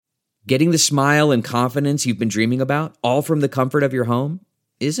Getting the smile and confidence you've been dreaming about, all from the comfort of your home,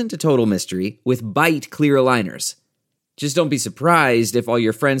 isn't a total mystery with Byte clear aligners. Just don't be surprised if all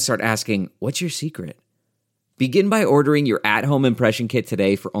your friends start asking, "What's your secret?" Begin by ordering your at-home impression kit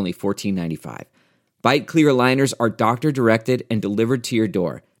today for only $14.95. Byte clear aligners are doctor-directed and delivered to your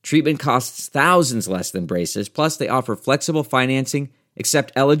door. Treatment costs thousands less than braces, plus they offer flexible financing,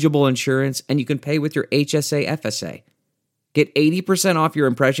 accept eligible insurance, and you can pay with your HSA FSA. Get 80% off your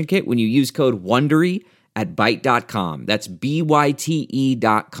impression kit when you use code WONDERY at Byte.com. That's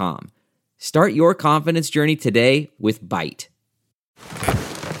BYTE.com. Start your confidence journey today with Byte.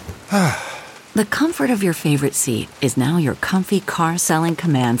 The comfort of your favorite seat is now your comfy car-selling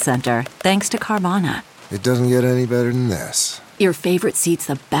command center, thanks to Carvana. It doesn't get any better than this. Your favorite seat's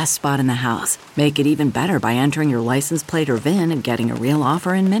the best spot in the house. Make it even better by entering your license plate or VIN and getting a real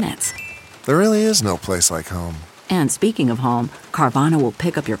offer in minutes. There really is no place like home. And speaking of home, Carvana will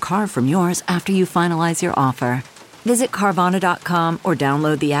pick up your car from yours after you finalize your offer. Visit Carvana.com or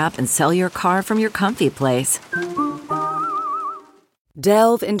download the app and sell your car from your comfy place.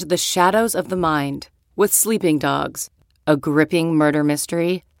 Delve into the shadows of the mind with Sleeping Dogs, a gripping murder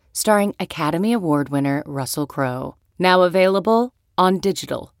mystery starring Academy Award winner Russell Crowe. Now available on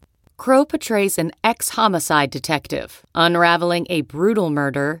digital. Crowe portrays an ex-homicide detective unraveling a brutal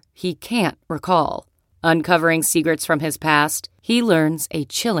murder he can't recall. Uncovering secrets from his past, he learns a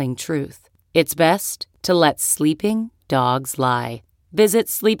chilling truth. It's best to let sleeping dogs lie. Visit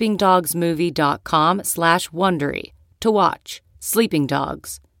sleepingdogsmovie.com/Wondery to watch Sleeping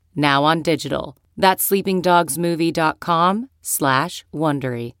Dogs, now on digital. That's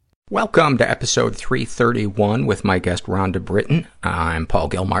sleepingdogsmovie.com/Wondery. Welcome to episode 331 with my guest Rhonda Britton. I'm Paul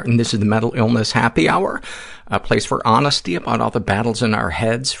Gilmartin. This is the Mental Illness Happy Hour, a place for honesty about all the battles in our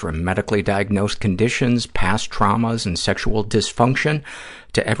heads, from medically diagnosed conditions, past traumas, and sexual dysfunction,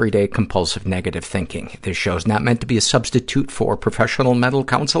 to everyday compulsive negative thinking. This show is not meant to be a substitute for professional mental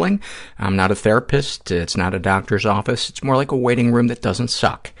counseling. I'm not a therapist. It's not a doctor's office. It's more like a waiting room that doesn't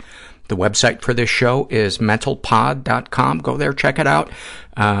suck. The website for this show is mentalpod.com. Go there, check it out.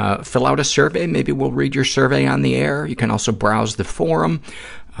 Fill out a survey. Maybe we'll read your survey on the air. You can also browse the forum.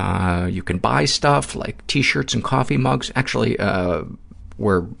 You can buy stuff like T-shirts and coffee mugs. Actually,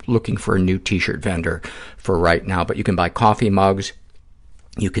 we're looking for a new T-shirt vendor for right now, but you can buy coffee mugs.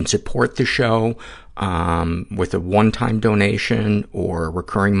 You can support the show with a one-time donation or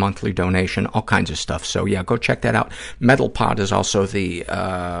recurring monthly donation, all kinds of stuff. So, yeah, go check that out. MentalPod is also the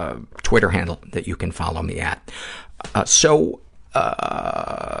Twitter handle that you can follow me at.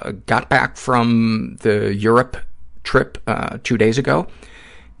 Got back from the Europe trip 2 days ago,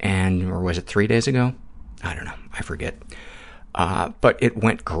 or was it 3 days ago? I don't know. I forget. But it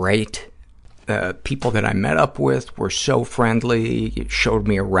went great. The people that I met up with were so friendly. It showed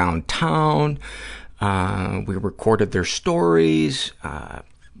me around town. We recorded their stories.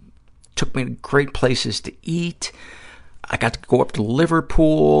 Took me to great places to eat. I got to go up to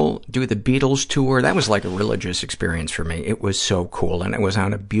Liverpool, do the Beatles tour. That was like a religious experience for me. It was so cool, and it was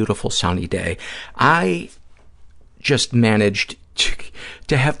on a beautiful sunny day. I just managed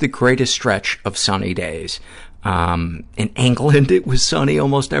to have the greatest stretch of sunny days. In England, it was sunny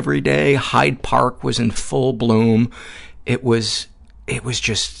almost every day. Hyde Park was in full bloom. It was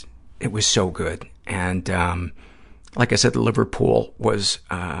so good. And, like I said, Liverpool was,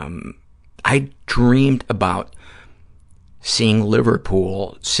 I dreamed about seeing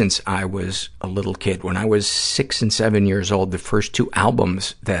Liverpool since I was a little kid. When I was 6 and 7 years old, the first 2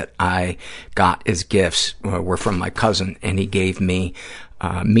 albums that I got as gifts were from my cousin, and he gave me,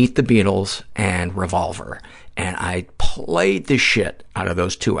 Meet the Beatles and Revolver. And I played the shit out of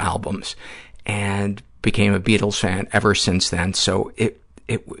those 2 albums and became a Beatles fan ever since then. So it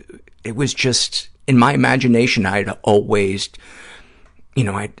was just, in my imagination, I'd always,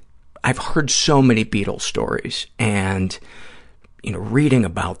 I've heard so many Beatles stories, and, reading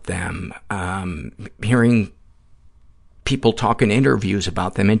about them, hearing people talk in interviews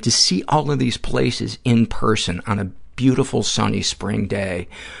about them, and to see all of these places in person on a beautiful sunny spring day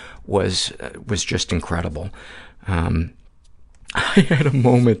was just incredible. I had a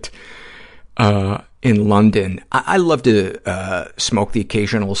moment in London. I love to smoke the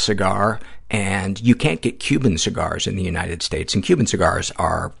occasional cigar, and you can't get Cuban cigars in the United States, and Cuban cigars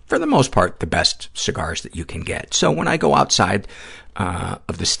are, for the most part, the best cigars that you can get. So when I go outside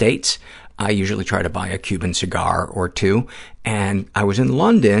of the States, I usually try to buy a Cuban cigar or two, and I was in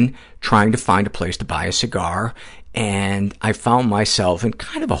London trying to find a place to buy a cigar, and I found myself in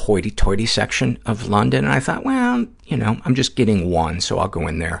kind of a hoity-toity section of London, and I thought, well, I'm just getting one, so I'll go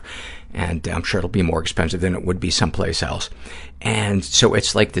in there, and I'm sure it'll be more expensive than it would be someplace else. And so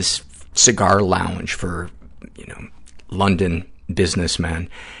it's like this cigar lounge for, London businessmen.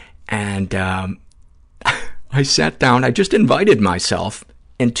 And I sat down. I just invited myself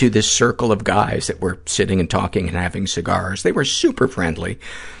into this circle of guys that were sitting and talking and having cigars. They were super friendly.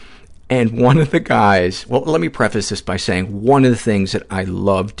 And one of the guys, well, let me preface this by saying one of the things that I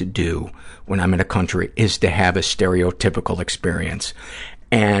love to do when I'm in a country is to have a stereotypical experience.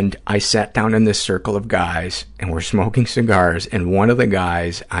 And I sat down in this circle of guys, and we're smoking cigars, and one of the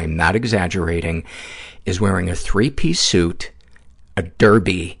guys, I'm not exaggerating, is wearing a 3-piece suit, a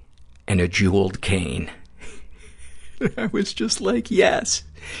derby, and a jeweled cane. I was just like, yes.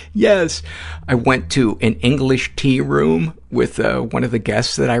 I went to an English tea room with one of the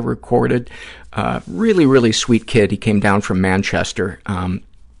guests that I recorded. Really, really sweet kid. He came down from Manchester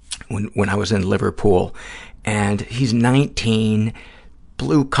when I was in Liverpool. And he's 19,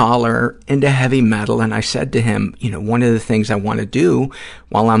 blue collar, into heavy metal. And I said to him, one of the things I want to do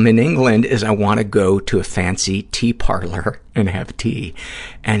while I'm in England is I want to go to a fancy tea parlor and have tea.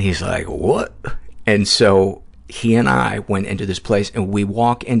 And he's like, what? And so he and I went into this place, and we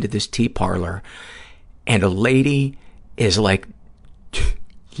walk into this tea parlor, and a lady is like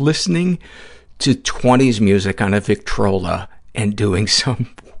listening to 20s music on a Victrola and doing some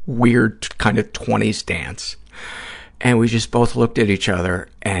weird kind of 20s dance. And we just both looked at each other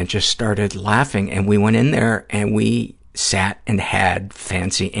and just started laughing. And we went in there and we sat and had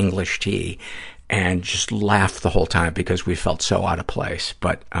fancy English tea and just laughed the whole time because we felt so out of place.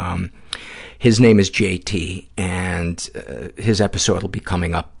 But his name is JT, and his episode will be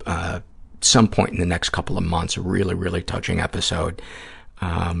coming up some point in the next couple of months. A really, really touching episode.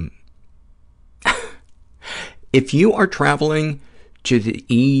 If you are traveling to the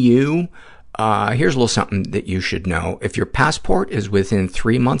EU, here's a little something that you should know. If your passport is within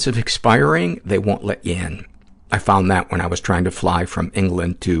 3 months of expiring, they won't let you in. I found that when I was trying to fly from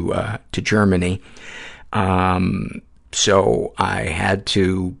England to Germany. So I had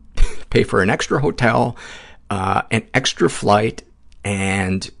to pay for an extra hotel, an extra flight,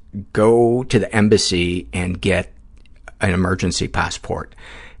 and go to the embassy and get an emergency passport.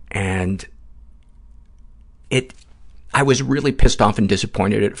 And I was really pissed off and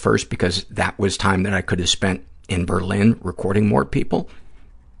disappointed at first because that was time that I could have spent in Berlin recording more people.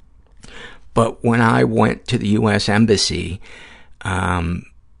 But when I went to the U.S. Embassy, and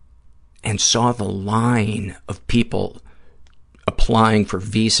saw the line of people applying for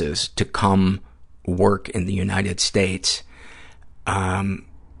visas to come work in the United States, I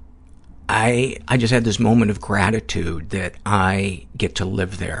just had this moment of gratitude that I get to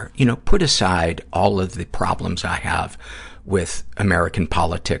live there. Put aside all of the problems I have with American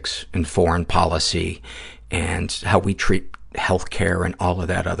politics and foreign policy and how we treat healthcare and all of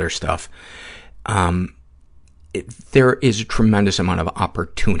that other stuff. There is a tremendous amount of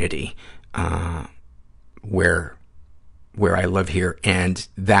opportunity where I live here, and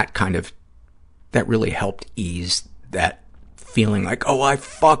that really helped ease that feeling like, oh, I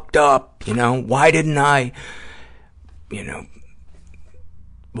fucked up, why didn't I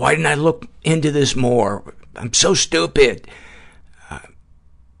look into this more? I'm so stupid.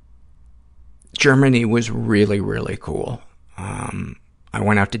 Germany was really, really cool. I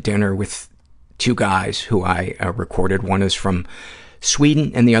went out to dinner with 2 guys who I recorded. One is from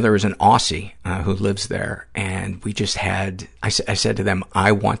Sweden and the other is an Aussie who lives there. And we just I said to them,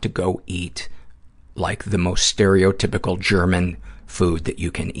 I want to go eat like the most stereotypical German food that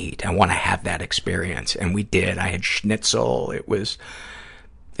you can eat. I want to have that experience. And we did. I had schnitzel. It was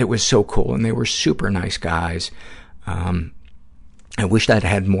so cool. And they were super nice guys. I wished I'd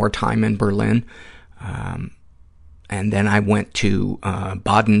had more time in Berlin. And then I went to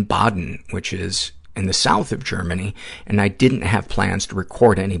Baden-Baden, which is in the south of Germany, and I didn't have plans to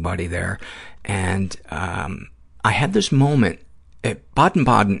record anybody there. And I had this moment.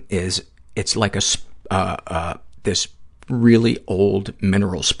 Baden-Baden it's like this really old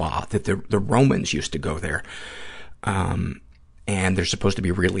mineral spa that the Romans used to go there. And they're supposed to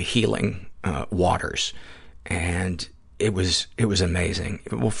be really healing waters. And it was amazing.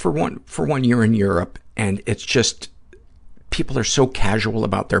 Well, for one year in Europe, and it's just, people are so casual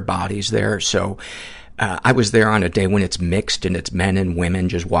about their bodies there. So I was there on a day when it's mixed and it's men and women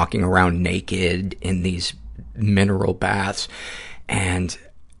just walking around naked in these mineral baths. And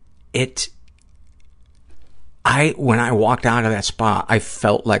when I walked out of that spa, I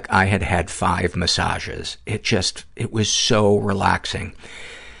felt like I had had 5 massages. It was so relaxing.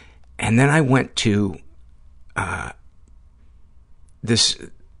 And then I went to this,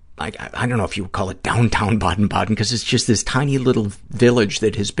 I don't know if you would call it downtown Baden-Baden, because it's just this tiny little village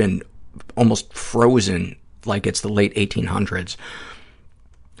that has been almost frozen like it's the late 1800s.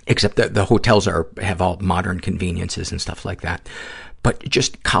 except that the hotels have all modern conveniences and stuff like that. But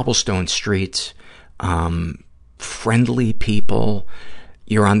just cobblestone streets, friendly people.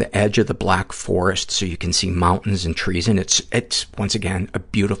 You're on the edge of the Black Forest, so you can see mountains and trees, and it's once again a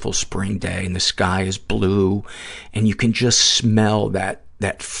beautiful spring day, and the sky is blue, and you can just smell that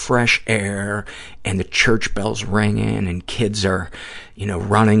fresh air, and the church bells ringing, and kids are,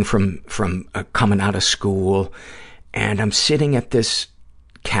 running from coming out of school, and I'm sitting at this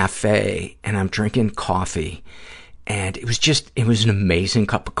cafe, and I'm drinking coffee, and it was an amazing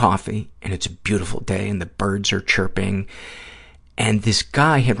cup of coffee, and it's a beautiful day, and the birds are chirping. And this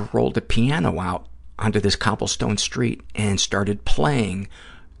guy had rolled a piano out onto this cobblestone street and started playing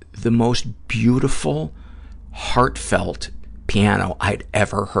the most beautiful, heartfelt piano I'd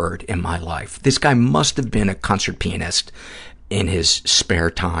ever heard in my life. This guy must have been a concert pianist in his spare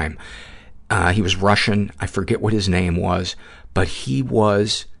time. He was Russian. I forget what his name was, but he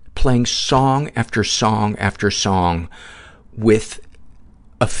was playing song after song after song with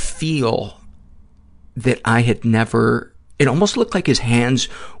a feel that I had never... It almost looked like his hands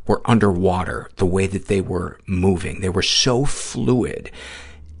were underwater, the way that they were moving. They were so fluid.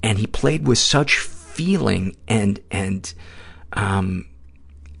 And he played with such feeling and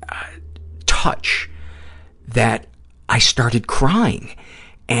touch that I started crying.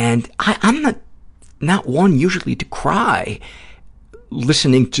 And I'm not one usually to cry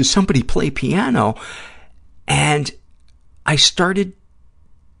listening to somebody play piano. And I started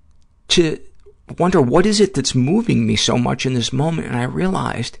to wonder, what is it that's moving me so much in this moment? And I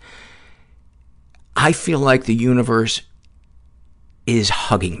realized I feel like the universe is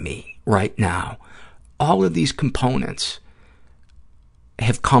hugging me right now. All of these components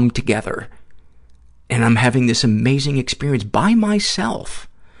have come together, and I'm having this amazing experience by myself.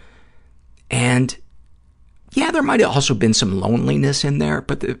 And yeah, there might have also been some loneliness in there,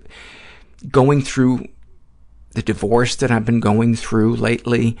 but going through the divorce that I've been going through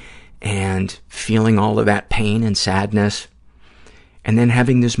lately, and feeling all of that pain and sadness, and then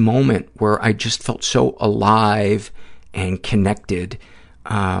having this moment where I just felt so alive and connected.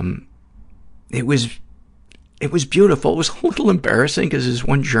 It was beautiful. It was a little embarrassing because this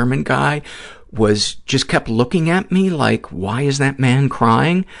one German guy just kept looking at me like, why is that man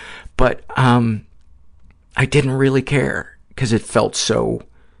crying? But I didn't really care because it felt so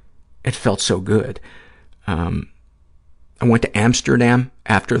good. I went to Amsterdam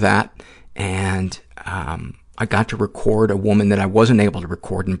after that, and I got to record a woman that I wasn't able to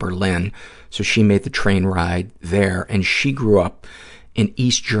record in Berlin, so she made the train ride there, and she grew up in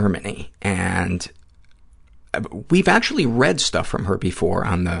East Germany, and we've actually read stuff from her before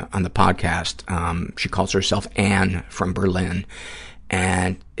on the podcast. She calls herself Anne from Berlin,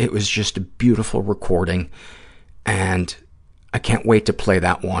 and it was just a beautiful recording, and I can't wait to play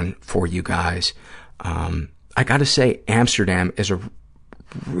that one for you guys. I gotta say, Amsterdam is a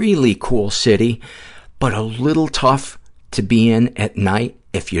really cool city, but a little tough to be in at night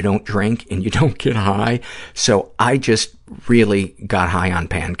if you don't drink and you don't get high. So I just really got high on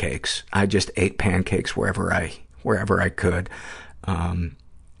pancakes. I just ate pancakes wherever I could.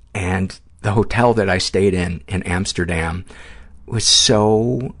 And the hotel that I stayed in Amsterdam was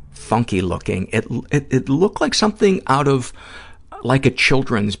so funky looking. It looked like something out of like a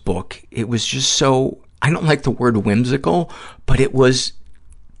children's book. It was just so... I don't like the word whimsical, but it was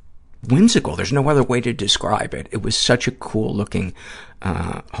whimsical. There's no other way to describe it. It was such a cool-looking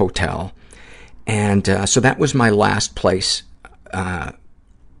hotel. And so that was my last place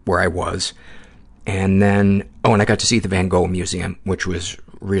where I was. And then, and I got to see the Van Gogh Museum, which was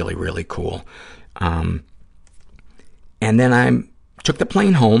really, really cool. And then I took the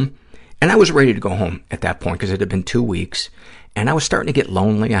plane home, and I was ready to go home at that point because it had been 2 weeks. And I was starting to get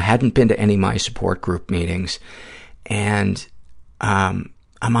lonely. I hadn't been to any of my support group meetings. And I'm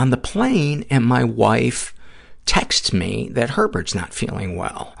on the plane, and my wife texts me that Herbert's not feeling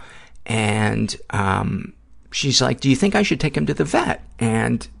well. And she's like, do you think I should take him to the vet?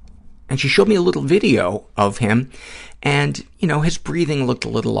 And she showed me a little video of him. And, his breathing looked a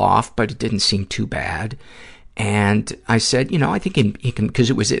little off, but it didn't seem too bad. And I said, I think he can, because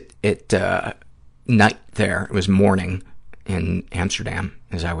it was at night there. It was morning in Amsterdam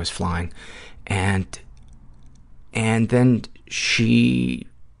as I was flying. And then she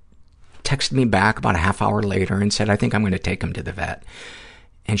texted me back about a half hour later and said, I think I'm going to take him to the vet.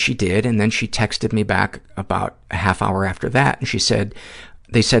 And she did. And then she texted me back about a half hour after that. And she said,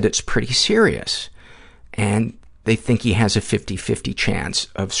 they said it's pretty serious. And they think he has a 50-50 chance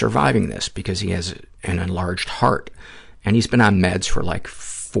of surviving this because he has an enlarged heart. And he's been on meds for like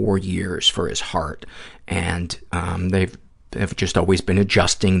 4 years for his heart. And they've have just always been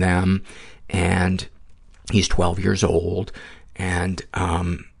adjusting them, and he's 12 years old, and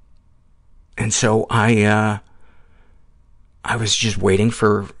so I was just waiting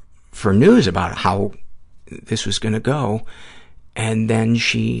for news about how this was going to go, and then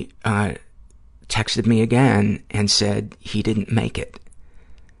she texted me again and said he didn't make it.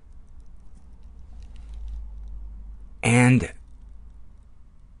 And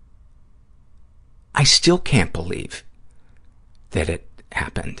I still can't believe that it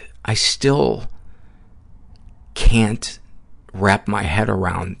happened. I still can't wrap my head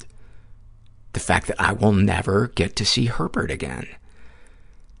around the fact that I will never get to see Herbert again.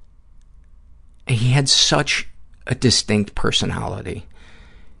 And he had such a distinct personality.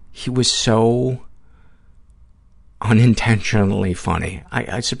 He was so unintentionally funny.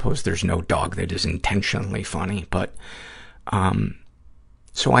 I suppose there's no dog that is intentionally funny, but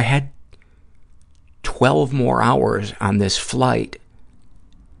so I had 12 more hours on this flight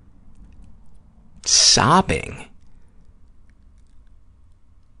sobbing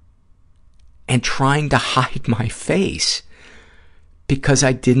and trying to hide my face because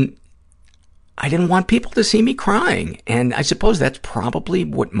I didn't want people to see me crying. And I suppose that's probably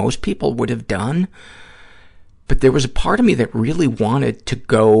what most people would have done. But there was a part of me that really wanted to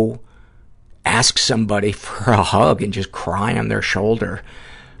go ask somebody for a hug and just cry on their shoulder.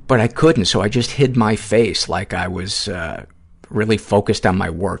 But I couldn't, so I just hid my face like I was really focused on my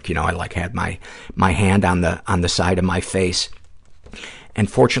work. You know, I like had my hand on the side of my face.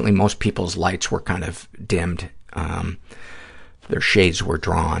 And fortunately, most people's lights were kind of dimmed. Their shades were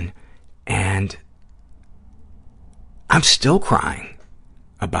drawn. And I'm still crying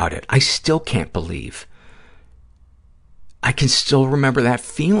about it. I still can't believe. I can still remember that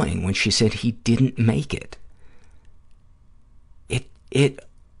feeling when she said he didn't make it.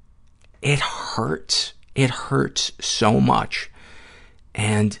 It hurts. It hurts so much.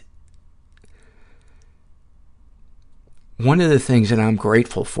 And one of the things that I'm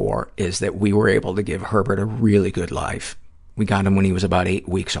grateful for is that we were able to give Herbert a really good life. We got him when he was about 8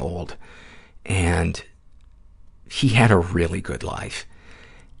 weeks old. And he had a really good life.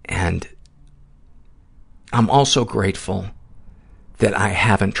 And I'm also grateful that I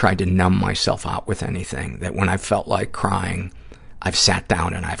haven't tried to numb myself out with anything, that when I felt like crying, I've sat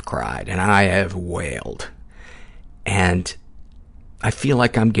down and I've cried, and I have wailed. And I feel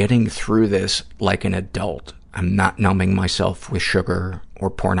like I'm getting through this like an adult. I'm not numbing myself with sugar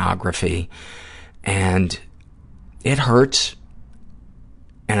or pornography. And it hurts.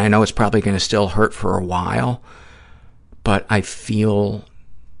 And I know it's probably going to still hurt for a while, but I feel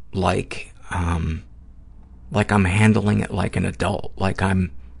like I'm handling it like an adult, like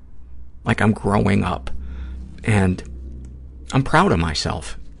I'm growing up. And I'm proud of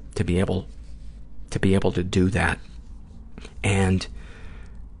myself to be able to do that. And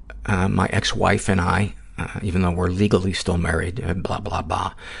my ex-wife and I, even though we're legally still married, blah, blah,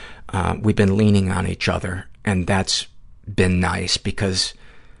 blah, we've been leaning on each other, and that's been nice because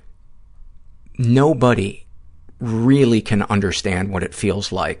nobody really can understand what it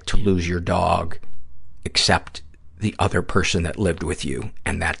feels like to lose your dog except the other person that lived with you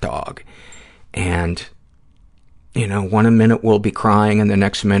and that dog. And, you know, one minute we'll be crying and the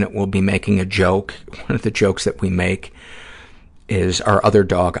next minute we'll be making a joke. One of the jokes that we make is our other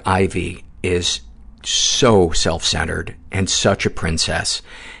dog, Ivy, is so self-centered and such a princess.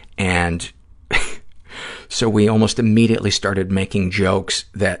 And so we almost immediately started making jokes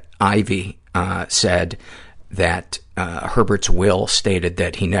that Ivy said that Herbert's will stated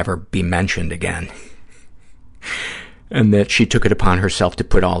that he never be mentioned again. And that she took it upon herself to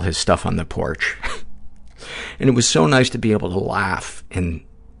put all his stuff on the porch. And it was so nice to be able to laugh in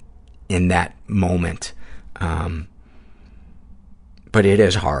that moment. But it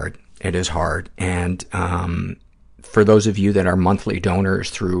is hard. It is hard. And for those of you that are monthly donors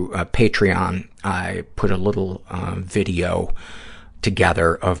through Patreon, I put a little video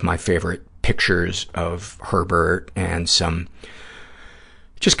together of my favorite pictures of Herbert and some,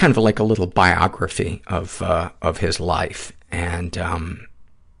 just kind of like a little biography of his life. And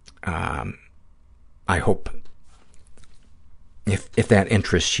I hope if that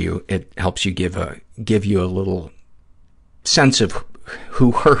interests you, it helps you give you a little sense of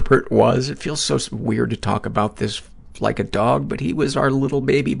who Herbert was. It feels so weird to talk about this like a dog, but he was our little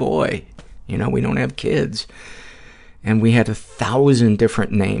baby boy. You know, we don't have kids. And we had 1,000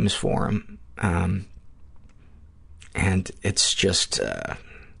 different names for him. And it's just,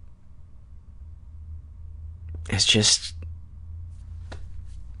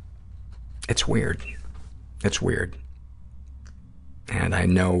 it's weird. It's weird. And I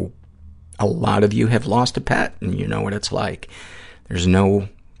know A lot of you have lost a pet, and you know what it's like. There's no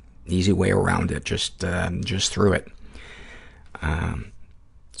easy way around it, just through it.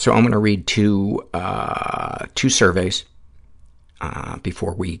 So I'm going to read two surveys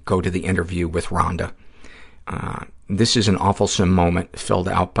before we go to the interview with Rhonda. This is an awfulsome moment filled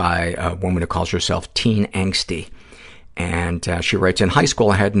out by a woman who calls herself Teen Angsty. And she writes, in high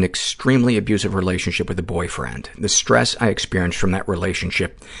school, I had an extremely abusive relationship with a boyfriend. The stress I experienced from that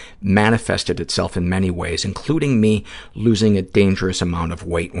relationship manifested itself in many ways, including me losing a dangerous amount of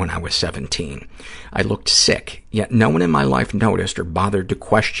weight when I was 17. I looked sick, yet no one in my life noticed or bothered to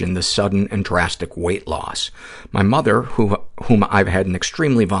question the sudden and drastic weight loss. My mother, whom I've had an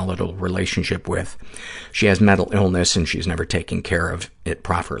extremely volatile relationship with, she has mental illness and she's never taken care of it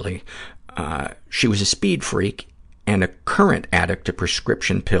properly. She was a speed freak and a current addict to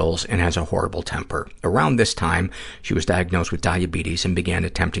prescription pills and has a horrible temper. Around this time, she was diagnosed with diabetes and began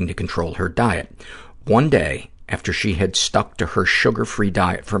attempting to control her diet. One day, after she had stuck to her sugar-free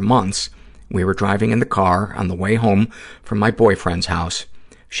diet for months, we were driving in the car on the way home from my boyfriend's house.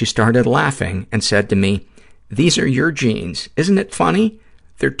 She started laughing and said to me, "These are your jeans. Isn't it funny?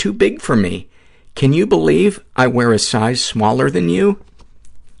 They're too big for me. Can you believe I wear a size smaller than you?"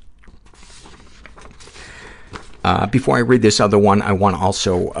 Before I read this other one, I want to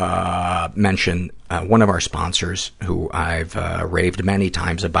also mention one of our sponsors who I've raved many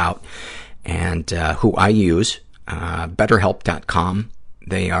times about and who I use, BetterHelp.com.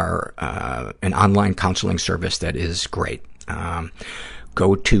 They are an online counseling service that is great.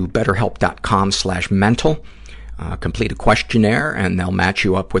 Go to BetterHelp.com/mental. Complete a questionnaire, and they'll match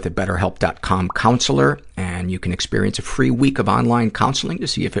you up with a BetterHelp.com counselor, and you can experience a free week of online counseling to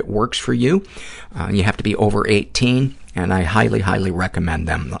see if it works for you. You have to be over 18, and I highly, highly recommend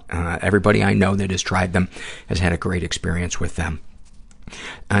them. Everybody I know that has tried them has had a great experience with them.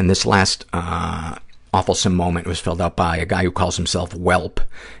 And this last awfulsome moment was filled out by a guy who calls himself Whelp,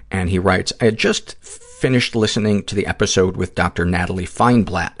 and he writes, I had just finished listening to the episode with Dr. Natalie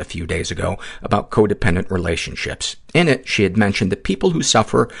Feinblatt a few days ago about codependent relationships. In it, she had mentioned that people who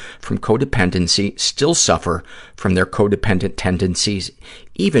suffer from codependency still suffer from their codependent tendencies,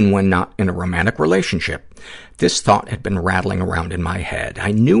 even when not in a romantic relationship. This thought had been rattling around in my head.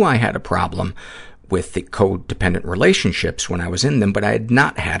 I knew I had a problem with the codependent relationships when I was in them, but I had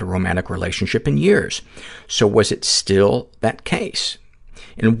not had a romantic relationship in years. So was it still that case?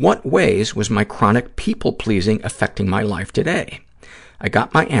 In what ways was my chronic people-pleasing affecting my life today? I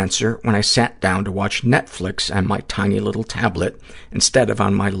got my answer when I sat down to watch Netflix on my tiny little tablet instead of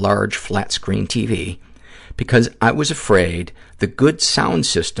on my large flat-screen TV, because I was afraid the good sound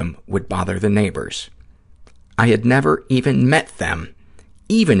system would bother the neighbors. I had never even met them,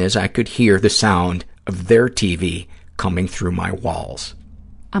 even as I could hear the sound of their TV coming through my walls.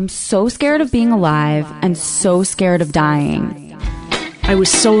 I'm so scared of being alive and so scared of dying. I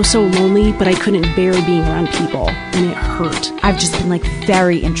was so lonely, but I couldn't bear being around people, and it hurt. I've just been,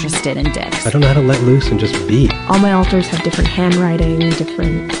 very interested in dicks. I don't know how to let loose and just be. All my alters have different handwriting,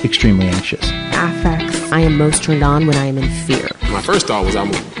 different... Extremely anxious. Affects. I am most turned on when I am in fear. My first thought was I'm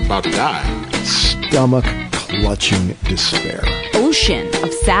about to die. Stomach-clutching despair. Ocean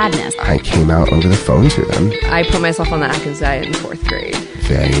of sadness. I came out over the phone to them. I put myself on the Atkins diet in 4th grade.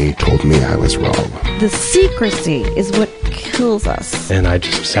 They told me I was wrong. The secrecy is what kills us. And I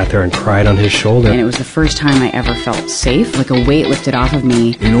just sat there and cried on his shoulder. And it was the first time I ever felt safe, like a weight lifted off of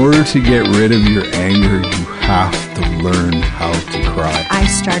me. In order to get rid of your anger, you have to learn how to cry. I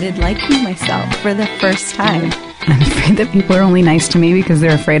started liking myself for the first time. I'm afraid that people are only nice to me because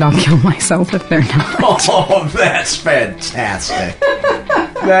they're afraid I'll kill myself if they're not. Oh, that's fantastic.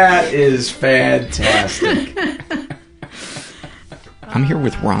 That is fantastic. I'm here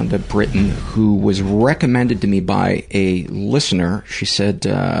with Rhonda Britton, who was recommended to me by a listener. She said,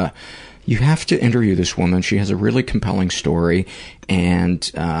 you have to interview this woman. She has a really compelling story, and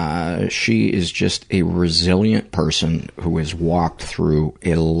she is just a resilient person who has walked through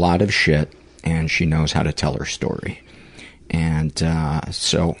a lot of shit, and she knows how to tell her story. And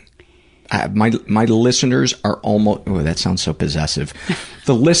so my listeners are almost... Oh, that sounds so possessive.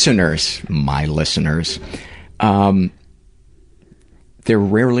 The listeners, my listeners... they're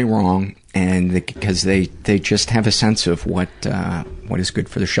rarely wrong, and because they just have a sense of what is good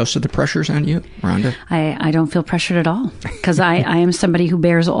for the show. So the pressure's on you, Rhonda. I don't feel pressured at all, because I am somebody who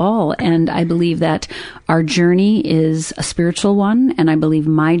bears all, and I believe that our journey is a spiritual one, and I believe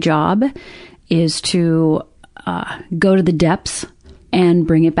my job is to go to the depths and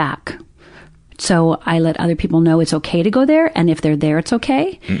bring it back. So I let other people know it's okay to go there, and if they're there, it's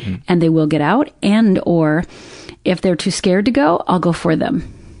okay, and they will get out, and or... if they're too scared to go, I'll go for them.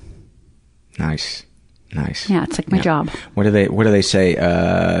 Nice. Yeah, it's like my job. What do they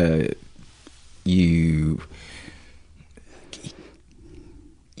say? You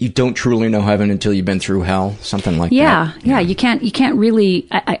don't truly know heaven until you've been through hell, something like that. Yeah. You can't really.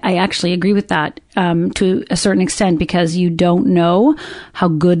 I actually agree with that to a certain extent, because you don't know how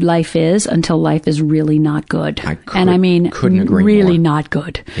good life is until life is really not good. Couldn't agree really more. Not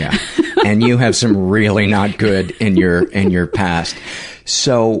good. Yeah, and you have some really not good in your past.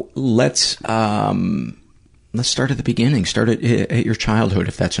 So let's start at the beginning. Start at your childhood,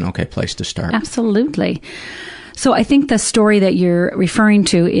 if that's an okay place to start. Absolutely. So I think the story that you're referring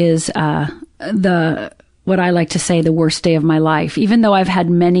to is what I like to say, the worst day of my life, even though I've had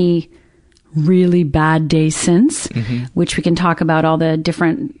many really bad days since, which we can talk about all the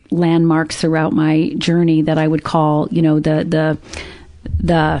different landmarks throughout my journey that I would call, the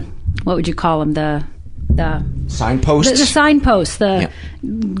what would you call them? The signposts? The signposts,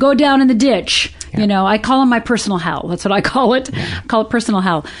 go down in the ditch. Yeah. I call them my personal hell. That's what I call it. Yeah. I call it personal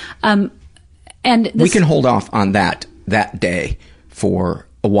hell. And we can hold off on that day for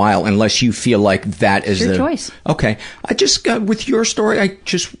a while, unless you feel like that is your choice. Okay. I just with your story, I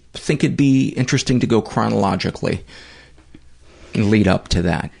just think it'd be interesting to go chronologically and lead up to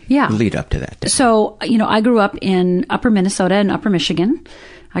that. Yeah. Lead up to that day. So, I grew up in Upper Minnesota and Upper Michigan.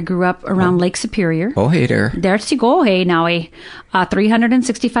 I grew up around Lake Superior. Oh, hey there. There's you go, hey now.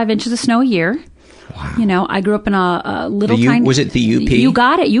 365 inches of snow a year. Wow. I grew up in a little tiny... Was it the UP? You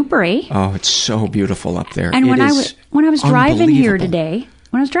got it, Upper. Oh, it's so beautiful up there. And when I was driving here today,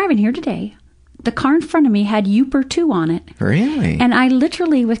 the car in front of me had Upper 2 on it. Really? And I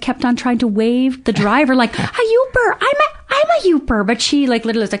literally kept on trying to wave the driver like, "A Upper, I'm a Upper," but she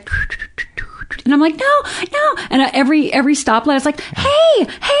literally was like, and I'm like, no. And every stoplight, I was like, hey.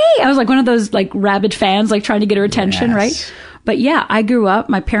 I was like one of those rabid fans, trying to get her attention, right? But yeah,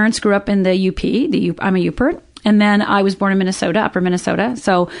 my parents grew up in the UP. I'm a Upper. And then I was born in Minnesota, Upper Minnesota.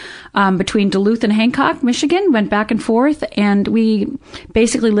 So between Duluth and Hancock, Michigan, went back and forth. And we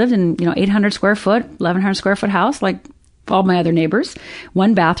basically lived in, 800 square foot, 1,100 square foot house, like all my other neighbors,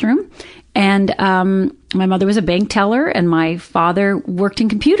 1 bathroom. And my mother was a bank teller and my father worked in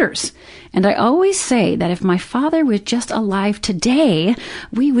computers. And I always say that if my father was just alive today,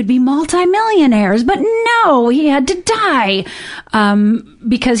 we would be multimillionaires. But no, he had to die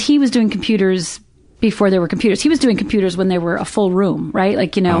because he was doing computers before there were computers. He was doing computers when there were a full room, right?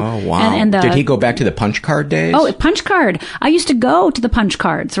 Oh, wow. And did he go back to the punch card days? Oh, punch card. I used to go to the punch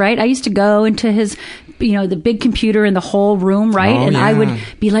cards, right? I used to go into his, the big computer in the whole room, right? Oh, and yeah. I would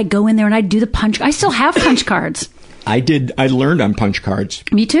be go in there and I'd do the punch. I still have punch cards. I learned on punch cards.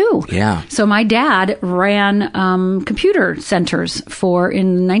 Me too. Yeah. So my dad ran computer centers in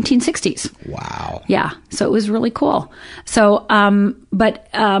the 1960s. Wow. Yeah. So it was really cool. So, but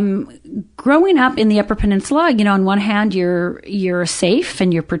growing up in the Upper Peninsula, on one hand, you're safe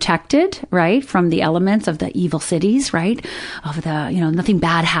and you're protected, right, from the elements of the evil cities, right, of the, nothing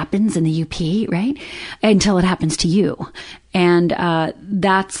bad happens in the UP, right, until it happens to you. And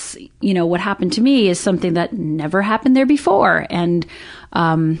that's, what happened to me is something that never happened there before. And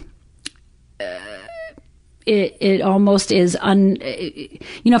it almost is,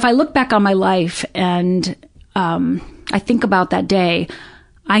 if I look back on my life and I think about that day,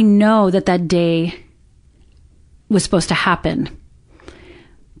 I know that day was supposed to happen.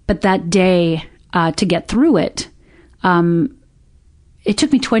 But that day, to get through it, it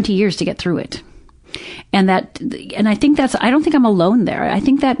took me 20 years to get through it. And I think I don't think I'm alone there. I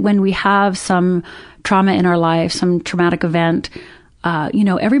think that when we have some trauma in our life, some traumatic event,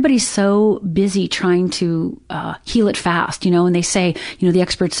 everybody's so busy trying to heal it fast, and they say, the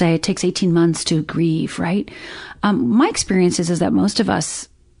experts say it takes 18 months to grieve, right? My experience is that most of us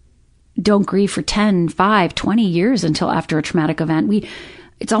don't grieve for 10, 5, 20 years until after a traumatic event.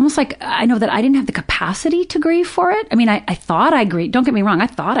 It's almost like I know that I didn't have the capacity to grieve for it. I mean, I thought I grieved. Don't get me wrong. I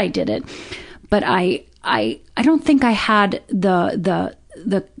thought I did it. But I don't think I had the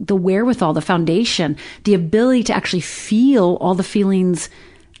wherewithal, the foundation, the ability to actually feel all the feelings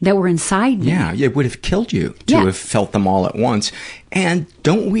that were inside me. Yeah, it would have killed you to have felt them all at once. And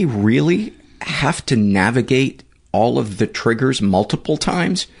don't we really have to navigate all of the triggers multiple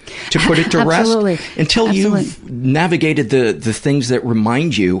times to put it to Absolutely. Rest? Until you've navigated the things that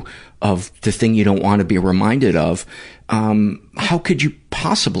remind you of the thing you don't want to be reminded of, how could you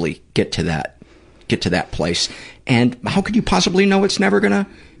possibly get to that place? And how could you possibly know it's never going to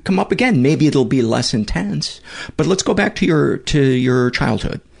come up again? Maybe it'll be less intense. But let's go back to your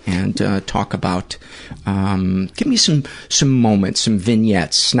childhood. and talk about, give me some moments, some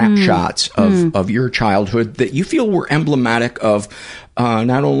vignettes, snapshots of your childhood that you feel were emblematic of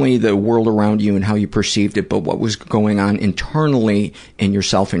not only the world around you and how you perceived it, but what was going on internally in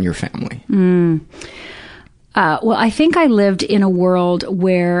yourself and your family. Well, I think I lived in a world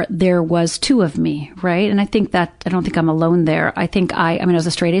where there was two of me, right? And I don't think I'm alone there. I think I was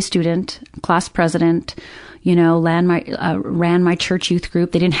a straight A student, class president, ran my church youth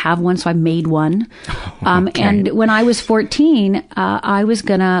group. They didn't have one, so I made one. Okay. And when I was 14, I was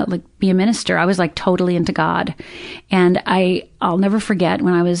gonna be a minister. I was totally into God. And I'll never forget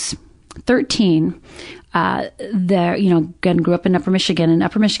when I was 13, grew up in Upper Michigan. In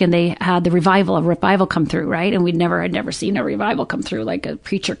Upper Michigan, they had a revival come through, right? And had never seen a revival come through, like a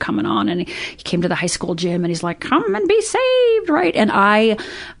preacher coming on. And he came to the high school gym and he's like, come and be saved, right? And I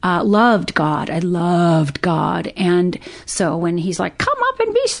loved God. I loved God. And so when he's like, come up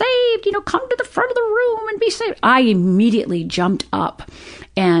and be saved, come to the front of the room and be saved, I immediately jumped up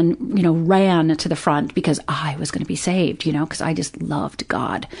and, ran to the front because I was going to be saved, because I just loved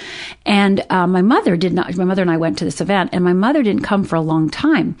God. And my mother and I went to this event, and my mother didn't come for a long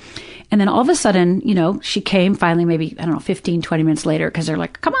time. And then all of a sudden, she came finally, maybe, 15, 20 minutes later, because they're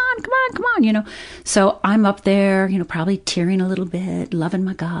like, come on. So I'm up there, probably tearing a little bit, loving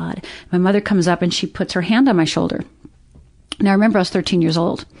my God. My mother comes up and she puts her hand on my shoulder. And I remember I was 13 years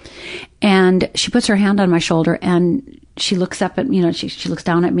old, and she puts her hand on my shoulder and she looks up at me, she looks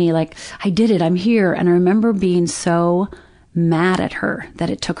down at me like, I did it, I'm here. And I remember being so mad at her that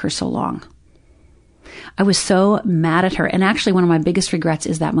it took her so long. I was so mad at her. And actually one of my biggest regrets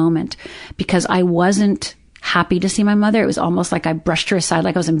is that moment, because I wasn't happy to see my mother. It was almost like I brushed her aside,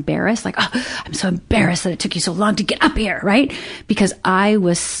 like I was embarrassed, like, oh, I'm so embarrassed that it took you so long to get up here, right? Because I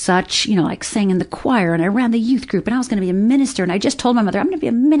was such, sang in the choir, and I ran the youth group, and I was going to be a minister. And I just told my mother, I'm going to be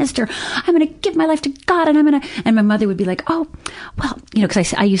a minister. I'm going to give my life to God. And my mother would be like, oh, well,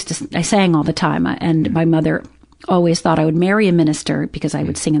 because I sang all the time, and my mother always thought I would marry a minister because I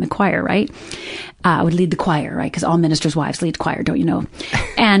would sing in the choir, right? I would lead the choir, right? Because all ministers' wives lead choir, don't you know?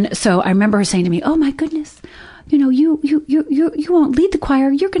 And so I remember her saying to me, oh my goodness, you won't lead the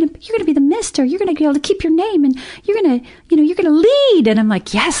choir. You're gonna be the minister. You're gonna be able to keep your name, and you're gonna lead. And I'm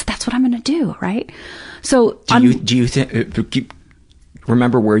like, yes, that's what I'm gonna do, right? So do you think?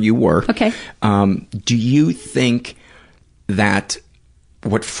 Remember where you were? Okay. Do you think that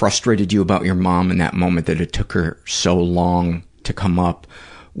what frustrated you about your mom in that moment, that it took her so long to come up,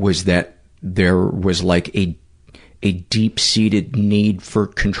 was that there was like a deep-seated need for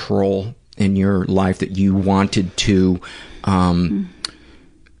control in your life, that you wanted to, that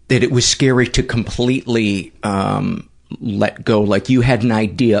it was scary to completely let go? Like you had an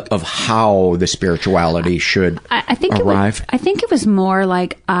idea of how the spirituality should arrive? I think it was more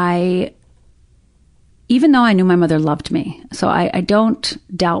like even though I knew my mother loved me, so I don't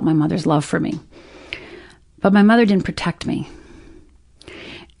doubt my mother's love for me, but my mother didn't protect me.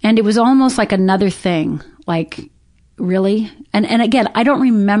 And it was almost like another thing, like, really? And again, I don't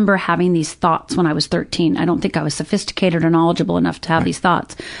remember having these thoughts when I was 13. I don't think I was sophisticated or knowledgeable enough to have these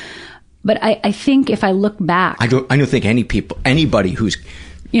thoughts. But I think if I look back... I don't think anybody who's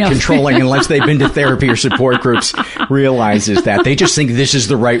controlling, unless they've been to therapy or support groups, realizes that. They just think this is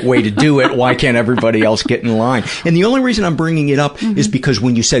the right way to do it. Why can't everybody else get in line? And the only reason I'm bringing it up is because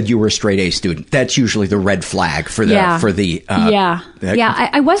when you said you were a straight A student, that's usually the red flag for the...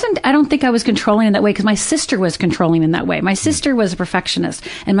 I wasn't... I don't think I was controlling in that way, because my sister was controlling in that way. My sister was a perfectionist,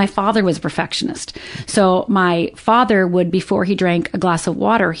 and my father was a perfectionist. So my father would, before he drank a glass of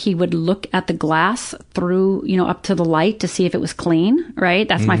water, he would look at the glass through, up to the light to see if it was clean, right?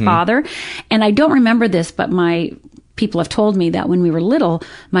 That's my father. And I don't remember this, but my people have told me that when we were little,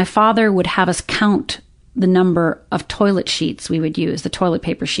 my father would have us count the number of toilet sheets we would use, the toilet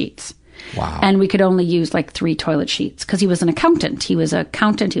paper sheets. Wow. And we could only use like 3 toilet sheets, because he was an accountant. He was a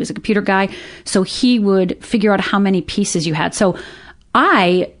computer guy. So he would figure out how many pieces you had. So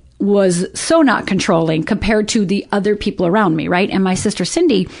I was so not controlling compared to the other people around me, right? And my sister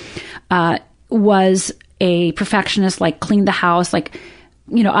Cindy was a perfectionist, like cleaned the house, like,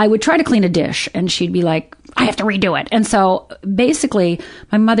 I would try to clean a dish and she'd be like, I have to redo it. And so basically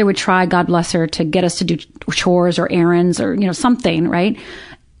my mother would try, God bless her, to get us to do chores or errands or, something, right?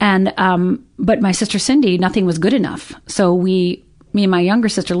 And, but my sister Cindy, nothing was good enough. So me and my younger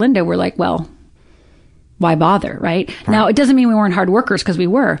sister Linda were like, well, why bother, right? Now, it doesn't mean we weren't hard workers, because we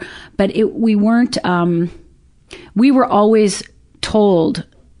were, but we weren't, we were always told,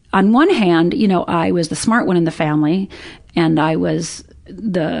 on one hand, I was the smart one in the family, and I was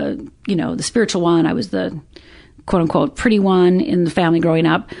the spiritual one. I was the quote unquote pretty one in the family growing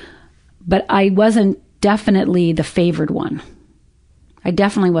up, but I wasn't definitely the favored one. I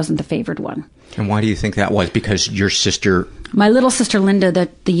definitely wasn't the favored one. And why do you think that was? Because your sister, my little sister Linda,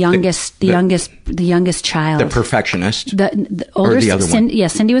 the youngest child, the perfectionist, the older, or the other one? Yeah,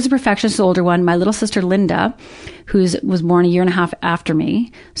 Cindy was a perfectionist, the older one. My little sister Linda, was born a year and a half after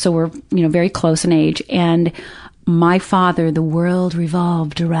me, so we're very close in age. And my father, the world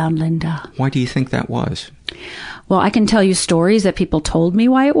revolved around Linda. Why do you think that was? Well, I can tell you stories that people told me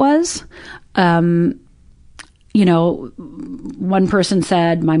why it was. One person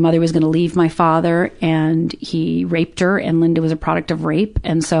said my mother was going to leave my father and he raped her, and Linda was a product of rape.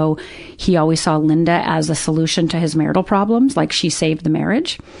 And so he always saw Linda as a solution to his marital problems, like she saved the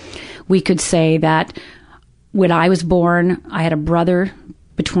marriage. We could say that when I was born, I had a brother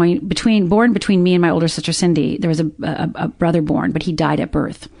between me and my older sister Cindy. There was a brother born, but he died at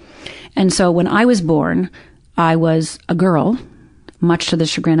birth. And so when I was born, I was a girl, much to the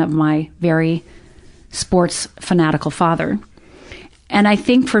chagrin of my very sports fanatical father. And I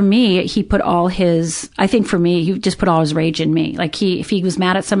think for me, he just put all his rage in me. Like if he was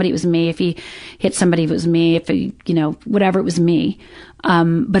mad at somebody, it was me. If he hit somebody, it was me. If he, whatever, it was me.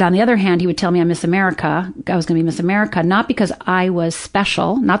 But on the other hand, he would tell me I'm Miss America. I was going to be Miss America, not because I was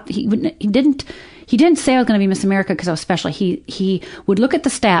special. He didn't say I was going to be Miss America because I was special. He would look at the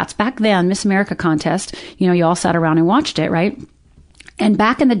stats. Back then, Miss America contest, you all sat around and watched it, right? And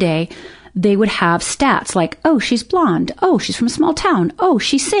back in the day, they would have stats like, oh, she's blonde. Oh, she's from a small town. Oh,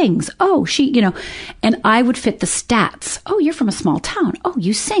 she sings. Oh, and I would fit the stats. Oh, you're from a small town. Oh,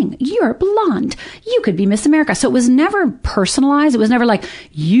 you sing. You're blonde. You could be Miss America. So it was never personalized. It was never like,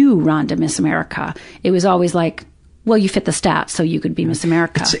 you, Rhonda, Miss America. It was always like, well, you fit the stats, so you could be Miss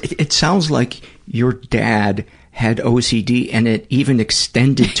America. It sounds like your dad had OCD, and it even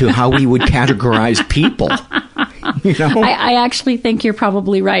extended to how he would categorize people. I actually think you're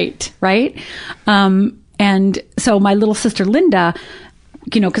probably right? And so my little sister Linda,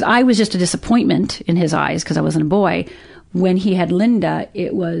 because I was just a disappointment in his eyes because I wasn't a boy. When he had Linda,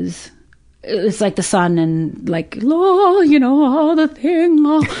 it's like the sun and like, the thing,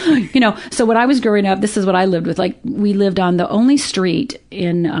 So when I was growing up, this is what I lived with. Like we lived on the only street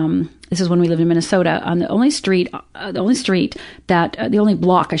in, this is when we lived in Minnesota, on the only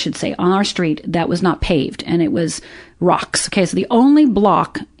block, I should say, on our street that was not paved, and it was rocks. Okay, so the only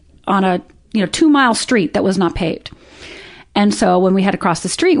block on a 2-mile street that was not paved. And so when we had to cross the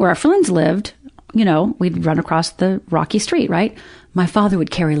street where our friends lived, we'd run across the rocky street, right? My father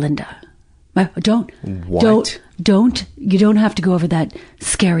would carry Linda. You don't have to go over that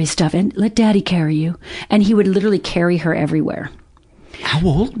scary stuff, and let Daddy carry you. And he would literally carry her everywhere. How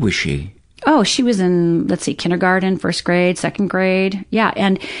old was she? Oh, she was in, kindergarten, first grade, second grade. Yeah.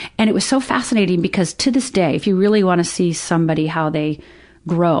 And it was so fascinating because to this day, if you really want to see somebody, how they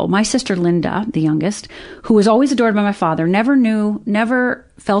grow, my sister Linda, the youngest, who was always adored by my father, never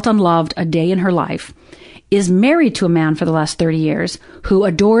felt unloved a day in her life, is married to a man for the last 30 years who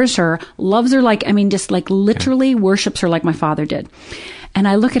adores her, loves her literally worships her like my father did. And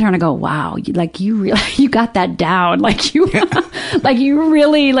I look at her and I go, wow, you got that down. Your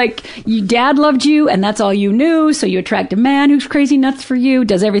dad loved you and that's all you knew. So you attract a man who's crazy nuts for you,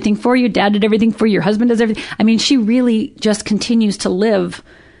 does everything for you. Dad did everything for you. Your husband does everything. I mean, she really just continues to live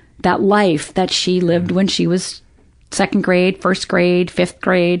that life that she lived when she was second grade, first grade, fifth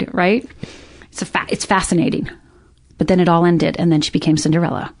grade, right? It's fascinating. But then it all ended and then she became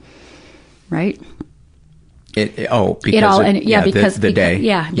Cinderella, right? Because of the day.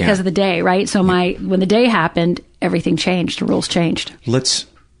 Yeah, because of the day, right? So when the day happened, everything changed. The rules changed. Let's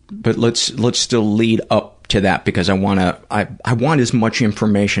still lead up to that because I want as much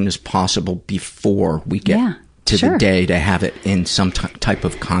information as possible before we get to the day to have it in some type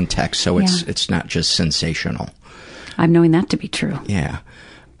of context, so it's not just sensational. I'm knowing that to be true. Yeah.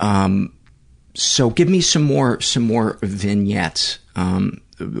 So give me some more vignettes.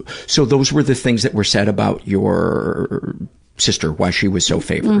 So those were the things that were said about your sister, why she was so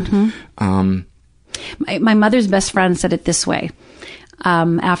favored. Mm-hmm. My mother's best friend said it this way.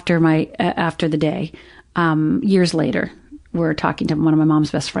 After the day, years later, we're talking to one of my mom's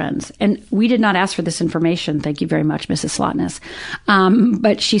best friends, and we did not ask for this information. Thank you very much, Mrs. Slotness.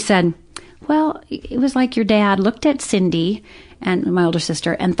 But she said, well, it was like your dad looked at Cindy and my older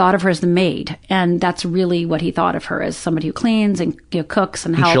sister and thought of her as the maid. And that's really what he thought of her, as somebody who cleans and cooks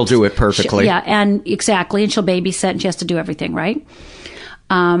and helps. And she'll do it perfectly. And exactly. And she'll babysit and she has to do everything, right?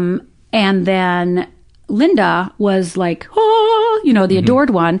 And then Linda was like, the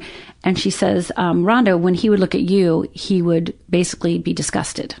adored one. And she says, Rhonda, when he would look at you, he would basically be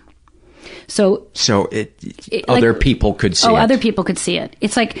disgusted. So other people could see it. Oh, other people could see it.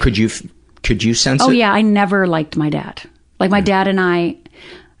 It's like... Could you sense it? Oh, yeah. I never liked my dad. Like, my dad and I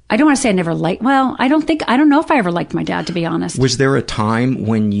don't want to say I never liked... Well, I don't know if I ever liked my dad, to be honest. Was there a time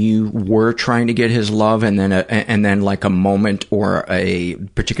when you were trying to get his love and then like a moment or a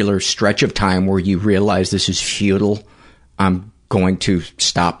particular stretch of time where you realized this is futile? I'm going to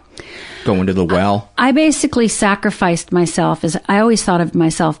stop going to the well? I basically sacrificed myself. I always thought of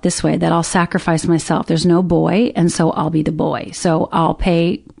myself this way, that I'll sacrifice myself. There's no boy, and so I'll be the boy. So I'll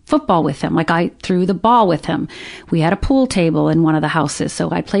play football with him. Like, I threw the ball with him. We had a pool table in one of the houses, so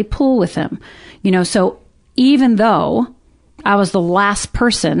I played pool with him. So even though I was the last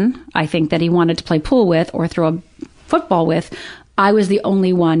person, I think, that he wanted to play pool with or throw a football with, I was the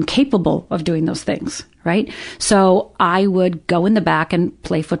only one capable of doing those things, right? So I would go in the back and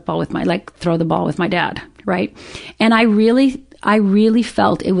play football with throw the ball with my dad, right? And I really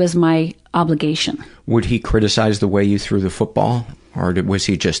felt it was my obligation. Would he criticize the way you threw the football? Or was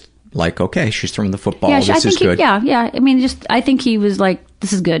he just like, okay, she's throwing the football, yeah, this is good? Yeah. I mean, I think he was like,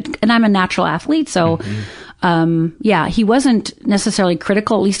 this is good. And I'm a natural athlete, so, he wasn't necessarily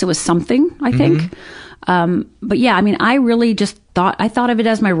critical. At least it was something, I think. But yeah, I mean, I really just I thought of it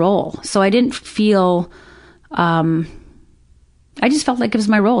as my role. So I didn't feel, I just felt like it was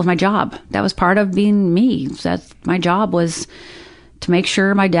my role, it was my job. That was part of being me. That my job was to make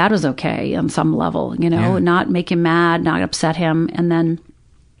sure my dad was okay on some level, not make him mad, not upset him. And then,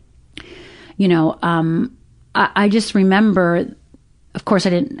 I just remember, of course I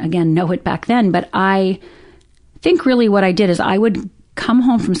didn't, again, know it back then, but I think really what I did is I would come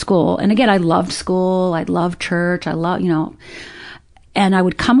home from school. And again, I loved school. I loved church. I love, and I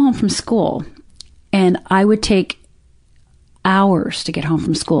would come home from school and I would take hours to get home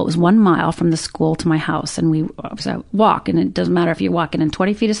from school. It was 1 mile from the school to my house. And we walk, and it doesn't matter if you're walking in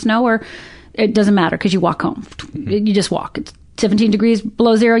 20 feet of snow or it doesn't matter because you walk home. You just walk. It's 17 degrees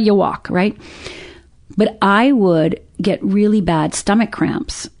below zero. You walk, right? But I would get really bad stomach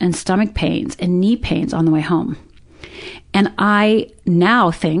cramps and stomach pains and knee pains on the way home. And I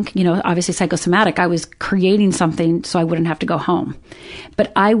now think, obviously psychosomatic, I was creating something so I wouldn't have to go home.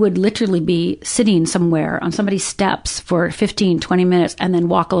 But I would literally be sitting somewhere on somebody's steps for 15, 20 minutes and then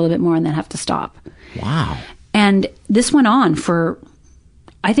walk a little bit more and then have to stop. Wow. And this went on for,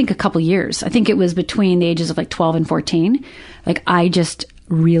 I think, a couple years. I think it was between the ages of like 12 and 14. Like, I just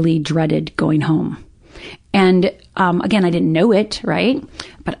really dreaded going home. And again, I didn't know it, right?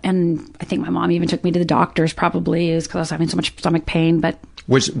 And I think my mom even took me to the doctors, probably, is because I was having so much stomach pain. But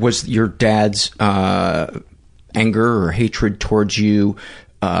was your dad's anger or hatred towards you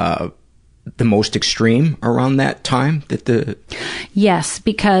the most extreme around that time? Yes,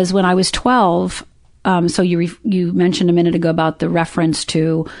 because when I was 12, so you mentioned a minute ago about the reference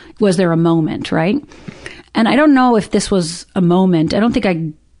to, was there a moment, right? And I don't know if this was a moment. I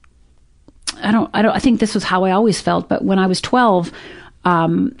think this was how I always felt. But when I was 12,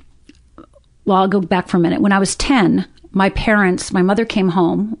 I'll go back for a minute. When I was 10, my mother came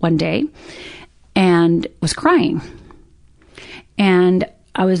home one day and was crying. And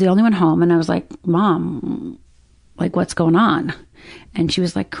I was the only one home. And I was like, Mom, like, what's going on? And she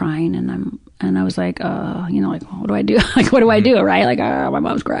was like crying. And I was like, like, what do I do? Like, what do I do? Right? Like, my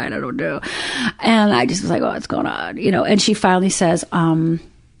mom's crying. I don't know. And I just was like, what's going on? And she finally says,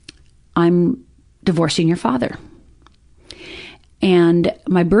 I'm divorcing your father. And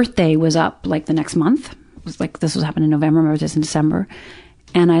my birthday was up like the next month. It was like, this was happening in November. My birthday's in December.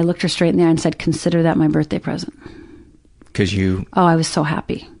 And I looked her straight in the eye and said, consider that my birthday present. Because I was so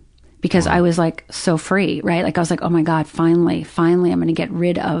happy. Because I was like so free, right? Like, I was like, oh my God, finally, I'm going to get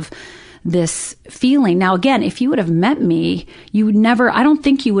rid of this feeling. Now, again, if you would have met me, you would never, I don't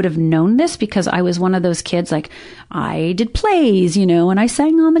think you would have known this, because I was one of those kids, like, I did plays, and I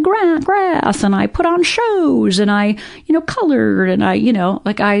sang on the grass, and I put on shows, and I, colored, and I,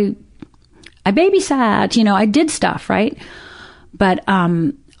 like I babysat, I did stuff, right? But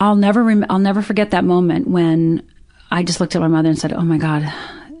I'll never forget that moment when I just looked at my mother and said, oh my God,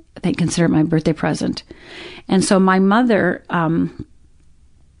 they consider it my birthday present. And so my mother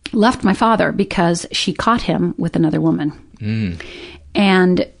left my father because she caught him with another woman.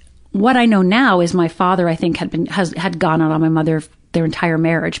 And what I know now is my father, I think, had gone out on my mother their entire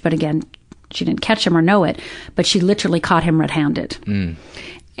marriage. But again, she didn't catch him or know it, but she literally caught him red-handed.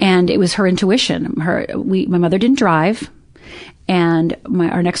 And it was her intuition. My mother didn't drive, and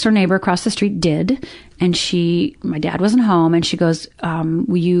our next door neighbor across the street did. And my dad wasn't home, and she goes,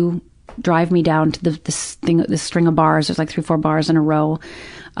 will you drive me down to this string of bars? There's like 3-4 bars in a row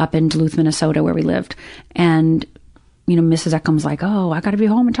up in Duluth, Minnesota, where we lived. And, Mrs. Eckham's like, oh, I got to be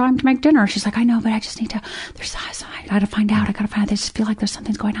home in time to make dinner. She's like, I know, but I just need to, I got to find out. I just feel like there's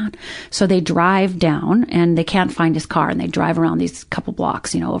something's going on. So they drive down and they can't find his car, and they drive around these couple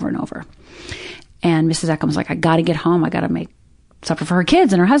blocks, over and over. And Mrs. Eckham's like, I got to get home. I got to make supper for her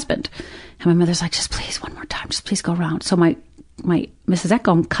kids and her husband. And my mother's like, just please, one more time, just please go around. So my Mrs.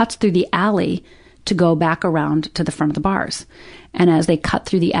 Eckham cuts through the alley to go back around to the front of the bars. And as they cut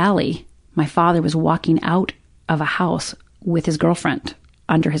through the alley, my father was walking out of a house with his girlfriend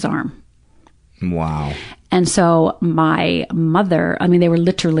under his arm. Wow. And so my mother, they were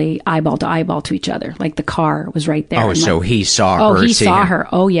literally eyeball to eyeball to each other. Like the car was right there. Oh, so he saw her. Oh, he saw her.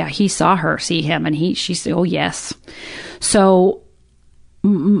 Oh, yeah. He saw her see him. And she said, oh, yes. So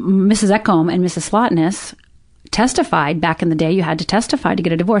Mrs. Eckham and Mrs. Slotness testified. Back in the day, you had to testify to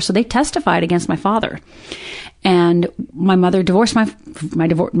get a divorce. So they testified against my father. And my mother divorced my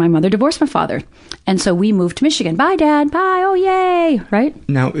mother divorced my father. And so we moved to Michigan. Bye, Dad. Bye. Oh, yay. Right?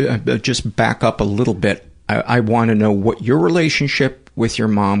 Now, just back up a little bit. I want to know what your relationship with your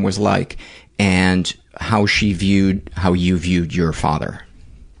mom was like and how you viewed your father.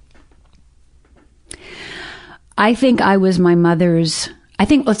 I think I was my mother's...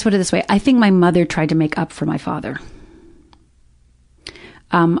 let's put it this way. I think my mother tried to make up for my father.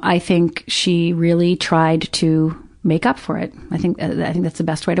 I think she really tried to make up for it. I think that's the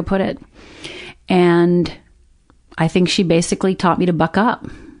best way to put it. And I think she basically taught me to buck up.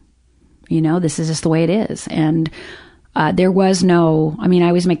 This is just the way it is. And there was no, I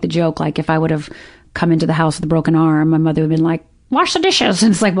always make the joke, like if I would have come into the house with a broken arm, my mother would have been like, wash the dishes.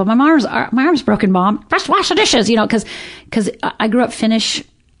 And it's like, well, my arm's broken, Mom. Just wash the dishes, because I grew up in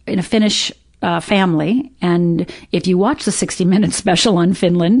a Finnish family. And if you watch the 60 Minutes special on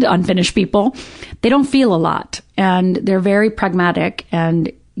Finland, on Finnish people, they don't feel a lot. And they're very pragmatic.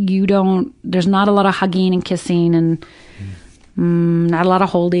 And there's not a lot of hugging and kissing and not a lot of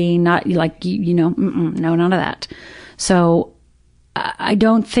holding, not like, no, none of that. So I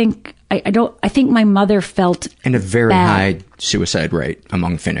think my mother felt and a very high suicide rate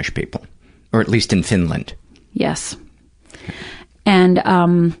among Finnish people, or at least in Finland. Yes.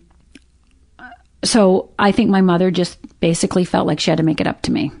 And so I think my mother just basically felt like she had to make it up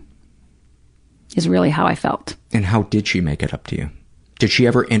to me, is really how I felt. And how did she make it up to you? Did she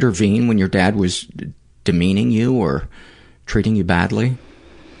ever intervene when your dad was demeaning you or treating you badly?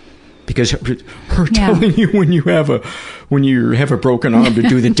 Because her telling you when you have a broken arm to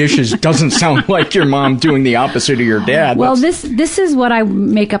do the dishes doesn't sound like your mom doing the opposite of your dad. Well, this is what I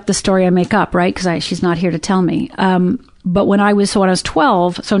make up, the story I make up, right? Because she's not here to tell me. But when I was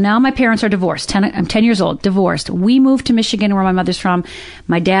 12, so now my parents are divorced. I'm 10 years old, divorced. We moved to Michigan, where my mother's from.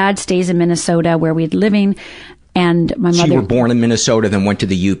 My dad stays in Minnesota, where we're living. And my mother... So you were born in Minnesota, then went to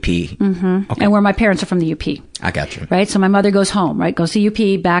the UP. Mm-hmm. Okay. And where my parents are from the UP. I got you. Right? So my mother goes home, right? Goes to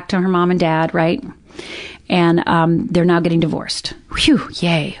UP, back to her mom and dad, right? And they're now getting divorced. Whew,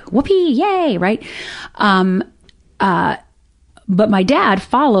 yay. Whoopee, yay, right? But my dad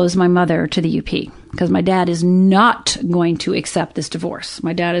follows my mother to the UP because my dad is not going to accept this divorce.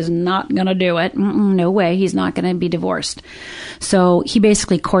 My dad is not going to do it. No way. He's not going to be divorced. So he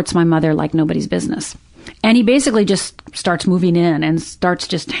basically courts my mother like nobody's business. And he basically just starts moving in and starts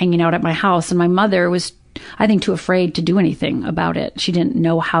just hanging out at my house. And my mother was, I think, too afraid to do anything about it. She didn't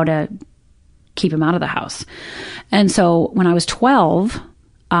know how to keep him out of the house. And so when I was 12,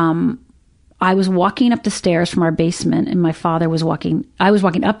 I was walking up the stairs from our basement, and my father was I was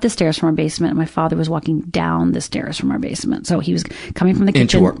walking up the stairs from our basement, and my father was walking down the stairs from our basement. So he was coming from the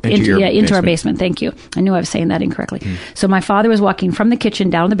kitchen into our basement. Thank you. I knew I was saying that incorrectly. So my father was walking from the kitchen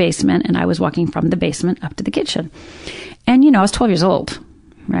down the basement, and I was walking from the basement up to the kitchen. And, I was 12 years old,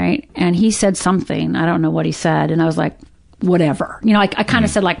 right? And he said something. I don't know what he said. And I was like, whatever. I kind of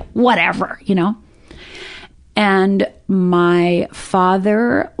said like, whatever, And my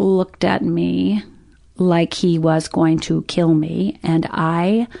father looked at me like he was going to kill me. And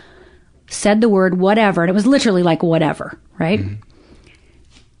I said the word whatever. And it was literally like whatever, right? Mm-hmm.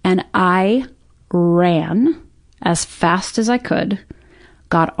 And I ran as fast as I could,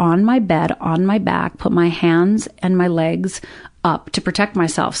 got on my bed, on my back, put my hands and my legs up to protect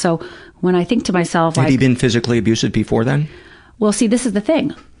myself. So when I think to myself... Had he been physically abusive before then? Well, see, this is the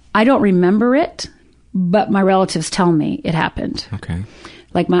thing. I don't remember it. But my relatives tell me it happened. Okay.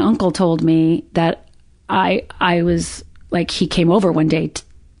 Like my uncle told me that I was like, he came over one day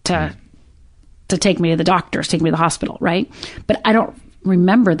to take me to the doctors, take me to the hospital, right? But I don't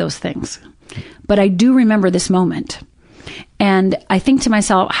remember those things. But I do remember this moment. And I think to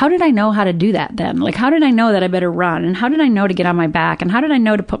myself, how did I know how to do that then? Like, how did I know that I better run? And how did I know to get on my back? And how did I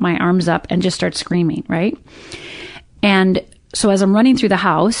know to put my arms up and just start screaming, right? And so as I'm running through the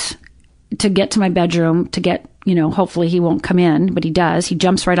house to get to my bedroom, to get, hopefully he won't come in, but he does. He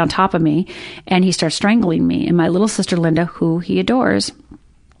jumps right on top of me and he starts strangling me. And my little sister, Linda, who he adores,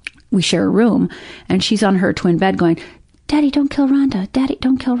 we share a room, and she's on her twin bed going, Daddy, don't kill Rhonda. Daddy,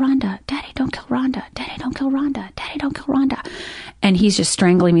 don't kill Rhonda. Daddy, don't kill Rhonda. Daddy, don't kill Rhonda. Daddy, don't kill Rhonda. And he's just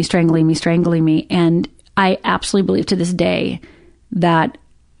strangling me. And I absolutely believe to this day that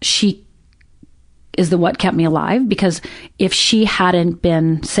she is what kept me alive, because if she hadn't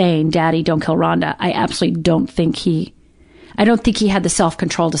been saying, Daddy, don't kill Rhonda, I absolutely don't think he had the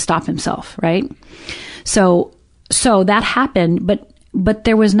self-control to stop himself, right? So that happened, but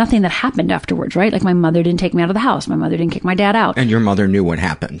there was nothing that happened afterwards, right? Like my mother didn't take me out of the house. My mother didn't kick my dad out. And your mother knew what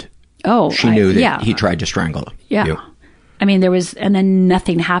happened. Oh, she knew that he tried to strangle you. Yeah. I mean, and then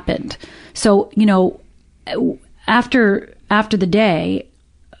nothing happened. So, after the day,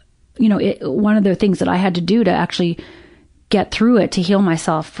 one of the things that I had to do to actually get through it, to heal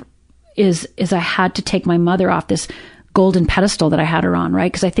myself, is I had to take my mother off this golden pedestal that I had her on,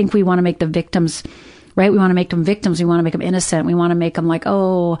 right? Because I think we want to make the victims, right? We want to make them victims. We want to make them innocent. We want to make them like, it's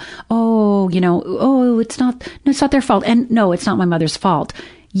not their fault. And no, it's not my mother's fault.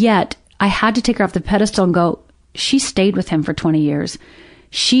 Yet I had to take her off the pedestal and go, she stayed with him for 20 years.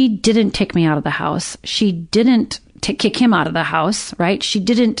 She didn't kick me out of the house. She didn't kick him out of the house, right? She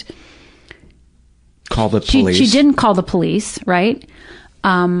didn't call the police. She didn't call the police, right?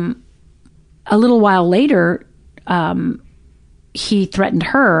 A little while later, he threatened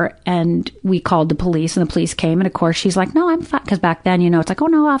her, and we called the police, and the police came, and of course she's like, no, I'm fine. Because back then, it's like, oh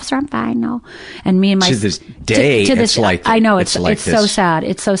no, officer, I'm fine. No. And me and to this day, it's like, I know it's so sad.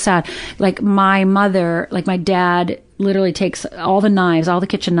 It's so sad. Like my mother, like my dad literally takes all the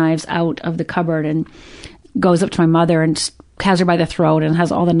kitchen knives out of the cupboard and goes up to my mother and has her by the throat and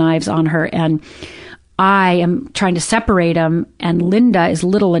has all the knives on her. And I am trying to separate them, and Linda is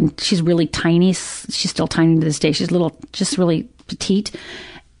little and she's really tiny. She's still tiny to this day. She's little, just really petite.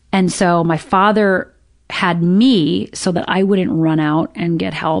 And so my father had me so that I wouldn't run out and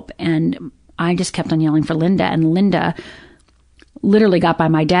get help. And I just kept on yelling for Linda, and Linda literally got by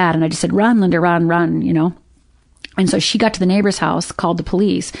my dad, and I just said, run, Linda, run, And so she got to the neighbor's house, called the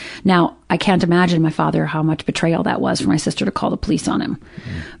police. Now, I can't imagine my father, how much betrayal that was for my sister to call the police on him.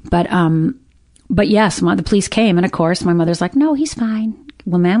 But yes, the police came, and of course my mother's like, no, he's fine.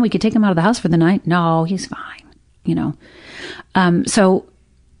 Well, ma'am, we could take him out of the house for the night. No, he's fine. So,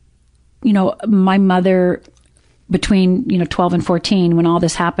 my mother, between, 12 and 14, when all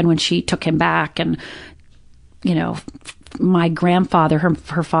this happened, when she took him back, and, my grandfather,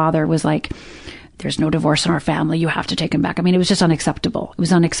 her father was like, there's no divorce in our family. You have to take him back. I mean, it was just unacceptable. It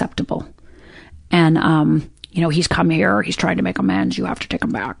was unacceptable. And, he's come here. He's trying to make amends. You have to take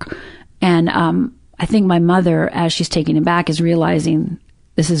him back. And I think my mother, as she's taking him back, is realizing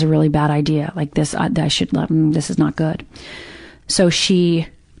this is a really bad idea. Like this, I should let him. This is not good. So she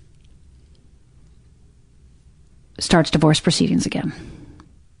starts divorce proceedings again.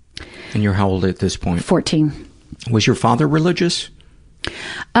 And you're how old at this point? 14. Was your father religious?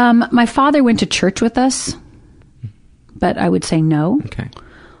 My father went to church with us, but I would say no. Okay.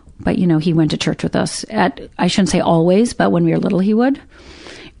 But, he went to church with us I shouldn't say always, but when we were little, he would.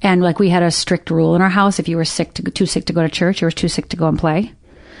 And we had a strict rule in our house. If you were too sick to go to church, you were too sick to go and play.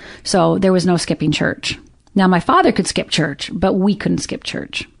 So there was no skipping church. Now, my father could skip church, but we couldn't skip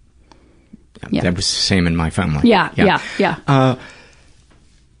church. Yeah. That was the same in my family. Yeah.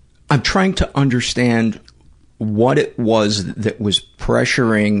 I'm trying to understand what it was that was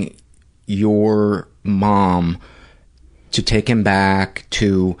pressuring your mom to take him back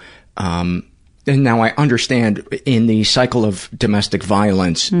to, and now I understand in the cycle of domestic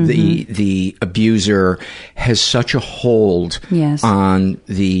violence, the abuser has such a hold on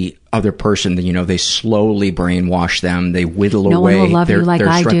the other person that, they slowly brainwash them. They whittle away. No one will love you like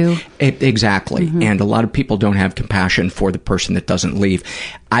I do. Exactly. And a lot of people don't have compassion for the person that doesn't leave.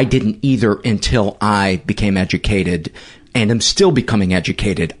 I didn't either until I became educated, and I'm still becoming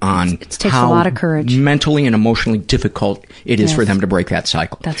educated on it takes a lot of courage, mentally and emotionally difficult it is for them to break that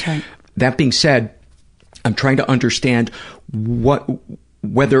cycle. That's right. That being said, I'm trying to understand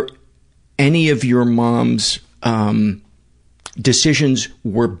whether any of your mom's decisions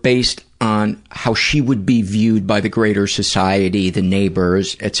were based on how she would be viewed by the greater society, the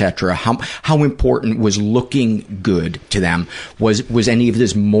neighbors, etc. How important was looking good to them? Was any of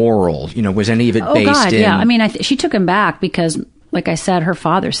this moral? Was any of it based in? Yeah. I mean, she took him back because, like I said, her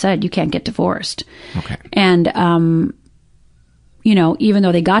father said you can't get divorced. Okay. And even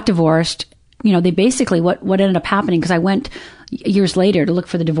though they got divorced, they basically what ended up happening, because I went, years later to look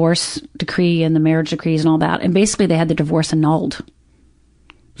for the divorce decree and the marriage decrees and all that. And basically they had the divorce annulled.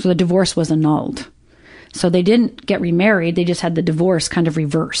 So the divorce was annulled. So they didn't get remarried. They just had the divorce kind of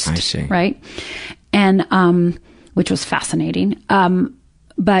reversed. I see. Right. And, which was fascinating.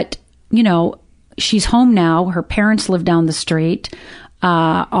 But, you know, she's home now. Her parents live down the street.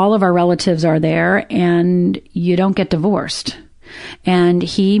 All of our relatives are there, and you don't get divorced. And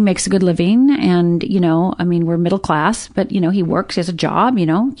he makes a good living, and, you know, I mean, we're middle class, but, you know, he works, he has a job, you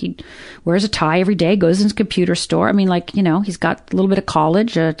know, he wears a tie every day, goes to his computer store. I mean, like, you know, he's got a little bit of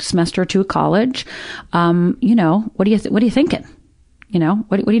college, a semester or two of college. You know, what are you thinking? You know,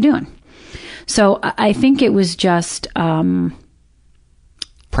 what are you doing? So I think it was just,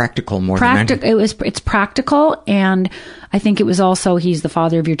 practical more than anything. It's practical, and I think it was also he's the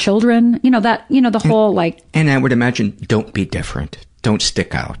father of your children. You know that. You know the whole like. And I would imagine, don't be different. Don't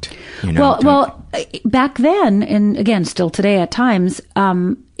stick out. You know. Well, back then, and again, still today at times,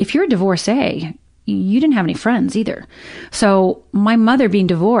 if you're a divorcee, you didn't have any friends either. So my mother being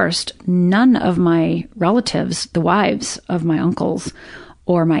divorced, none of my relatives, the wives of my uncles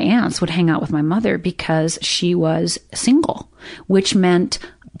or my aunts, would hang out with my mother because she was single, which meant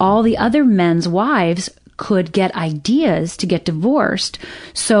all the other men's wives could get ideas to get divorced.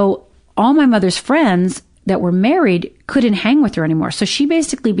 So all my mother's friends that were married couldn't hang with her anymore. So she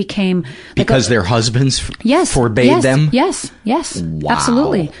basically became... Because their husbands forbade them? Yes. Wow.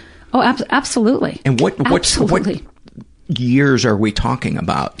 Absolutely. Oh, absolutely. And what years are we talking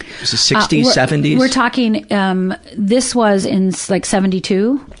about? Is it 60s, 70s? We're talking, this was in like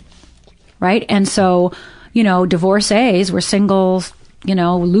 72, right? And so, you know, divorcees were single, you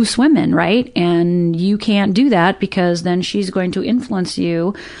know, loose women, right? And you can't do that because then she's going to influence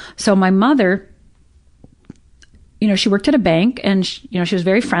you. So my mother, you know, she worked at a bank, and she was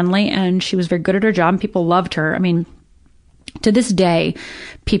very friendly, and she was very good at her job, and people loved her. I mean, to this day,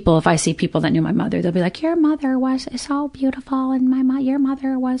 if I see people that knew my mother, they'll be like, your mother was so beautiful, and your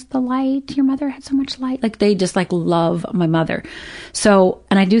mother was the light. Your mother had so much light. Like, they just like love my mother. So,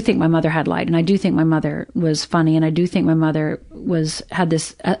 and I do think my mother had light, and I do think my mother was funny, and I do think my mother had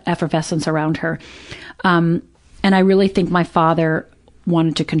this effervescence around her. And I really think my father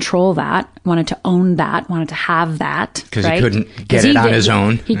wanted to control that, wanted to own that, wanted to have that. Because he couldn't get it on his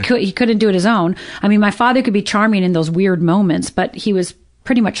own. He couldn't do it his own. I mean, my father could be charming in those weird moments, but he was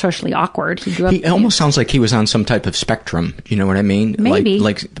pretty much socially awkward. He almost sounds like he was on some type of spectrum. You know what I mean? Maybe.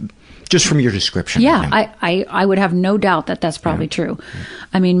 Like just from your description. Yeah, I would have no doubt that that's probably true.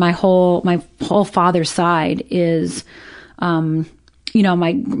 I mean, my whole father's side is... you know,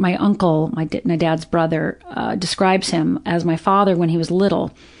 my uncle, my dad's brother, describes him as my father when he was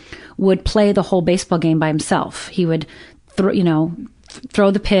little would play the whole baseball game by himself. He would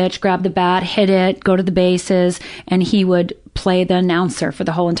throw the pitch, grab the bat, hit it, go to the bases, and he would play the announcer for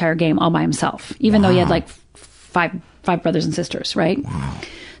the whole entire game all by himself, even though he had like five brothers and sisters, right? Wow.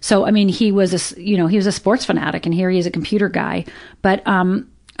 So, I mean, he was a sports fanatic, and here he is a computer guy. But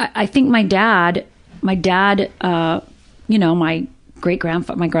I think my dad, you know, my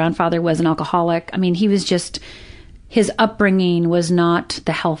grandfather was an alcoholic. I mean, he was just, his upbringing was not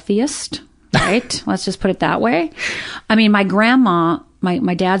the healthiest, right? Let's just put it that way. I mean, my grandma,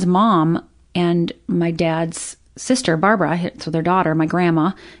 my dad's mom, and my dad's sister, Barbara, so their daughter, my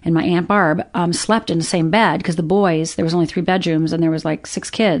grandma, and my Aunt Barb, slept in the same bed because the boys, there was only 3 bedrooms and there was like 6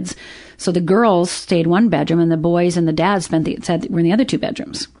 kids. So the girls stayed one bedroom, and the boys and the dad were in the other 2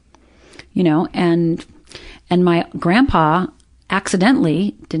 bedrooms, you know, and my grandpa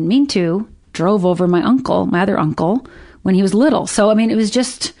accidentally, didn't mean to, drove over my other uncle, when he was little. So, I mean, it was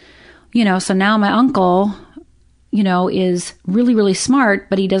just, you know, so now my uncle, you know, is really, really smart,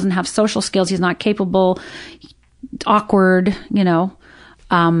 but he doesn't have social skills. He's not capable, awkward, you know.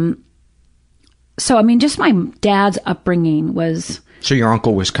 So, I mean, just my dad's upbringing was... So your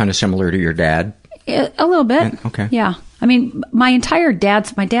uncle was kind of similar to your dad? A little bit. Okay. Yeah. I mean, my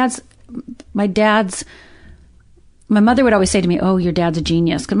mother would always say to me, oh, your dad's a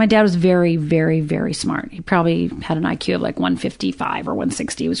genius. Because my dad was very, very, very smart. He probably had an IQ of like 155 or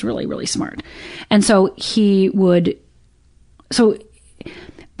 160. He was really, really smart. And so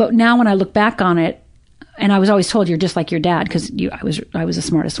but now when I look back on it, and I was always told you're just like your dad, because I was the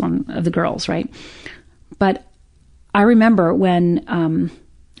smartest one of the girls, right? But I remember when,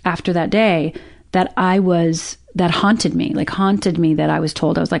 after that day, that haunted me that I was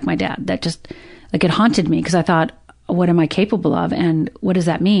told I was like my dad. That just, like, it haunted me because I thought, what am I capable of, and what does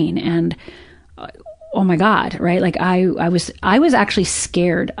that mean? And oh my God, right? Like I was actually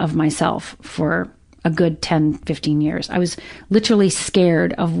scared of myself for a good 10, 15 years. I was literally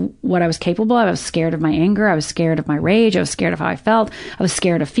scared of what I was capable of. I was scared of my anger. I was scared of my rage. I was scared of how I felt. I was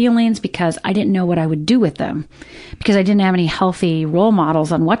scared of feelings because I didn't know what I would do with them, because I didn't have any healthy role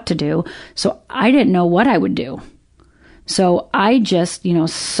models on what to do. So I didn't know what I would do. So I just,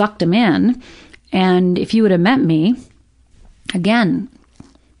 sucked them in. And if you would have met me, again,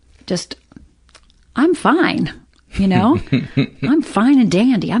 just, I'm fine, I'm fine and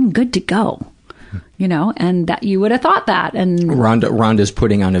dandy. I'm good to go. And that you would have thought that. And Rhonda's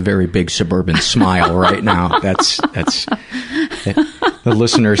putting on a very big suburban smile right now. That's the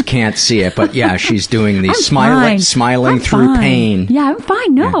listeners can't see it, but yeah, she's doing the smiling through pain. Yeah, I'm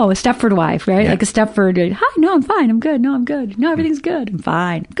fine. No, a Stepford wife, right? Yeah. Like a Stepford. Hi, no, I'm fine. I'm good. No, I'm good. No, everything's good. I'm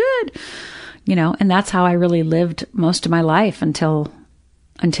fine. Good. And that's how I really lived most of my life until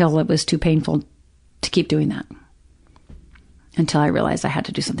it was too painful to keep doing that. Until I realized I had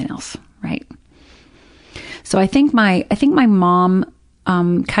to do something else, right? So I think my mom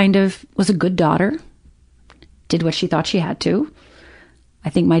kind of was a good daughter, did what she thought she had to. I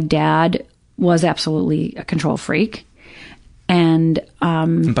think my dad was absolutely a control freak. And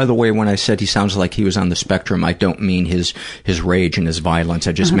by the way, when I said he sounds like he was on the spectrum, I don't mean his rage and his violence.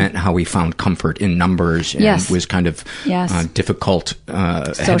 I just meant how he found comfort in numbers and was kind of difficult,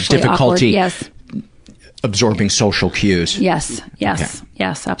 had difficulty absorbing social cues. Yes,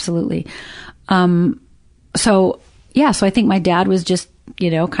 absolutely. So I think my dad was just,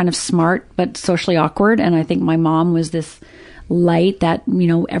 kind of smart, but socially awkward. And I think my mom was this light that,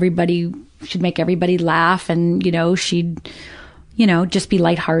 everybody should make everybody laugh. And, she'd, just be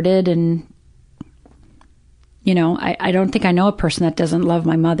lighthearted. And, I don't think I know a person that doesn't love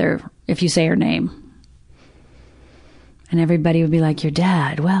my mother if you say her name. And everybody would be like, your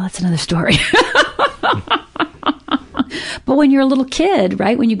dad. Well, that's another story. But when you're a little kid,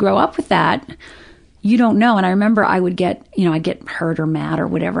 right, when you grow up with that, you don't know. And I remember I would get, I'd get hurt or mad or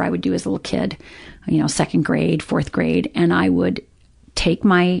whatever I would do as a little kid, second grade, fourth grade. And I would take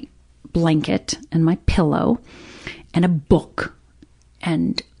my blanket and my pillow and a book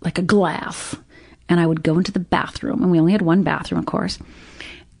and like a glass. And I would go into the bathroom, and we only had one bathroom, of course.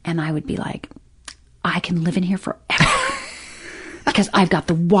 And I would be like, I can live in here forever. Because I've got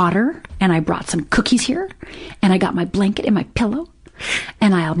the water, and I brought some cookies here, and I got my blanket and my pillow,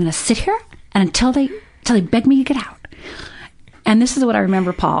 and I'm going to sit here and until they beg me to get out. And this is what I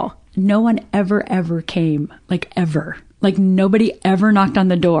remember, Paul. No one ever came, like ever. Like nobody ever knocked on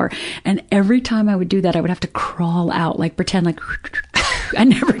the door. And every time I would do that, I would have to crawl out, like pretend like I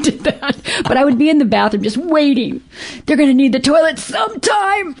never did that. But I would be in the bathroom just waiting. They're going to need the toilet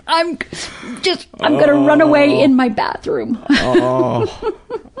sometime. I'm going to run away in my bathroom.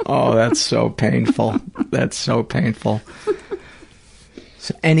 Oh, that's so painful. That's so painful.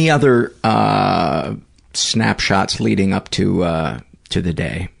 So any other snapshots leading up to the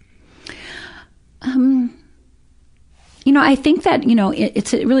day? I think that,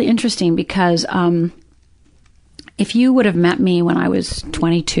 it's really interesting because if you would have met me when I was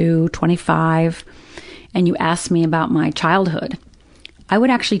 22, 25, and you asked me about my childhood, I would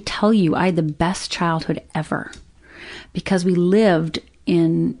actually tell you I had the best childhood ever, because we lived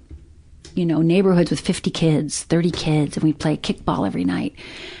in, neighborhoods with 50 kids, 30 kids, and we'd play kickball every night.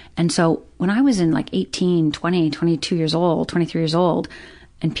 And so when I was in like 18, 20, 22 years old, 23 years old,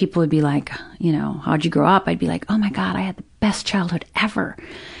 and people would be like, how'd you grow up? I'd be like, oh my God, I had the best childhood ever.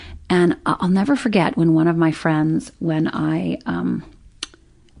 And I'll never forget when one of my friends, when I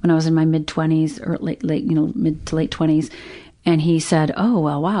was in my mid 20s or late, mid to late 20s, and he said, oh,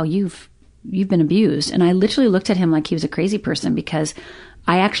 well, wow, you've been abused. And I literally looked at him like he was a crazy person, because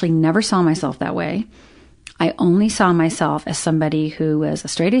I actually never saw myself that way. I only saw myself as somebody who was a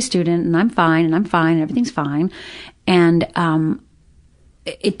straight A student, and I'm fine, and everything's fine. And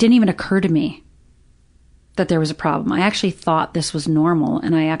it didn't even occur to me that there was a problem. I actually thought this was normal,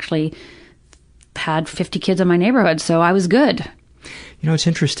 and I actually had 50 kids in my neighborhood, so I was good. It's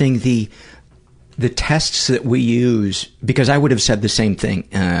interesting, the tests that we use, because I would have said the same thing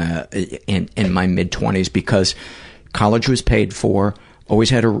in my mid-20s, because college was paid for, always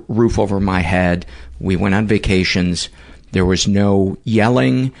had a roof over my head, we went on vacations, there was no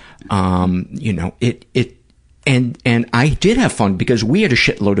yelling, And I did have fun because we had a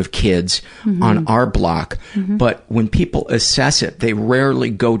shitload of kids on our block. Mm-hmm. But when people assess it, they rarely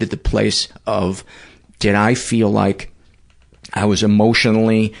go to the place of, did I feel like I was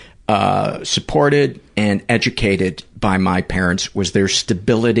emotionally supported and educated by my parents? Was there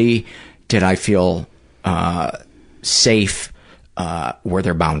stability? Did I feel safe? Were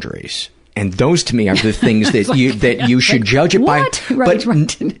there boundaries? And those to me are the things that you should judge it by. Right,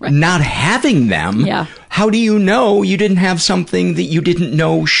 but not having them, how do you know you didn't have something that you didn't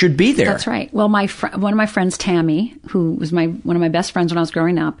know should be there? That's right. Well, one of my friends, Tammy, who was one of my best friends when I was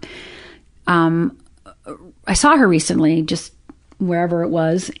growing up, I saw her recently, just wherever it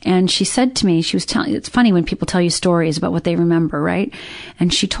was, and she said to me, she was telling, it's funny when people tell you stories about what they remember, right?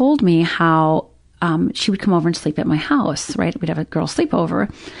 And she told me how she would come over and sleep at my house, right? We'd have a girl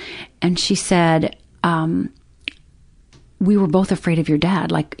sleepover. And she said, we were both afraid of your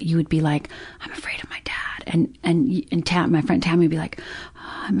dad. Like, you would be like, I'm afraid of my dad. And my friend Tammy would be like,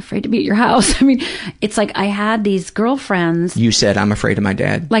 oh, I'm afraid to be at your house. I mean, it's like I had these girlfriends. You said, I'm afraid of my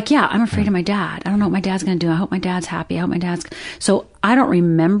dad. Like, yeah, I'm afraid of my dad. I don't know what my dad's going to do. I hope my dad's happy. So I don't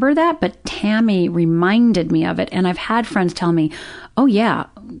remember that, but Tammy reminded me of it. And I've had friends tell me, oh yeah,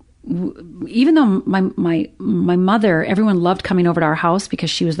 even though my mother, everyone loved coming over to our house because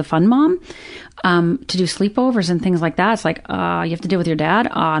she was the fun mom, to do sleepovers and things like that. It's like, you have to deal with your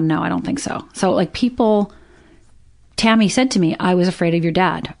dad? No, I don't think so. So like Tammy said to me, I was afraid of your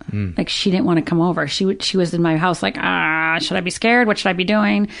dad. Like, she didn't want to come over. She was in my house like, should I be scared? What should I be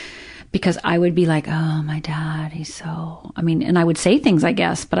doing? Because I would be like, oh, my dad, and I would say things, I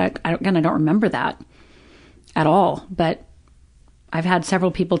guess, but I don't remember that at all. But I've had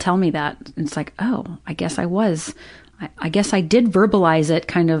several people tell me that. It's like, oh, I guess I was. I guess I did verbalize it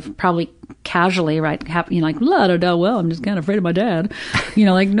kind of probably casually, right? Like, well, I'm just kind of afraid of my dad.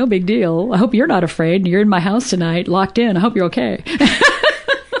 Like, no big deal. I hope you're not afraid. You're in my house tonight, locked in. I hope you're okay.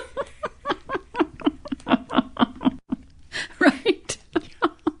 Right?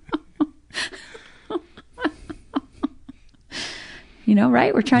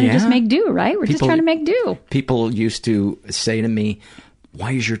 Right? We're trying to just make do, right? We're just trying to make do. People used to say to me,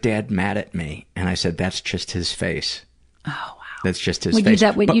 why is your dad mad at me? And I said, that's just his face. Oh, wow. That's just his face. You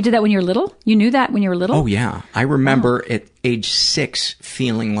did that when you were little? You knew that when you were little? Oh, yeah. I remember at age 6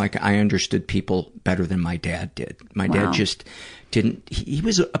 feeling like I understood people better than my dad did. My dad just didn't, he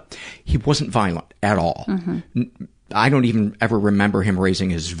wasn't violent at all. Mm-hmm. I don't even ever remember him raising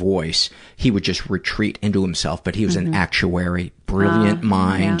his voice. He would just retreat into himself, but he was an actuary, brilliant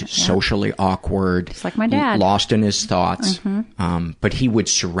mind, socially awkward. Just like my dad. Lost in his thoughts. Mm-hmm. But he would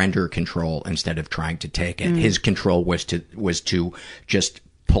surrender control instead of trying to take it. His control was to just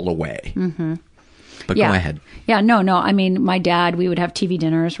pull away. Mm-hmm. But go ahead. Yeah, no. I mean, my dad, we would have TV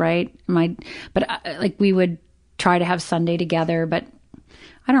dinners, right? We would try to have Sunday together, but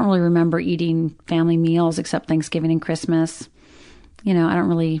I don't really remember eating family meals except Thanksgiving and Christmas. I don't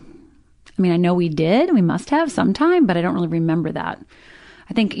really, I know we did. We must have sometime, but I don't really remember that.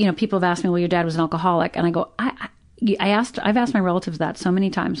 I think, people have asked me, well, your dad was an alcoholic. And I go, I've asked my relatives that so many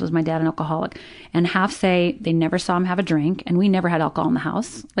times, was my dad an alcoholic? And half say they never saw him have a drink, and we never had alcohol in the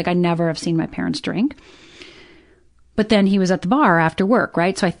house. Like, I never have seen my parents drink. But then he was at the bar after work,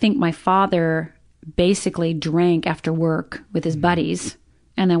 right? So I think my father basically drank after work with his buddies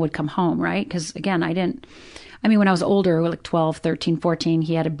and then would come home, right? Because again, when I was older, like 12, 13, 14,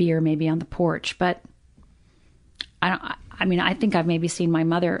 he had a beer maybe on the porch. But I think I've maybe seen my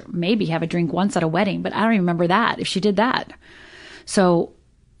mother maybe have a drink once at a wedding, but I don't even remember that, if she did that. So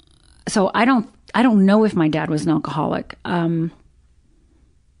I don't know if my dad was an alcoholic. I don't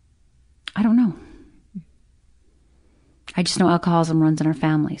know. I just know alcoholism runs in our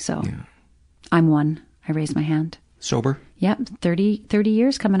family. So I'm one. I raised my hand. Sober? Yep. 30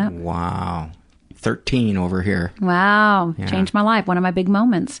 years coming up. Wow. 13 over here. Wow. Yeah. Changed my life. One of my big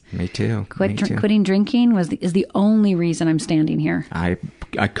moments. Me too. Quitting drinking is the only reason I'm standing here. I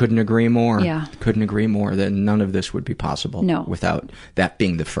couldn't agree more. Yeah. Couldn't agree more that none of this would be possible. No. Without that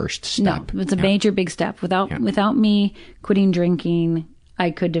being the first step. No. It's a major big step. Without me quitting drinking,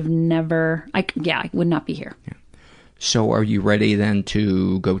 I could have never, I would not be here. Yeah. So are you ready then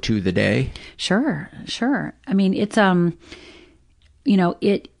to go to the day? Sure. I mean, it's,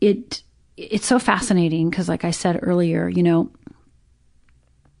 it's so fascinating because, like I said earlier, I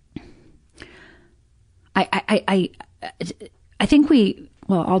think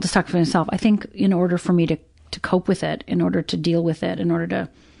I'll just talk for myself. I think in order for me to cope with it, in order to deal with it, in order to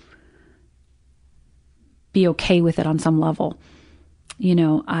be okay with it on some level,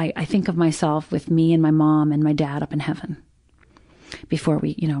 I think of myself with me and my mom and my dad up in heaven before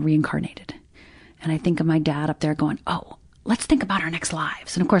we, reincarnated. And I think of my dad up there going, oh, let's think about our next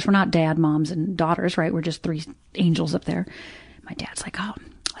lives. And of course, we're not dad, moms, and daughters, right? We're just 3 angels up there. My dad's like, oh,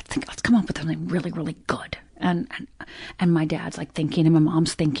 let's come up with something really, really good. And my dad's like thinking, and my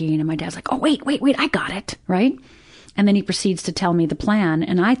mom's thinking, and my dad's like, oh, wait, I got it, right? And then he proceeds to tell me the plan.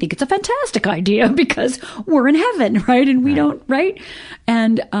 And I think it's a fantastic idea because we're in heaven, right? And we don't, right?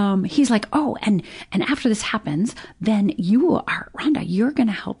 And he's like, oh, and after this happens, then Rhonda, you're going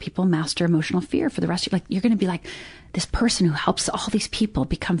to help people master emotional fear for the rest of your life. You're going to be like this person who helps all these people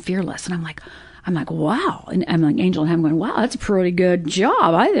become fearless. And I'm like, wow. And I'm like, Angel and him going, wow, that's a pretty good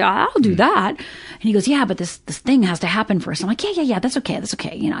job. I'll do that. And he goes, yeah, but this thing has to happen first. I'm like, yeah, that's okay.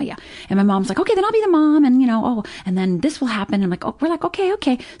 Yeah. And my mom's like, okay, then I'll be the mom. And, and then this will happen. And I'm like, oh, we're like,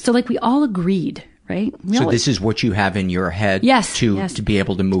 okay. So like we all agreed, right? This is what you have in your head to be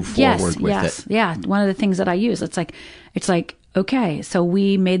able to move forward with it. Yeah. One of the things that I use, it's like, okay, so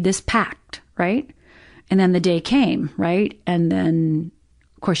we made this pact, right? And then the day came, right? And then,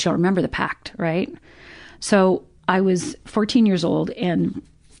 of course, you don't remember the pact, right? So I was 14 years old and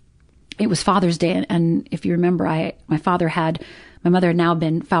it was Father's Day. And if you remember, my mother had now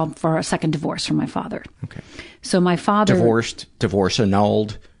been filed for a second divorce from my father. Okay. So my father... divorce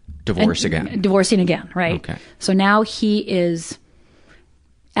annulled, again. Divorcing again, right? Okay. So now he is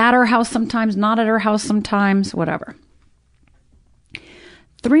at our house sometimes, not at our house sometimes, whatever.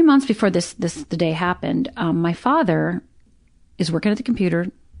 3 months before the day happened, my father is working at the computer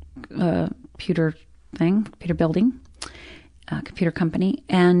building, computer company.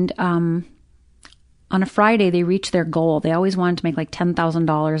 And on a Friday, they reached their goal. They always wanted to make like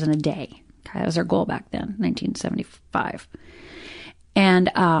 $10,000 in a day. Okay, that was their goal back then, 1975.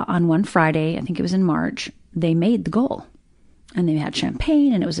 And on one Friday, I think it was in March, they made the goal. And they had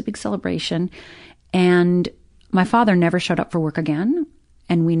champagne, and it was a big celebration. And my father never showed up for work again,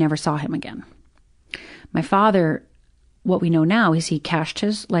 and we never saw him again. My father... What we know now is he cashed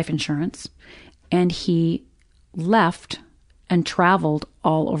his life insurance and he left and traveled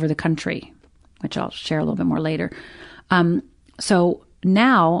all over the country, which I'll share a little bit more later. So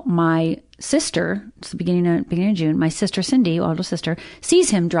now my sister, it's the beginning of June, my sister Cindy, older sister, sees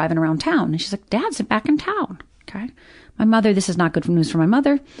him driving around town. And she's like, Dad's back in town. Okay. My mother, this is not good news for my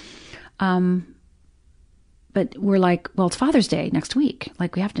mother. But we're like, well, it's Father's Day next week.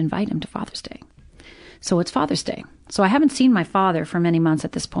 Like, we have to invite him to Father's Day. So it's Father's Day. So I haven't seen my father for many months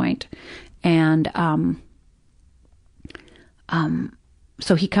at this point. And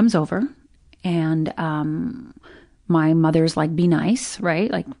so he comes over and my mother's like, be nice, right?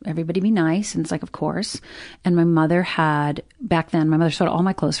 Like, everybody be nice. And it's like, of course. And my mother back then, my mother sewed all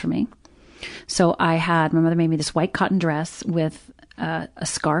my clothes for me. So my mother made me this white cotton dress with a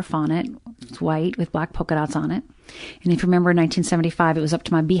scarf on it. It's white with black polka dots on it. And if you remember in 1975, it was up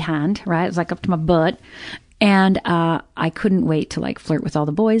to my behind, right? It was like up to my butt. And I couldn't wait to like flirt with all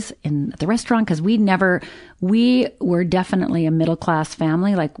the boys at the restaurant because we were definitely a middle-class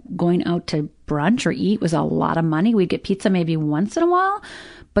family. Like, going out to brunch or eat was a lot of money. We'd get pizza maybe once in a while.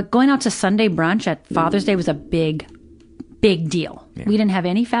 But going out to Sunday brunch at Father's Day was a big deal. Yeah. We didn't have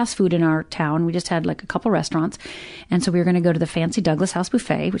any fast food in our town. We just had like a couple restaurants. And so we were going to go to the fancy Douglas House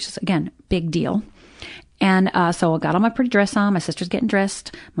Buffet, which is, again, big deal. And so I got all my pretty dress on. My sister's getting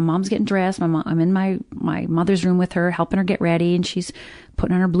dressed. My mom's getting dressed. I'm in my mother's room with her, helping her get ready. And she's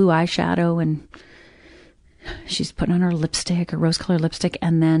putting on her blue eyeshadow and she's putting on her lipstick, her rose-colored lipstick.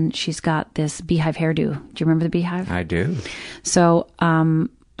 And then she's got this beehive hairdo. Do you remember the beehive? I do. So I'm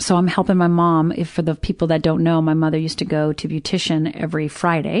helping my mom. For the people that don't know, my mother used to go to beautician every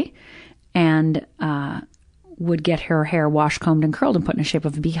Friday and would get her hair washed, combed, and curled and put in the shape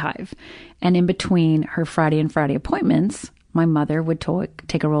of a beehive. And in between her Friday and Friday appointments, my mother would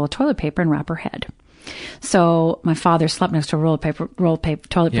take a roll of toilet paper and wrap her head. So my father slept next to a roll of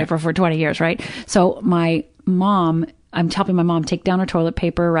toilet paper for 20 years, right? So my mom, I'm helping my mom take down her toilet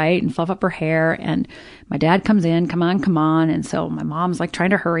paper, right, and fluff up her hair. And my dad comes in, come on. And so my mom's like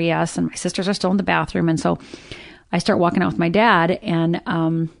trying to hurry us, and my sisters are still in the bathroom. And so I start walking out with my dad,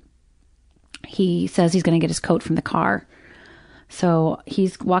 and he says he's going to get his coat from the car. So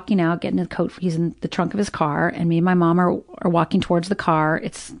he's walking out, getting his coat. He's in the trunk of his car, and me and my mom are walking towards the car.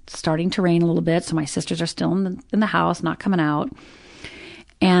 It's starting to rain a little bit, so my sisters are still in the house, not coming out.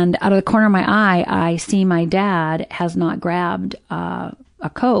 And out of the corner of my eye, I see my dad has not grabbed a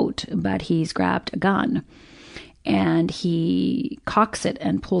coat, but he's grabbed a gun. And he cocks it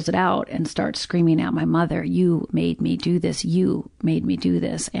and pulls it out and starts screaming at my mother, "You made me do this. You made me do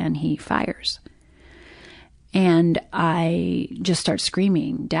this." And he fires. And I just start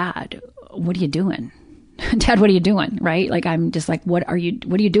screaming, "Dad, what are you doing? Dad, what are you doing?" Right? Like, I'm just like, what are you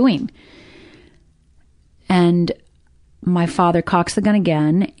doing? And my father cocks the gun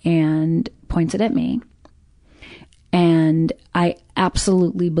again and points it at me. And I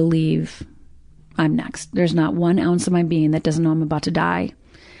absolutely believe I'm next. There's not 1 ounce of my being that doesn't know I'm about to die.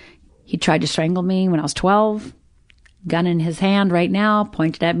 He tried to strangle me when I was 12. gun in his hand right now,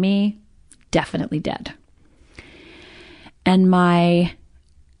 pointed at me, definitely dead. And my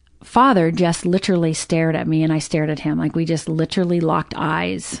father just literally stared at me and I stared at him. Like we just literally locked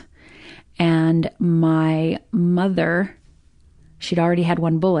eyes. And my mother, she'd already had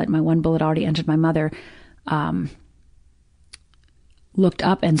one bullet. My one bullet already entered my mother, looked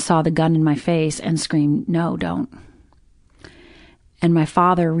up and saw the gun in my face and screamed, "No, don't." And my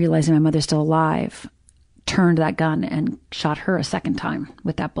father, realizing my mother's still alive, turned that gun and shot her a second time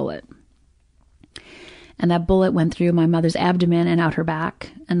with that bullet. And that bullet went through my mother's abdomen and out her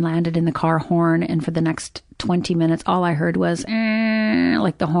back and landed in the car horn. And for the next 20 minutes, all I heard was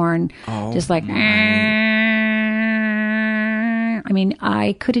like the horn, just like, I mean,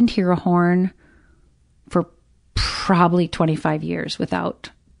 I couldn't hear a horn for probably 25 years without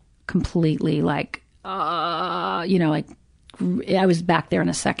completely like, you know, like I was back there in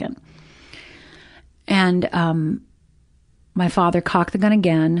a second. And my father cocked the gun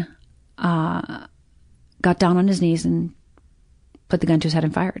again, got down on his knees and put the gun to his head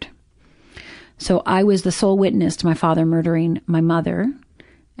and fired. So I was the sole witness to my father murdering my mother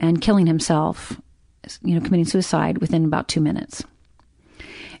and killing himself, you know, committing suicide within about 2 minutes.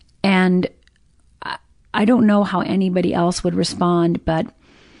 And I don't know how anybody else would respond, but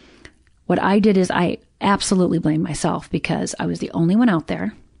what I did is I absolutely blamed myself because I was the only one out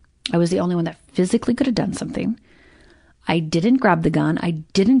there. I was the only one that physically could have done something. I didn't grab the gun. I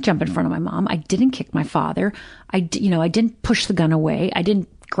didn't jump in front of my mom. I didn't kick my father. I didn't push the gun away. I didn't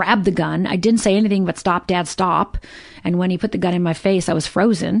grab the gun. I didn't say anything but "Stop, Dad, stop." And when he put the gun in my face, I was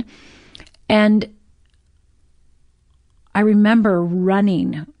frozen. And I remember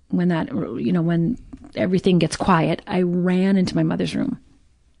running when everything gets quiet. I ran into my mother's room.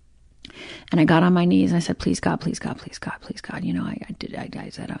 And I got on my knees and I said, "Please God, please God, please God, please God." You know, I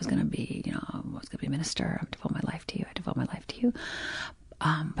said I was going to be, a minister. I devote my life to you. I devote my life to you.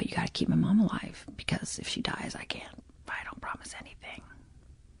 But you got to keep my mom alive because if she dies, I don't promise anything.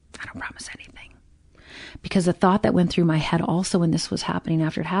 I don't promise anything. Because the thought that went through my head also when this was happening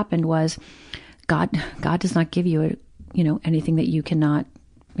after it happened was, God does not give you anything that you cannot,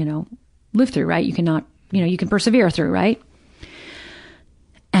 live through, right? You cannot, you can persevere through, right?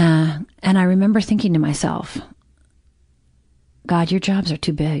 And I remember thinking to myself, God, your jobs are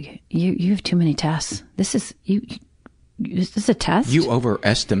too big. You have too many tests. This is a test? You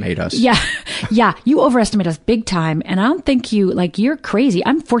overestimate us. Yeah. You overestimate us big time. And I don't think you're crazy.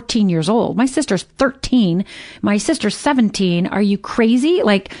 I'm 14 years old. My sister's 13. My sister's 17. Are you crazy?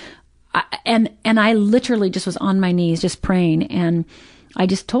 And I literally just was on my knees, just praying. And I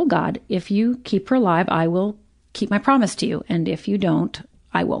just told God, if you keep her alive, I will keep my promise to you. And if you don't,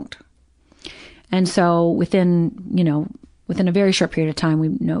 I won't. And so within a very short period of time, we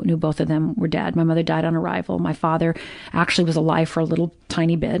knew both of them were dead. My mother died on arrival. My father actually was alive for a little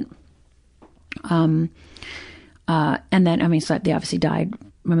tiny bit. And then, so they obviously died.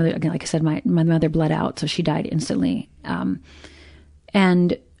 My mother, again, like I said, my mother bled out, so she died instantly.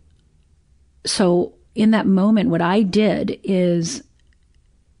 And so in that moment, what I did is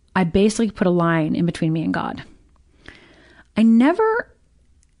I basically put a line in between me and God. I never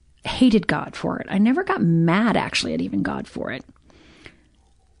hated God for it. I never got mad actually at even God for it.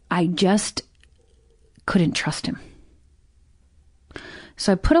 I just couldn't trust him.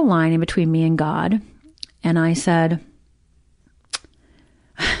 So I put a line in between me and God and I said,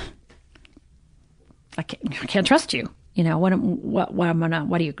 I can't trust you. What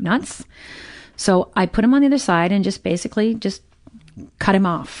are you, nuts? So I put him on the other side and just basically just cut him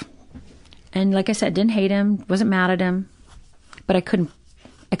off. And like I said, didn't hate him, wasn't mad at him, but I couldn't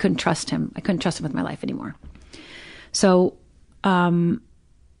trust him. I couldn't trust him with my life anymore. So that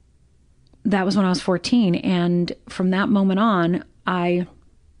was when I was 14. And from that moment on, I,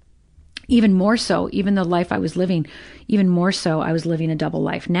 even more so, even the life I was living, even more so, I was living a double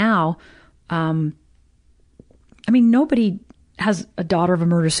life. Now, nobody has a daughter of a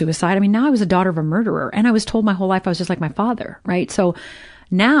murder-suicide. Now I was a daughter of a murderer. And I was told my whole life I was just like my father, right? So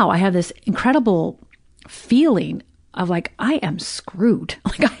now I have this incredible feeling of I am screwed.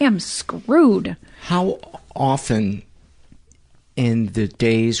 I am screwed. How often in the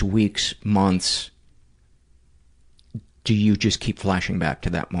days, weeks, months, do you just keep flashing back to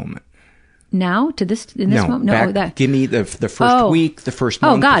that moment? Now? To this, in this moment? No, give me the first week, the first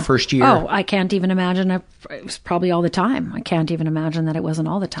month, the first year. Oh, I can't even imagine. It was probably all the time. I can't even imagine that it wasn't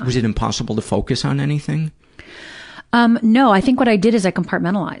all the time. Was it impossible to focus on anything? No, I think what I did is I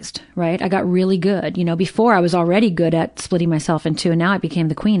compartmentalized, right? I got really good. Before I was already good at splitting myself in two, and now I became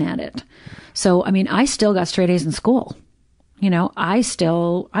the queen at it. So, I still got straight A's in school. I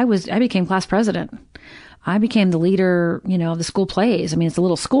became class president. I became the leader, of the school plays. I mean, it's a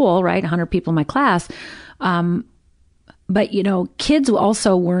little school, right? 100 people in my class. But, kids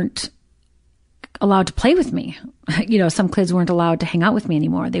also weren't allowed to play with me. Some kids weren't allowed to hang out with me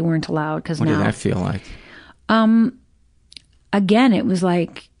anymore. They weren't allowed because now. What did that feel like? Again, it was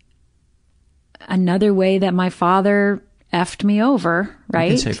like another way that my father effed me over,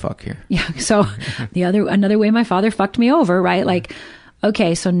 right? You can say fuck here. Yeah. So another way my father fucked me over, right? Like,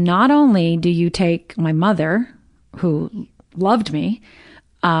 okay, so not only do you take my mother, who loved me,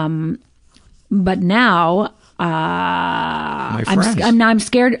 but now I'm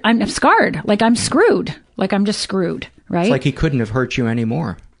scared. I'm scarred. Like I'm screwed. Like I'm just screwed, right? It's like he couldn't have hurt you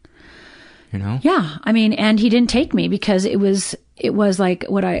anymore. Yeah. I mean, and he didn't take me because it was like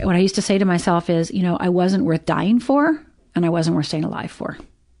what I used to say to myself is, I wasn't worth dying for and I wasn't worth staying alive for.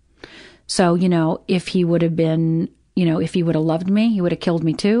 So, if he would have been, if he would have loved me, he would have killed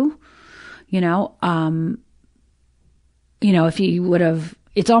me too. If he would have,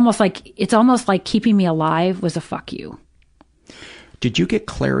 it's almost like keeping me alive was a fuck you. Did you get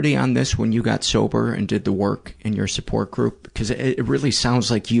clarity on this when you got sober and did the work in your support group? Because it really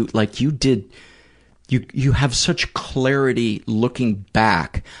sounds like you have such clarity looking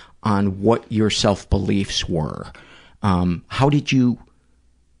back on what your self-beliefs were. How did you,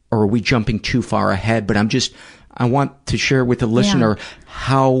 or are we jumping too far ahead? But I want to share with the listener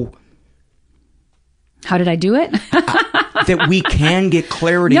how did I do it? That we can get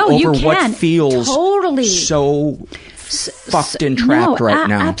clarity over what feels totally so fucked and trapped right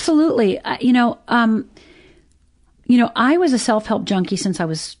now. Absolutely. I was a self-help junkie since I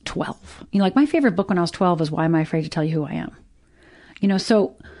was 12. Like my favorite book when I was 12 was Why Am I Afraid to Tell You Who I Am?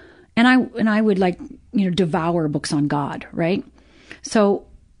 So, and I would devour books on God, right? So,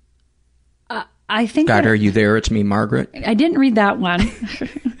 I think God, are you there? It's me, Margaret. I didn't read that one.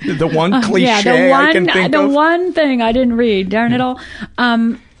 The one cliche I can think of. The one thing I didn't read, darn it all.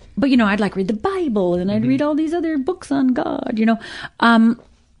 But, I'd read the Bible and I'd read all these other books on God,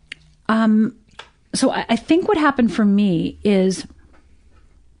 So I think what happened for me is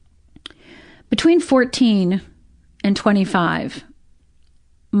between 14 and 25,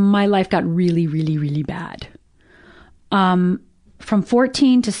 my life got really, really, really bad. From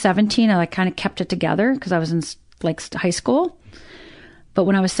 14 to 17, I kind of kept it together because I was in high school. But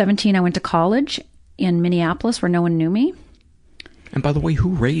when I was 17, I went to college in Minneapolis where no one knew me. And by the way, who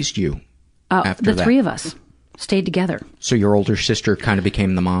raised you after that? The three of us stayed together. So your older sister kind of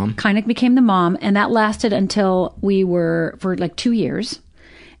became the mom? Kind of became the mom. And that lasted until we were for 2 years.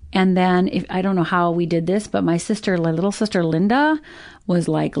 And then I don't know how we did this, but my little sister Linda was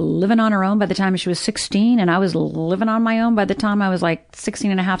living on her own by the time she was 16. And I was living on my own by the time I was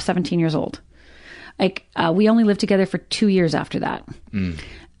 16 and a half, 17 years old. We only lived together for 2 years after that.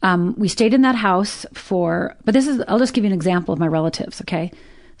 We stayed in that house but I'll just give you an example of my relatives, okay?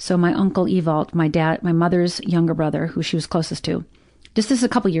 So my uncle Ewald, my mother's younger brother, who she was closest to, this is a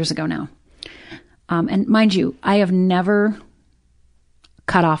couple years ago now. And mind you, I have never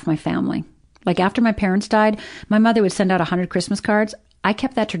cut off my family. After my parents died, my mother would send out 100 Christmas cards. I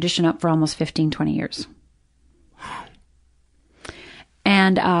kept that tradition up for almost 15, 20 years.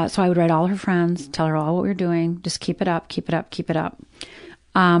 And so I would write all her friends, tell her all what we were doing, just keep it up, keep it up, keep it up.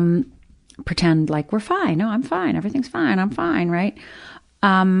 Pretend like we're fine. No, I'm fine. Everything's fine. I'm fine, right?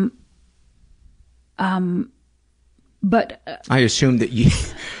 But I assume that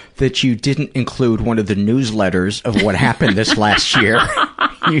you didn't include one of the newsletters of what happened this last year.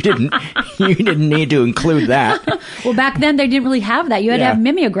 You didn't need to include that. Well, back then they didn't really have that. You had to have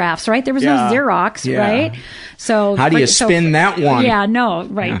mimeographs, right? There was no Xerox, right? So how do you spin that one? Yeah, no,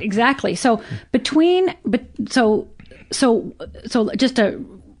 right, exactly. So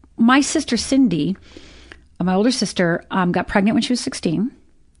my sister Cindy, my older sister, got pregnant when she was 16,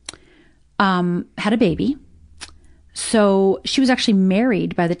 had a baby. So she was actually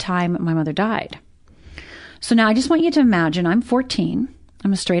married by the time my mother died. So now I just want you to imagine I'm 14.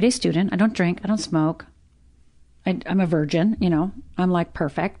 I'm a straight A student. I don't drink. I don't smoke. I'm a virgin, I'm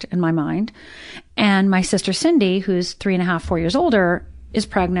perfect in my mind. And my sister Cindy, who's 3.5, 4 years older, is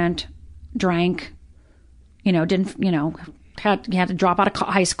pregnant, drank, didn't, had to drop out of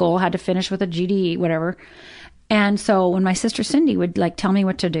high school, had to finish with a GED, whatever. And so when my sister Cindy would tell me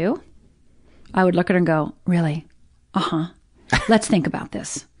what to do, I would look at her and go, really? Let's think about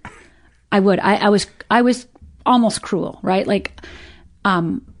this. I would. I was almost cruel, right?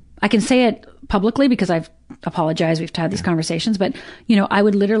 I can say it publicly because I've apologized. We've had these conversations, but I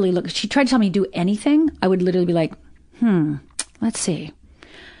would literally look. She tried to tell me to do anything. I would literally be like, let's see.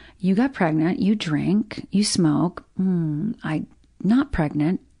 You got pregnant. You drink. You smoke. I'm not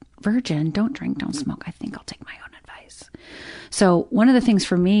pregnant. virgin, don't drink, don't smoke. I think I'll take my own advice. So one of the things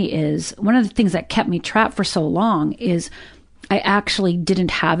for me is, one of the things that kept me trapped for so long is I actually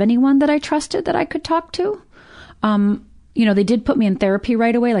didn't have anyone that I trusted that I could talk to. They did put me in therapy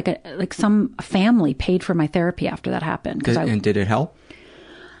right away. Like some family paid for my therapy after that happened. And did it help?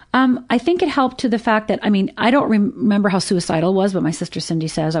 I think it helped to the fact that, I don't remember how suicidal it was, but my sister Cindy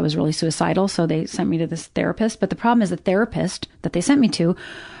says I was really suicidal. So they sent me to this therapist. But the problem is the therapist that they sent me to,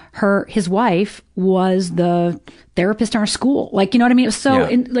 his wife was the therapist in our school. Like, you know what I mean? It was so,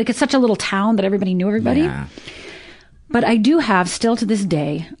 it's such a little town that everybody knew everybody. Yeah. But I do have still to this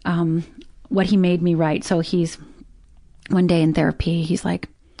day, what he made me write. So he's one day in therapy, he's like,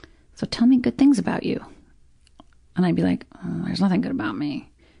 so tell me good things about you. And I'd be like, there's nothing good about me.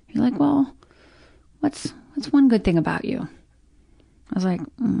 He's like, well, what's one good thing about you? I was like,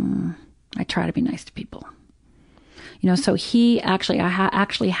 I try to be nice to people. So he actually, he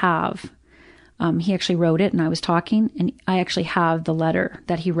actually wrote it, and I was talking, and I actually have the letter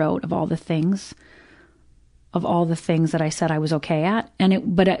that he wrote of all the things that I said I was okay at.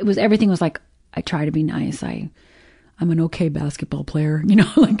 But everything was like, I try to be nice. I'm an okay basketball player,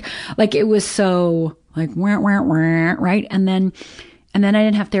 like it was so like, wah, wah, wah, right? And then I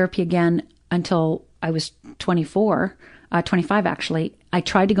didn't have therapy again until I was 25 actually. I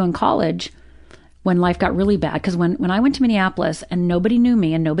tried to go in college when life got really bad. Because when I went to Minneapolis and nobody knew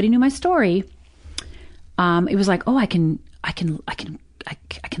me and nobody knew my story, it was like, oh, I can lie. I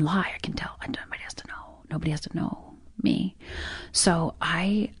can tell. Nobody has to know. Nobody has to know me. So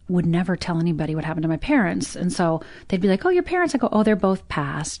I would never tell anybody what happened to my parents. And so they'd be like, oh, your parents? I go, oh, they're both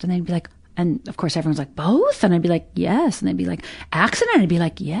passed. And they'd be like, and of course everyone's like, both? And I'd be like, yes. And they'd be like, accident? I'd be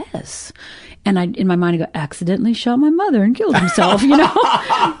like, yes. And in my mind, I go, accidentally shot my mother and killed himself,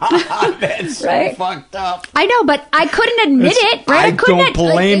 That's so right? fucked up. I know, but I couldn't admit it, right? I don't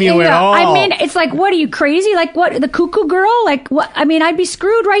blame you at all. It's like, what, are you crazy? Like, what, the cuckoo girl? Like, what? I'd be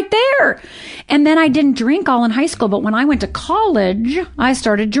screwed right there. And then I didn't drink all in high school, but when I went to college, I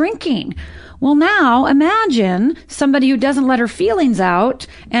started drinking. Well, now imagine somebody who doesn't let her feelings out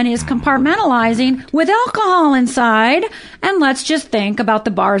and is compartmentalizing with alcohol inside. And let's just think about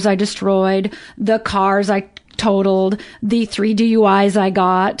the bars I destroyed, the cars I totaled, the 3 DUIs I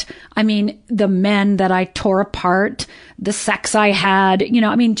got. The men that I tore apart, the sex I had,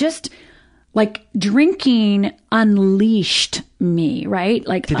 just like drinking unleashed me, right?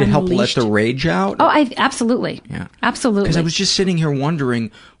 Like, did it help let the rage out? Oh, absolutely. Yeah. Absolutely. Because I was just sitting here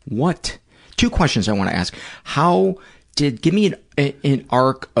wondering two questions I want to ask. Give me an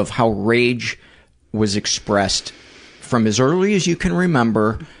arc of how rage was expressed from as early as you can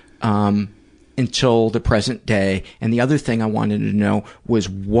remember until the present day. And the other thing I wanted to know was,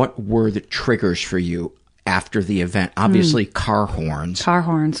 what were the triggers for you after the event? Obviously, car horns. Car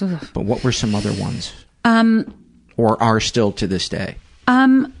horns. Ugh. But what were some other ones? Or are still to this day?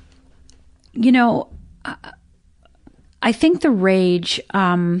 I think the rage...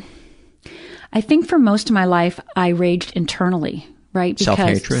 I think for most of my life, I raged internally, right? Because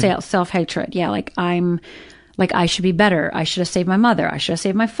self-hatred? Self-hatred. Yeah. I should be better. I should have saved my mother. I should have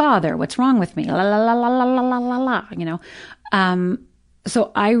saved my father. What's wrong with me? La, la, la, la, la, la, la, la,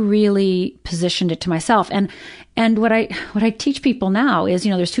 so I really positioned it to myself. And what I teach people now is,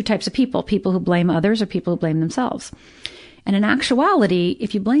 there's two types of people who blame others or people who blame themselves. And in actuality,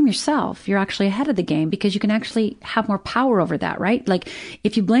 if you blame yourself, you're actually ahead of the game, because you can actually have more power over that, right? Like,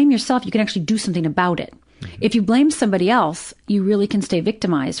 if you blame yourself, you can actually do something about it. Mm-hmm. If you blame somebody else, you really can stay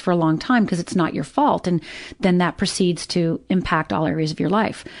victimized for a long time because it's not your fault. And then that proceeds to impact all areas of your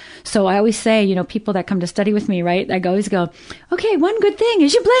life. So I always say, people that come to study with me, right? I always go, okay, one good thing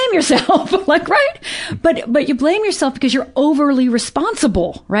is you blame yourself, like, right? But you blame yourself because you're overly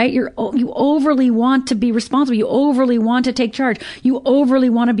responsible, right? You overly want to be responsible. You overly want to take charge. You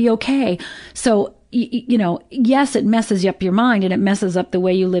overly want to be okay. So, yes, it messes up your mind and it messes up the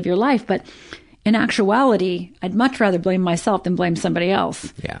way you live your life, but in actuality, I'd much rather blame myself than blame somebody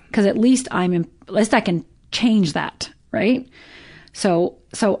else. Yeah. Because at least I can change that, right? So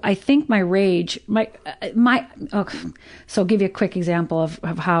I think my rage, so I'll give you a quick example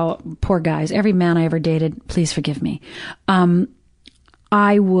of how, poor guys, every man I ever dated, please forgive me.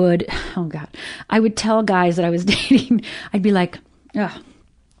 I would tell guys that I was dating, I'd be like,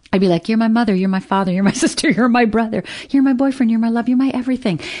 you're my mother, you're my father, you're my sister, you're my brother, you're my boyfriend, you're my love, you're my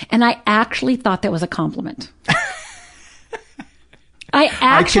everything. And I actually thought that was a compliment. I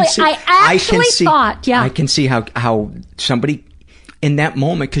can see how somebody in that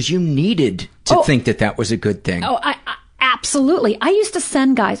moment, because you needed to think that was a good thing. Oh, absolutely. I used to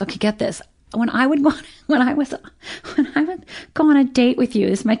send guys, okay, get this. when I would go on a date with you,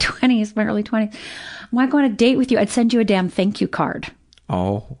 this is my 20s, my early 20s. When I go on a date with you, I'd send you a damn thank you card.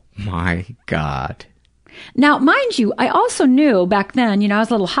 Oh my God. Now, mind you, I also knew back then, I was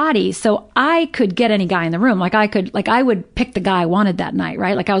a little hottie, so I could get any guy in the room. I would pick the guy I wanted that night,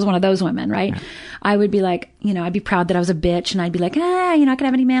 right? Like I was one of those women, right? Yeah. I would be like, I'd be proud that I was a bitch, and I'd be like, I could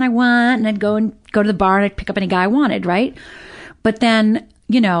have any man I want, and I'd go to the bar and I'd pick up any guy I wanted, right? But then,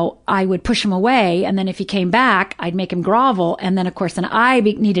 I would push him away, and then if he came back, I'd make him grovel, and then of course, then I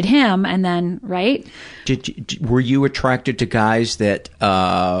needed him, and then, right? Were you attracted to guys that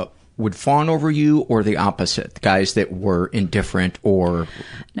would fawn over you, or the opposite, guys that were indifferent? Or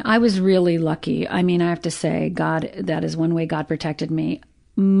I was really lucky. I mean, I have to say, God, that is one way God protected me.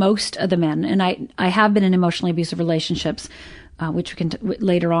 Most of the men, and I have been in emotionally abusive relationships, which we can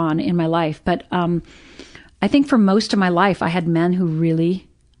later on in my life, but I think for most of my life, I had men who really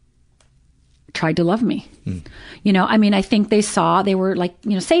tried to love me. I think they were like,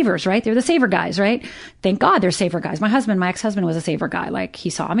 savers, right? They're the saver guys, right? Thank God they're saver guys. My ex-husband was a saver guy. Like, he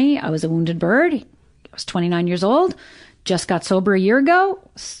saw me. I was a wounded bird. I was 29 years old, just got sober a year ago.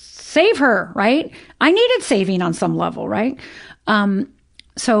 Save her, right? I needed saving on some level, right?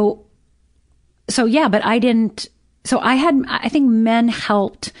 So yeah, but I didn't, I think men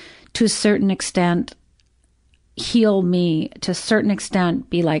helped to a certain extent heal me, to a certain extent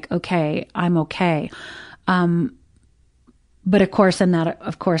be like, okay, I'm okay. But of course, and that,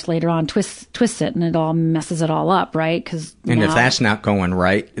 of course, later on twists it, and it all messes it all up, right? And if that's not going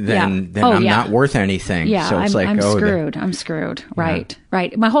right, then I'm not worth anything. Yeah, so it's I'm screwed. I'm screwed. Right,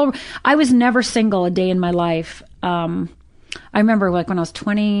 right. I was never single a day in my life. I remember like when I was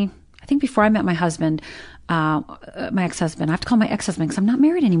 20, I think before I met my husband, my ex-husband. I have to call my ex-husband because I'm not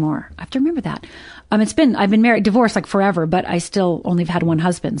married anymore. I have to remember that. I've been married, divorced like forever, but I still only have had one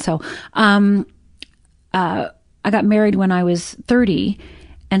husband. So, I got married when I was 30.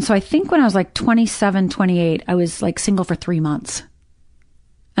 And so I think when I was like 27, 28, I was like single for 3 months.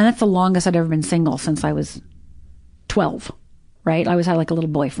 And that's the longest I'd ever been single since I was 12, right? I always had like a little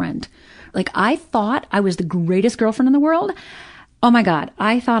boyfriend. Like, I thought I was the greatest girlfriend in the world. Oh my God,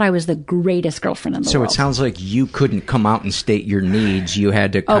 I thought I was the greatest girlfriend in the world. So it sounds like you couldn't come out and state your needs. You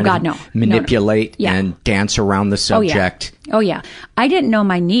had to manipulate and dance around the subject. Oh yeah. I didn't know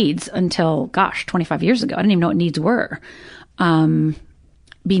my needs until, 25 years ago. I didn't even know what needs were.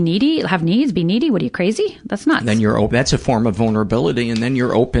 Be needy, have needs, be needy. What are you, crazy? That's nuts. Then that's a form of vulnerability, and then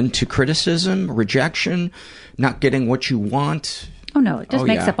you're open to criticism, rejection, not getting what you want. Oh no, it just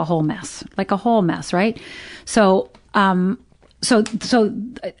makes up a whole mess, like a whole mess, right? So,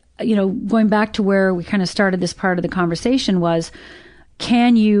 going back to where we kind of started this part of the conversation was,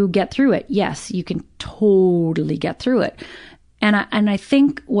 can you get through it? Yes, you can totally get through it. And I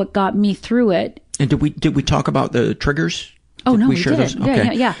think what got me through it. And did we talk about the triggers? Oh, no, we share did. Those?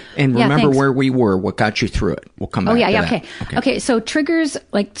 Okay. Yeah. And remember where we were, what got you through it. We'll come back to that. Okay. So triggers,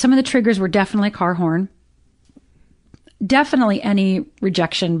 like some of the triggers were definitely a car horn. Definitely any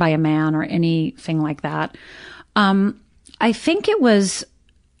rejection by a man or anything like that. I think it was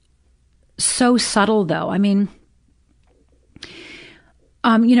so subtle, though. I mean,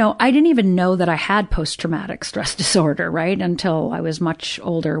 I didn't even know that I had post-traumatic stress disorder, right? Until I was much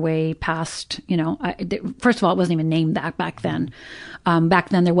older, way past, first of all, it wasn't even named that back then. Back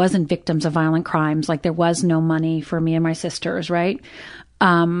then, there wasn't victims of violent crimes. Like, there was no money for me and my sisters, right?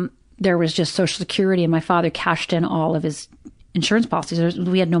 There was just Social Security, and my father cashed in all of his insurance policies.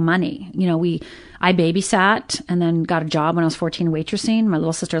 We had no money. I babysat and then got a job when I was 14 waitressing. My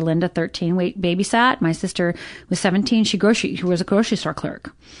little sister Linda, 13, babysat. My sister was 17. She was a grocery store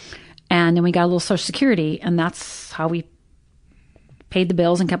clerk. And then we got a little Social Security, and that's how we paid the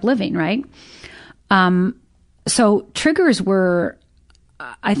bills and kept living, right? So triggers were,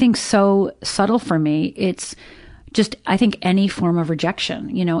 I think, so subtle for me. It's just, I think, any form of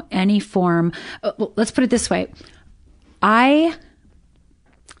rejection, any form. Let's put it this way. I,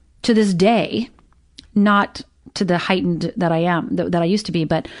 to this day, not to the heightened that I am, that I used to be,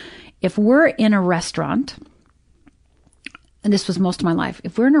 but if we're in a restaurant, and this was most of my life,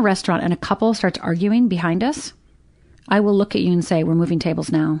 if we're in a restaurant and a couple starts arguing behind us, I will look at you and say, we're moving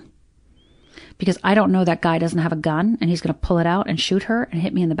tables now. Because I don't know that guy doesn't have a gun and he's going to pull it out and shoot her and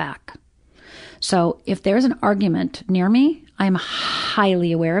hit me in the back. So if there's an argument near me, I'm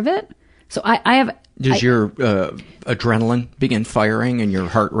highly aware of it. So I have... Does your adrenaline begin firing and your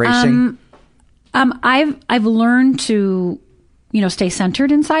heart racing? I've learned to, stay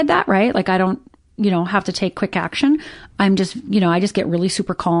centered inside that, right? Like, I don't, have to take quick action. I'm just, I just get really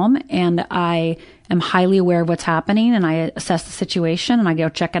super calm, and I am highly aware of what's happening, and I assess the situation, and I go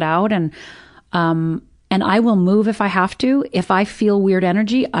check it out, and I will move if I have to. If I feel weird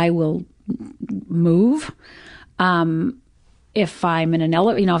energy, I will move. If I'm in an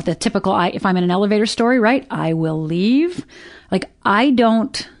if I'm in an elevator story, right, I will leave. Like, I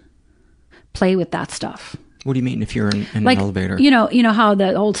don't play with that stuff. What do you mean if you're in an elevator? You know how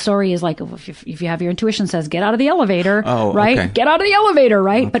the old story is, like, if you have your intuition says, get out of the elevator, right? Okay. Get out of the elevator,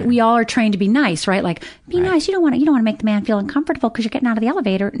 right? Okay. But we all are trained to be nice, right? Like, be nice. You don't want to make the man feel uncomfortable because you're getting out of the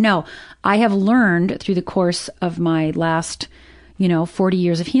elevator. No, I have learned through the course of my last, 40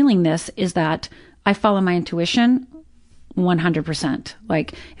 years of healing this, is that I follow my intuition 100%.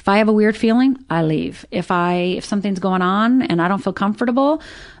 Like, if I have a weird feeling, I leave. If something's going on and I don't feel comfortable,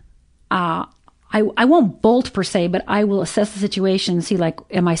 I won't bolt per se, but I will assess the situation and see, like,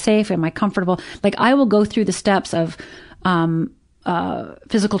 am I safe? Am I comfortable? Like, I will go through the steps of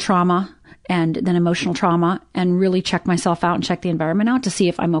physical trauma and then emotional trauma, and really check myself out and check the environment out to see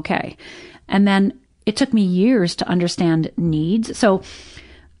if I'm okay. And then it took me years to understand needs. So,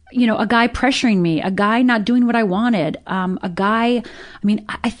 a guy pressuring me, a guy not doing what I wanted, I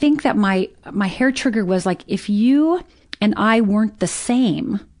think that my hair trigger was like, if you and I weren't the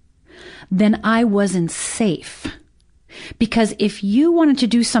same, then I wasn't safe. Because if you wanted to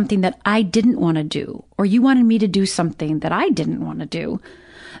do something that I didn't want to do, or you wanted me to do something that I didn't want to do,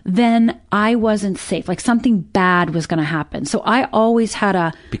 then I wasn't safe. Like, something bad was going to happen. So I always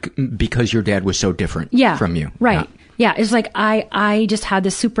had because your dad was so different from you. Right. Yeah. It's like, I just had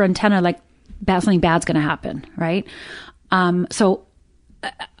this super antenna, like, something bad's going to happen. Right. So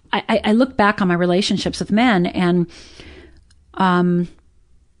I look back on my relationships with men, and,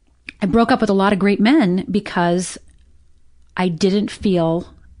 I broke up with a lot of great men because I didn't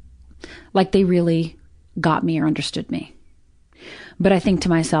feel like they really got me or understood me. But I think to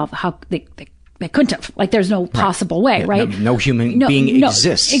myself, how they couldn't have. Like, there's no possible way, right? No human being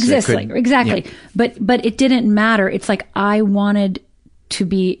exists. Exactly. Yeah. But it didn't matter. It's like, I wanted to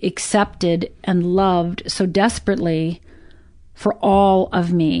be accepted and loved so desperately for all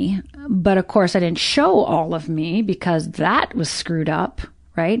of me. But of course, I didn't show all of me because that was screwed up.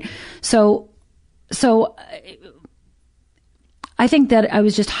 Right. So I think that I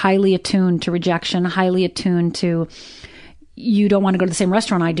was just highly attuned to rejection, highly attuned to, you don't want to go to the same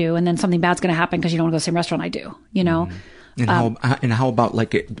restaurant I do, and then something bad's going to happen because you don't want to go to the same restaurant I do, And how about,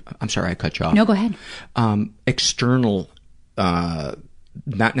 like, I'm sorry, I cut you off. No, go ahead. External,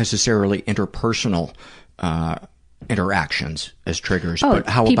 not necessarily interpersonal, interactions as triggers, but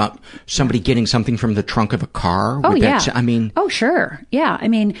how about somebody getting something from the trunk of a car? Oh, sure. Yeah. I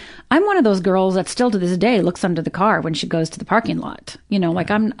mean, I'm one of those girls that still to this day looks under the car when she goes to the parking lot.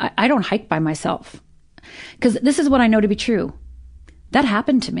 Like, I don't hike by myself, because this is what I know to be true. That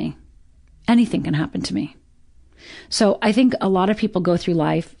happened to me. Anything can happen to me. So I think a lot of people go through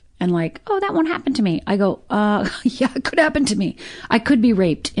life and, like, oh, that won't happen to me. I go, yeah, it could happen to me. I could be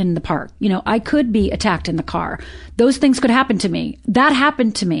raped in the park. I could be attacked in the car. Those things could happen to me. That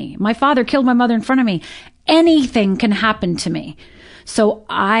happened to me. My father killed my mother in front of me. Anything can happen to me. So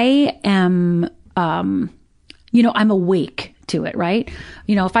I am, I'm awake to it, right?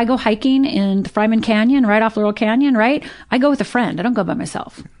 If I go hiking in the Fryman Canyon, right off Laurel Canyon, right? I go with a friend. I don't go by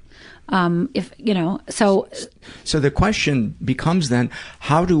myself. So the question becomes then,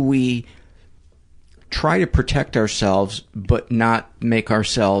 how do we try to protect ourselves but not make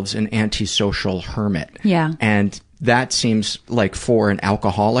ourselves an antisocial hermit? Yeah. And that seems like, for an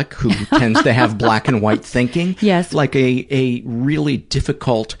alcoholic who tends to have black and white thinking, yes, like a really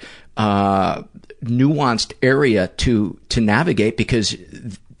difficult, nuanced area to navigate, because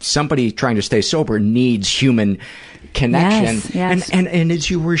somebody trying to stay sober needs human connection. Yes. And as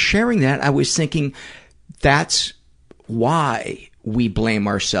you were sharing that, I was thinking, that's why we blame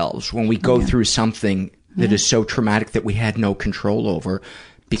ourselves when we go through something that is so traumatic that we had no control over.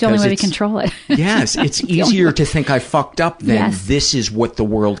 It's the only way to control it. Yes, it's easier to think I fucked up than this is what the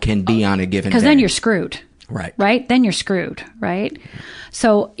world can be on a given day. Because then you're screwed. Right. Right? Then you're screwed, right?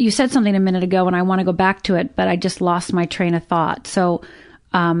 So you said something a minute ago, and I want to go back to it, but I just lost my train of thought. So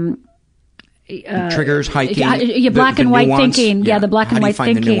triggers, hiking, black and white thinking. Yeah, the black and white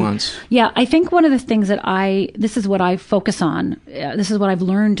thinking. The nuance? Yeah, I think one of the things that this is what I focus on. This is what I've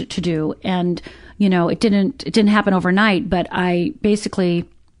learned to do, and it didn't happen overnight. But I basically,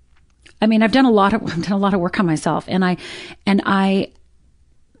 I've done a lot of work on myself, and I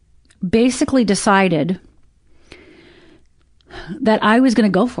basically decided that I was going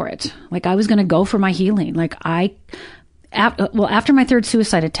to go for it. Like, I was going to go for my healing. Like, after my third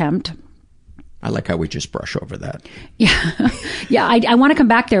suicide attempt, I like how we just brush over that. Yeah. Yeah. I want to come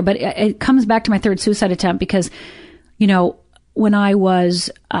back there, but it comes back to my third suicide attempt because, you know, when I was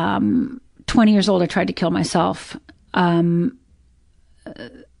 20 years old, I tried to kill myself. The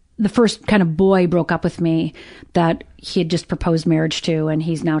first kind of boy broke up with me that he had just proposed marriage to, and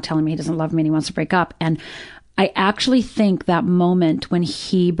he's now telling me he doesn't love me and he wants to break up. And I actually think that moment when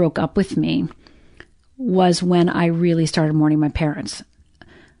he broke up with me was when I really started mourning my parents.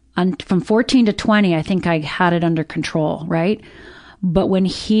 And from 14 to 20, I think I had it under control, right? But when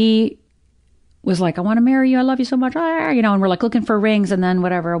he was like, I want to marry you, I love you so much, you know, and we're like looking for rings, and then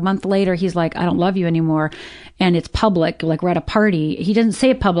whatever, a month later, he's like, I don't love you anymore. And it's public, like we're at a party. He didn't say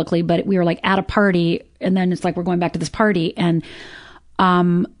it publicly, but we were like at a party, and then it's like, we're going back to this party. And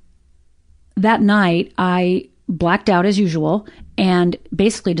that night, I blacked out as usual and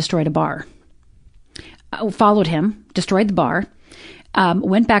basically destroyed a bar. I followed him, destroyed the bar.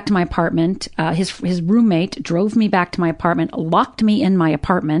 Went back to my apartment. His roommate drove me back to my apartment, locked me in my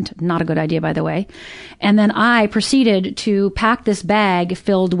apartment. Not a good idea, by the way. And then I proceeded to pack this bag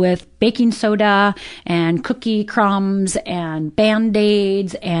filled with baking soda and cookie crumbs and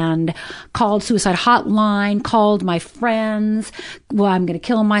Band-Aids and called suicide hotline, called my friends. Well, I'm going to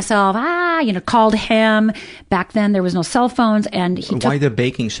kill myself. Called him. Back then there was no cell phones, and Why the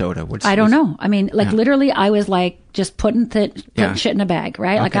baking soda? I don't know. I mean, literally I was like, just putting shit in a bag,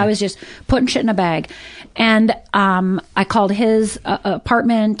 right? Okay. Like I was just putting shit in a bag. And I called his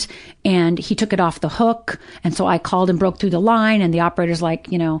apartment, and he took it off the hook. And so I called and broke through the line, and the operator's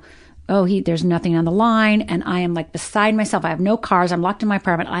like, you know, there's nothing on the line. And I am like beside myself. I have no cars. I'm locked in my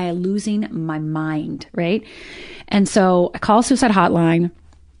apartment. I am losing my mind, right? And so I call suicide hotline.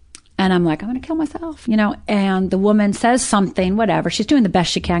 And I'm like, I'm going to kill myself, you know, and the woman says something, whatever. She's doing the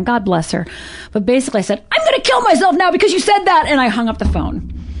best she can. God bless her. But basically I said, I'm going to kill myself now because you said that. And I hung up the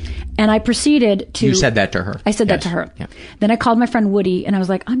phone, and I proceeded to. You said that to her. I said that to her. Yeah. Then I called my friend Woody, and I was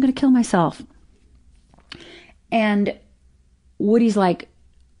like, I'm going to kill myself. And Woody's like,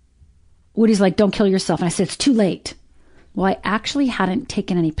 don't kill yourself. And I said, it's too late. Well, I actually hadn't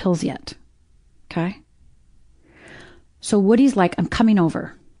taken any pills yet. Okay. So Woody's like, I'm coming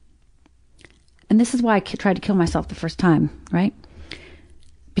over. And this is why I tried to kill myself the first time, right?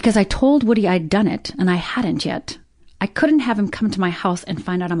 Because I told Woody I'd done it, and I hadn't yet. I couldn't have him come to my house and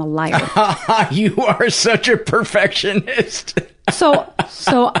find out I'm a liar. You are such a perfectionist. So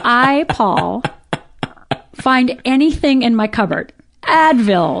I, Paul, find anything in my cupboard.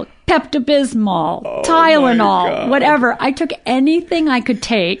 Advil, Pepto-Bismol, Tylenol, whatever. I took anything I could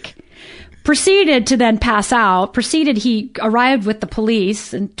take. Proceeded to then pass out. He arrived with the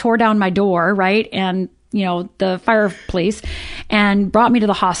police and tore down my door, right? And, you know, the fire police, and brought me to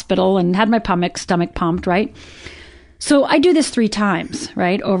the hospital and had my stomach pumped, right? So I do this 3 times,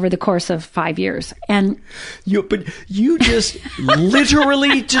 right? Over the course of 5 years. And but you just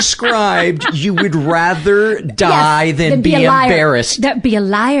literally described you would rather die than be embarrassed. Be a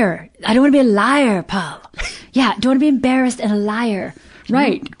liar. I don't want to be a liar, Paul. Yeah, don't want to be embarrassed and a liar.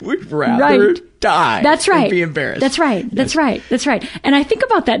 Right. Would rather die. That's right. Than be embarrassed. That's right. That's right. That's right. And I think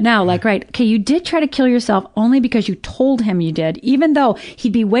about that now, like, right, okay, you did try to kill yourself only because you told him you did, even though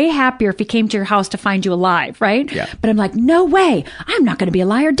he'd be way happier if he came to your house to find you alive, right? Yeah. But I'm like, no way. I'm not going to be a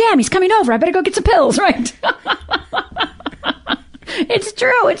liar. Damn, he's coming over. I better go get some pills, right? It's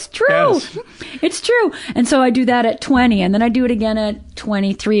true. It's true. Yes. It's true. And so I do that at 20, and then I do it again at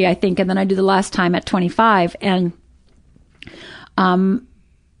 23, I think, and then I do the last time at 25. And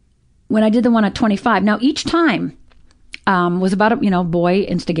when I did the one at 25, now each time was about a boy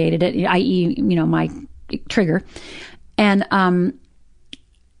instigated it, i.e., my trigger, and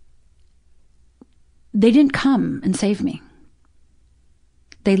they didn't come and save me.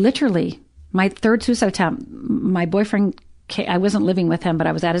 They literally, my third suicide attempt, my boyfriend, I wasn't living with him, but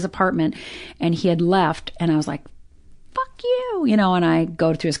I was at his apartment, and he had left, and I was like, fuck you, and I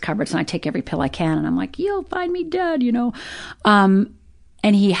go through his cupboards and I take every pill I can, and I'm like, you'll find me dead,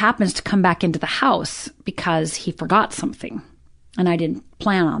 and he happens to come back into the house because he forgot something. And I didn't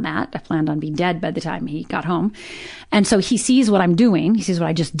plan on that. I planned on being dead by the time he got home. And so he sees what I'm doing. He sees what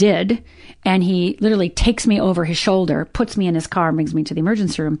I just did. And he literally takes me over his shoulder, puts me in his car, and brings me to the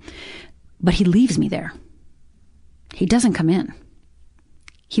emergency room. But he leaves me there. He doesn't come in.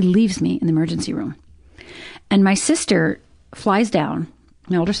 He leaves me in the emergency room. And my sister flies down.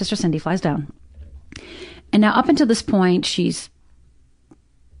 My older sister, Cindy, flies down. And now up until this point, she's,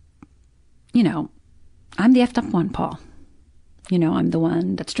 I'm the effed up one, Paul. I'm the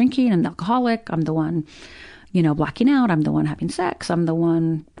one that's drinking and alcoholic. I'm the one, blacking out. I'm the one having sex. I'm the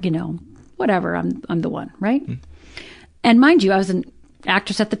one, whatever. I'm the one, right? Mm. And mind you, I was in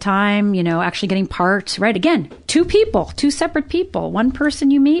actress at the time, actually getting parts, right? Again, two separate people, one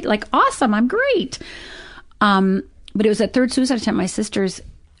person you meet, like, awesome, I'm great. But it was that third suicide attempt. My sister's,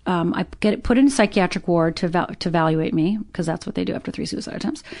 I get put in a psychiatric ward to evaluate me, because that's what they do after 3 suicide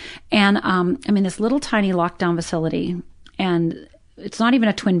attempts. And I'm in this little tiny lockdown facility, and it's not even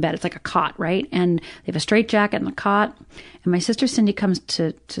a twin bed. It's like a cot, right? And they have a straitjacket in the cot. And my sister Cindy comes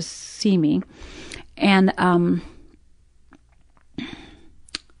to see me. And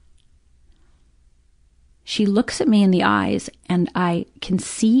she looks at me in the eyes, and I can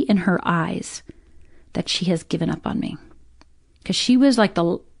see in her eyes that she has given up on me. Because she was like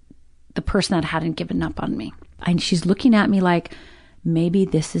the person that hadn't given up on me. And she's looking at me like, maybe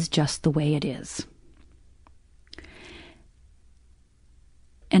this is just the way it is.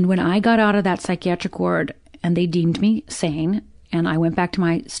 And when I got out of that psychiatric ward and they deemed me sane, and I went back to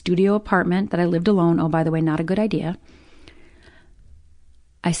my studio apartment that I lived alone, oh, by the way, not a good idea,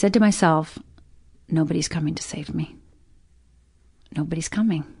 I said to myself, nobody's coming to save me. Nobody's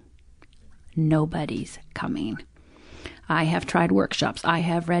coming. Nobody's coming. I have tried workshops. I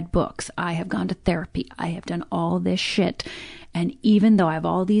have read books. I have gone to therapy. I have done all this shit. And even though I have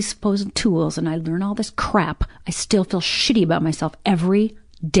all these supposed tools and I learn all this crap, I still feel shitty about myself every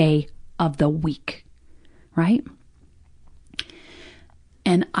day of the week. Right?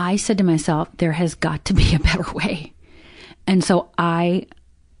 And I said to myself, there has got to be a better way. And so I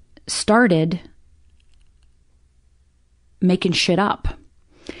started making shit up.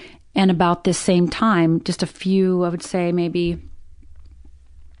 And about this same time, just a few, I would say maybe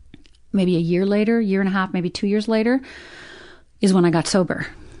a year later, year and a half, maybe 2 years later, is when I got sober.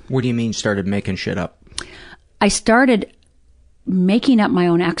 What do you mean started making shit up? I started making up my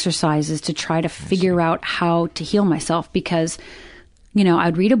own exercises to try to figure out how to heal myself, because,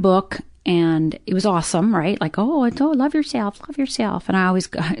 I'd read a book and it was awesome, right? Like, love yourself. And I always,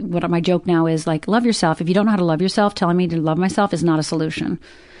 what my joke now is like, love yourself. If you don't know how to love yourself, telling me to love myself is not a solution.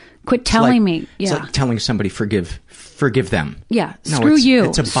 Quit telling me. Yeah. It's like telling somebody forgive them. Yeah. Screw you.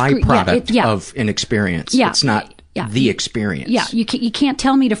 It's a byproduct of an experience. Yeah. It's not the experience. Yeah. You can't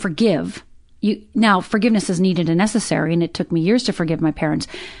tell me to forgive. Now, forgiveness is needed and necessary, and it took me years to forgive my parents.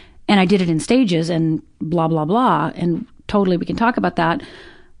 And I did it in stages and blah, blah, blah. And totally we can talk about that.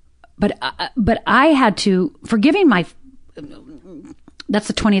 But I had to, forgiving that's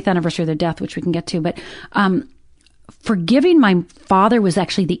the 20th anniversary of their death, which we can get to. But forgiving my father was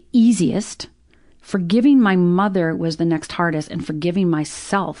actually the easiest. Forgiving my mother was the next hardest, and forgiving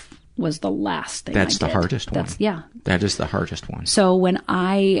myself was the last thing. That's the hardest one. That is the hardest one. So when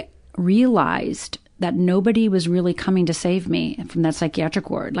I realized that nobody was really coming to save me from that psychiatric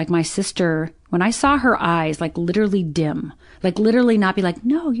ward, like my sister, when I saw her eyes like literally dim, like literally not be like,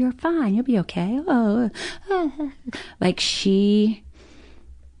 no, you're fine, you'll be okay. Like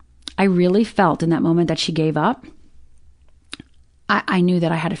I really felt in that moment that she gave up. I knew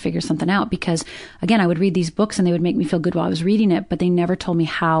that I had to figure something out, because, again, I would read these books and they would make me feel good while I was reading it, but they never told me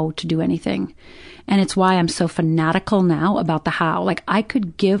how to do anything. And it's why I'm so fanatical now about the how. Like, I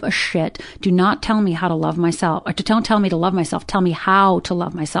could give a shit. Do not tell me how to love myself, or don't tell me to love myself. Tell me how to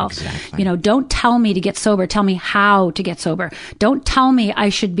love myself. Exactly. Don't tell me to get sober. Tell me how to get sober. Don't tell me I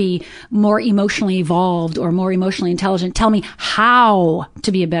should be more emotionally evolved or more emotionally intelligent. Tell me how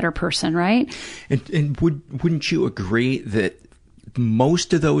to be a better person, right? And wouldn't you agree that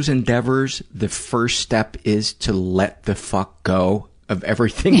most of those endeavors, the first step is to let the fuck go of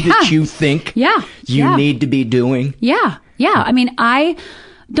everything that you think you need to be doing? Yeah. I mean,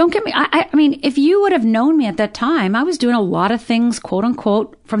 don't get me, I mean, if you would have known me at that time, I was doing a lot of things, quote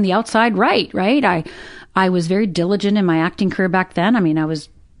unquote, from the outside right? I was very diligent in my acting career back then. I mean, I was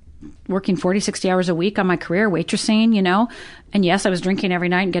working 40, 60 hours a week on my career, waitressing, and yes, I was drinking every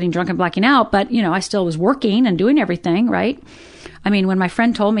night and getting drunk and blacking out, but, I still was working and doing everything, right? I mean, when my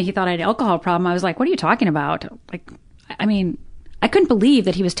friend told me he thought I had an alcohol problem, I was like, what are you talking about? Like, I mean, I couldn't believe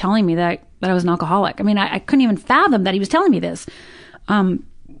that he was telling me that I was an alcoholic. I mean, I couldn't even fathom that he was telling me this. Now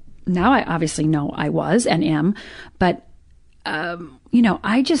I obviously know I was and am, but,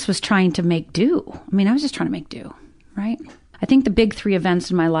 I just was trying to make do. I mean, I was just trying to make do, right? I think the big 3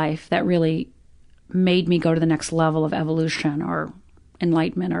 events in my life that really made me go to the next level of evolution or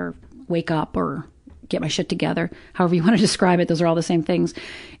enlightenment or wake up or get my shit together, however you want to describe it, those are all the same things,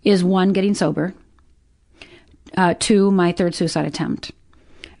 is 1, getting sober, 2, my 3rd suicide attempt.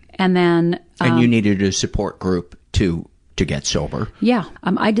 And then... and you needed a support group to get sober. Yeah.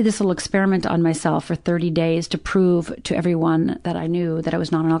 I did this little experiment on myself for 30 days to prove to everyone that I knew that I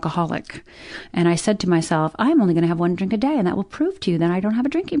was not an alcoholic. And I said to myself, I'm only going to have 1 drink a day, and that will prove to you that I don't have a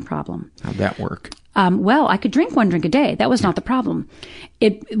drinking problem. How'd that work? Well, I could drink one drink a day. That was not the problem.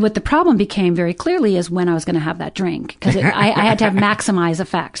 What the problem became very clearly is when I was going to have that drink, because I had to have maximize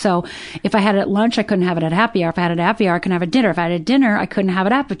effect. So if I had it at lunch, I couldn't have it at happy hour. If I had it at happy hour, I couldn't have it at dinner. If I had it at dinner, I couldn't have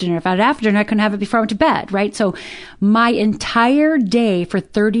it after dinner. If I had it after dinner, I couldn't have it before I went to bed, right? So my entire day for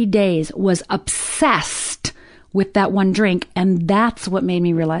 30 days was obsessed with that one drink. And that's what made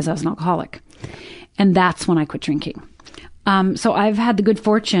me realize I was an alcoholic. And that's when I quit drinking. So I've had the good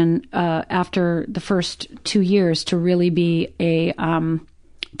fortune, after the first 2 years to really be on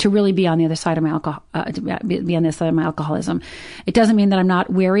the other side of my alcoholism. It doesn't mean that I'm not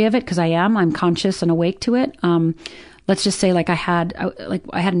wary of it, because I am. I'm conscious and awake to it. Let's just say, I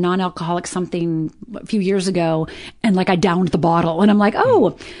had non-alcoholic something a few years ago, and I downed the bottle, and I'm like,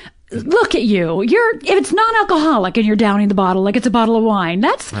 oh, look at you. If it's non-alcoholic and you're downing the bottle like it's a bottle of wine,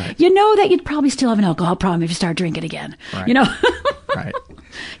 that's, right. You know that you'd probably still have an alcohol problem if you start drinking again. Right. Right.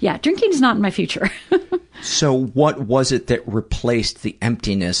 Yeah, drinking is not in my future. So what was it that replaced the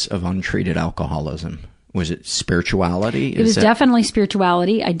emptiness of untreated alcoholism? Was it spirituality? It was definitely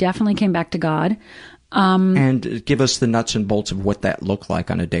spirituality. I definitely came back to God. And give us the nuts and bolts of what that looked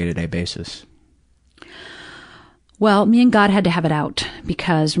like on a day-to-day basis. Well, me and God had to have it out,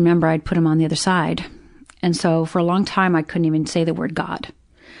 because remember, I'd put him on the other side. And so for a long time, I couldn't even say the word God.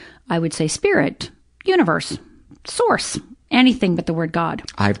 I would say spirit, universe, source, anything but the word God.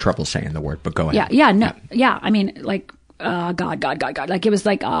 I have trouble saying the word, but go ahead. Yeah. I mean, God. It was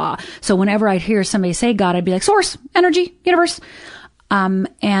So whenever I'd hear somebody say God, I'd be like, source, energy, universe.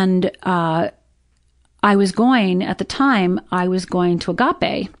 I was going, at the time, I was going to Agape.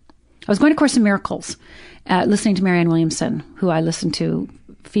 I was going to Course in Miracles. Listening to Marianne Williamson, who I listened to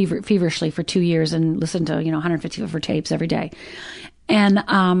feverishly for 2 years and listened to, 150 of her tapes every day. And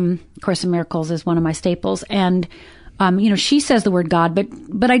Course in Miracles is one of my staples. And, she says the word God, but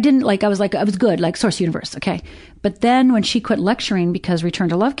I didn't I was good, source, universe. Okay. But then when she quit lecturing because Return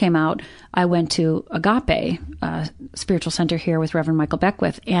to Love came out, I went to Agape, spiritual center here with Reverend Michael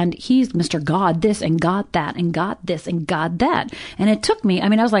Beckwith. And he's Mr. God this and God that and God this and God that. And it took me, I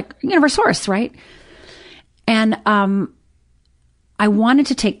was like, universe, source, right? And I wanted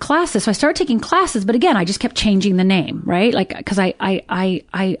to take classes. So I started taking classes, but again, I just kept changing the name, right? Because I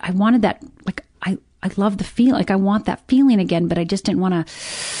wanted that, I love the feeling, I want that feeling again, but I just didn't want to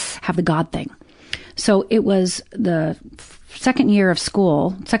have the God thing. So it was the second year I was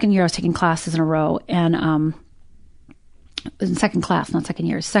taking classes in a row, and second class, 4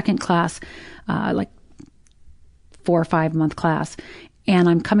 or 5 month class. And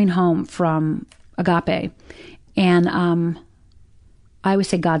I'm coming home from Agape, and I always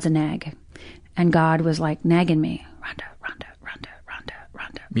say God's a nag, and God was nagging me, Rhonda.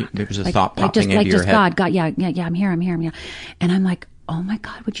 There was a thought popping into your head. God, yeah, I'm here. And I'm like, oh my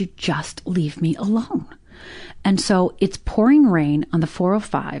God, would you just leave me alone? And so it's pouring rain on the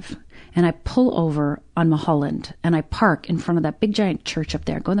 405, and I pull over on Mulholland, and I park in front of that big giant church up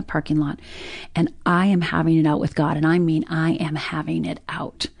there, go in the parking lot, and I am having it out with God. And I mean, I am having it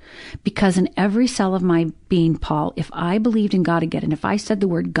out. Because in every cell of my being, Paul, if I believed in God again, and if I said the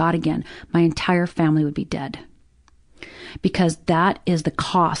word God again, my entire family would be dead. Because that is the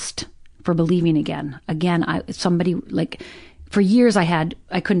cost for believing again. Again, for years I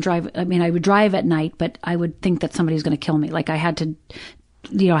couldn't drive. I would drive at night, but I would think that somebody was going to kill me. I had to,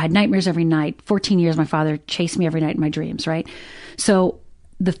 I had nightmares every night. 14 years, my father chased me every night in my dreams, right? So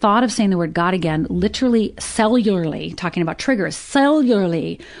the thought of saying the word God again, literally cellularly, talking about triggers,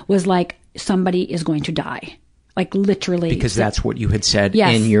 cellularly was like somebody is going to die. Literally. Because that's what you had said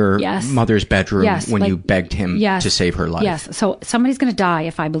in your mother's bedroom when you begged him to save her life. Yes. So somebody's going to die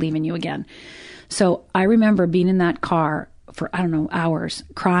if I believe in you again. So I remember being in that car for, hours,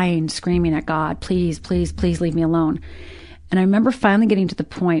 crying, screaming at God, please, please, please leave me alone. And I remember finally getting to the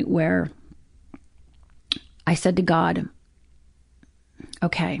point where I said to God,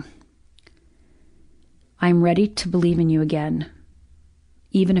 okay, I'm ready to believe in you again,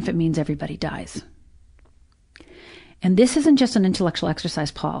 even if it means everybody dies. And this isn't just an intellectual exercise,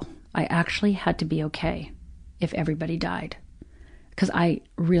 Paul. I actually had to be okay if everybody died, because I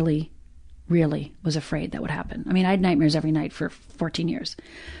really, really was afraid that would happen. I had nightmares every night for 14 years.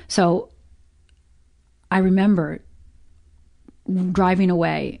 So I remember driving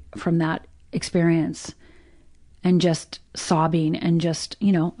away from that experience and just sobbing and just,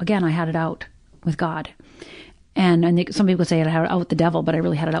 again, I had it out with God. And I think some people say I had it out with the devil, but I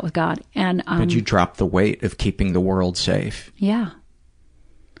really had it out with God. And but you dropped the weight of keeping the world safe. Yeah.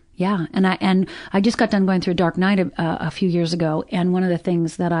 And I just got done going through a dark night a few years ago, and one of the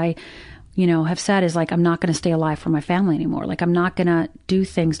things that I have said is like, I'm not going to stay alive for my family anymore. Like, I'm not going to do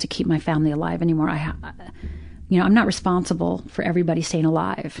things to keep my family alive anymore. I'm not responsible for everybody staying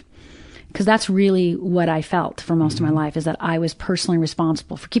alive. Because that's really what I felt for most of my life, is that I was personally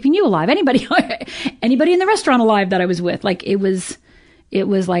responsible for keeping you alive. Anybody in the restaurant alive that I was with. Like, it was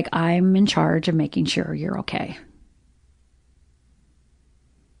like, I'm in charge of making sure you're okay.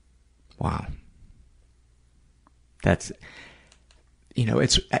 Wow. That's,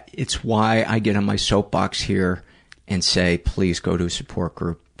 it's why I get on my soapbox here and say, please go to a support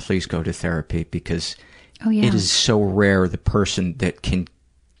group, please go to therapy, because it is so rare the person that can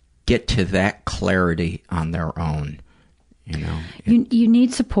get to that clarity on their own. You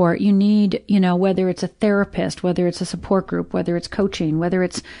need support. You need, whether it's a therapist, whether it's a support group, whether it's coaching, whether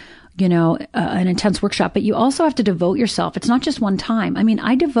it's, an intense workshop, but you also have to devote yourself. It's not just one time. I mean,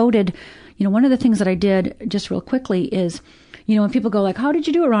 I devoted, one of the things that I did just real quickly is, when people go like, how did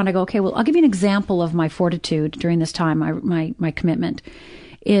you do it, Rhonda? I go, okay, well, I'll give you an example of my fortitude during this time, my commitment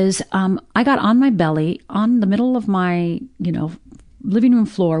is, I got on my belly on the middle of my, living room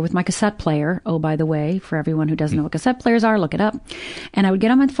floor with my cassette player. Oh, by the way, for everyone who doesn't know what cassette players are, look it up. And I would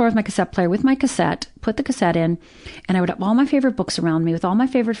get on my floor with my cassette player with my cassette, put the cassette in, and I would have all my favorite books around me with all my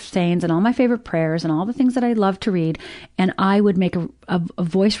favorite sayings and all my favorite prayers and all the things that I love to read. And I would make a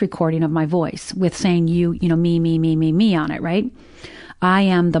voice recording of my voice with saying me on it, right? I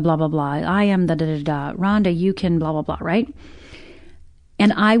am the blah, blah, blah. I am the da-da-da-da. Rhonda, you can blah, blah, blah, right?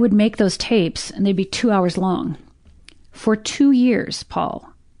 And I would make those tapes, and they'd be 2 hours long. For 2 years,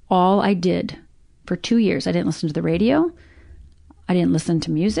 Paul, all I did for 2 years, I didn't listen to the radio. I didn't listen to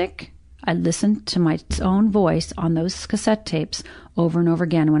music. I listened to my own voice on those cassette tapes over and over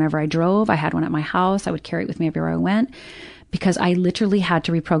again. Whenever I drove, I had one at my house. I would carry it with me everywhere I went because I literally had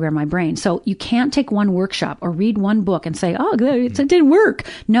to reprogram my brain. So you can't take one workshop or read one book and say, oh, it didn't work.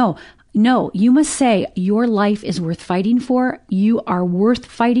 No, you must say your life is worth fighting for. You are worth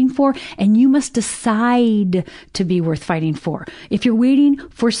fighting for, and you must decide to be worth fighting for. If you're waiting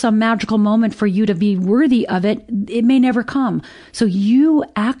for some magical moment for you to be worthy of it, it may never come. So you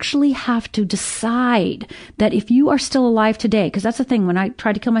actually have to decide that if you are still alive today, because that's the thing, when I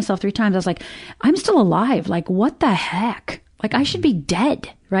tried to kill myself 3 times, I was like, I'm still alive. Like, what the heck? Like, I should be dead,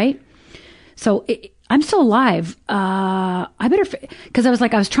 right? So I'm still alive. I better, because I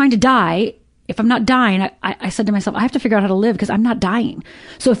was trying to die. If I'm not dying, I said to myself, I have to figure out how to live because I'm not dying.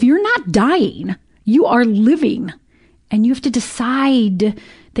 So if you're not dying, you are living, and you have to decide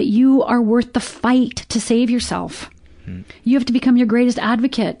that you are worth the fight to save yourself. You have to become your greatest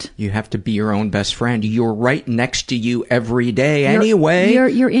advocate. You have to be your own best friend. You're right next to you every day anyway.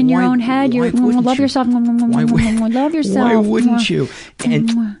 You're in your own head. Love yourself. Love yourself. Why wouldn't you?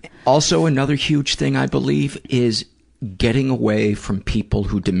 And also another huge thing, I believe, is getting away from people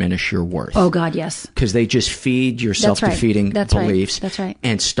who diminish your worth. Oh, God, yes. Because they just feed your self-defeating beliefs. That's right.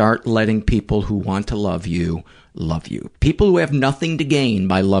 And start letting people who want to love you. People who have nothing to gain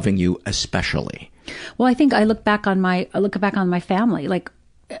by loving you, especially. Well, I think I look back on my family. Like,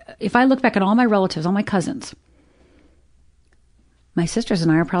 if I look back at all my relatives, all my cousins, my sisters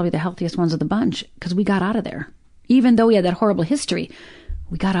and I are probably the healthiest ones of the bunch because we got out of there. Even though we had that horrible history,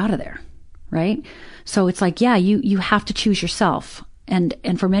 we got out of there, right? So it's like, yeah, you have to choose yourself.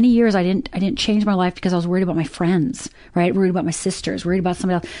 And for many years, I didn't change my life because I was worried about my friends, right? Worried about my sisters, worried about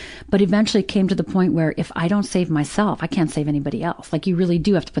somebody else. But eventually it came to the point where if I don't save myself, I can't save anybody else. Like, you really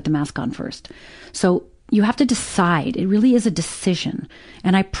do have to put the mask on first. So you have to decide. It really is a decision.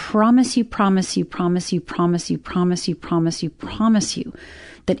 And I promise you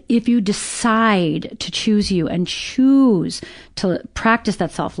that if you decide to choose you and choose to practice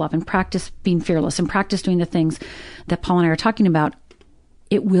that self-love and practice being fearless and practice doing the things that Paul and I are talking about,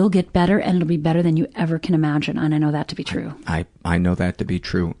 it will get better, and it'll be better than you ever can imagine. And I know that to be true. I know that to be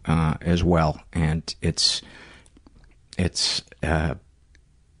true as well. And it's our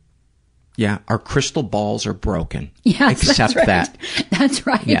crystal balls are broken. Yes, accept that. That's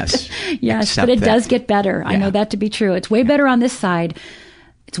right. Yes. Yes, but it does get better. Yeah. I know that to be true. It's way better on this side.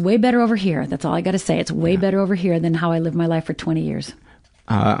 It's way better over here. That's all I got to say. It's way better over here than how I lived my life for 20 years.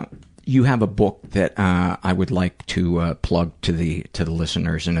 You have a book that I would like to plug to the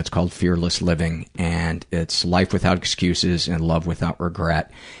listeners, and it's called Fearless Living, and it's Life Without Excuses and Love Without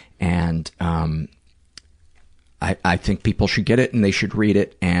Regret. And I think people should get it, and they should read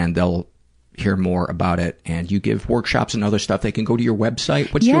it, and they'll hear more about it, and you give workshops and other stuff, they can go to your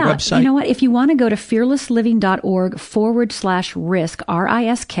website. What's your website? You know what? If you want to go to fearlessliving.org/risk,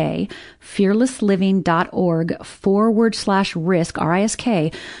 R-I-S-K, fearlessliving.org/risk,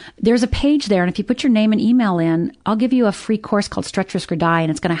 R-I-S-K, there's a page there, and if you put your name and email in, I'll give you a free course called Stretch, Risk, or Die, and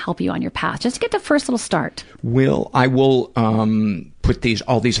it's going to help you on your path, just to get the first little start. I will put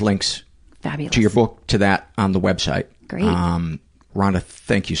all these links Fabulous. to your book, to that on the website. Great. Rhonda,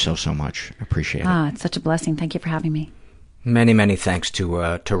 thank you so much. I appreciate it. It's such a blessing. Thank you for having me. Many, many thanks to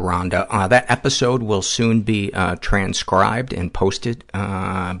Rhonda. That episode will soon be transcribed and posted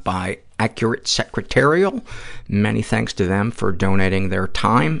by Accurate Secretarial. Many thanks to them for donating their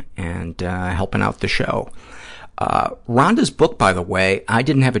time and helping out the show. Rhonda's book, by the way, I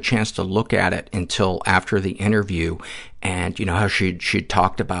didn't have a chance to look at it until after the interview, and you know how she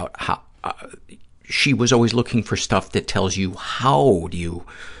talked about how she was always looking for stuff that tells you how do you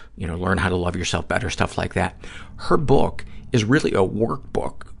learn how to love yourself better, stuff like that. Her book is really a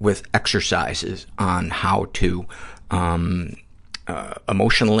workbook with exercises on how to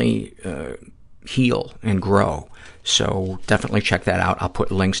emotionally heal and grow. So definitely check that out. I'll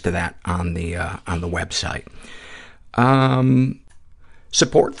put links to that on the website.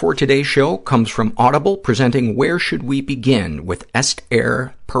 Support for today's show comes from Audible, presenting Where Should We Begin with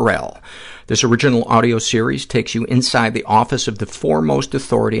Esther Perel. This original audio series takes you inside the office of the foremost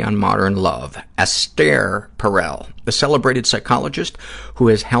authority on modern love, Esther Perel, the celebrated psychologist who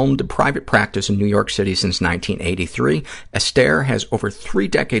has helmed a private practice in New York City since 1983. Esther has over 3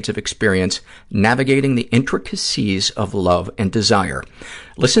 decades of experience navigating the intricacies of love and desire.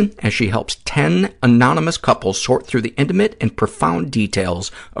 Listen as she helps 10 anonymous couples sort through the intimate and profound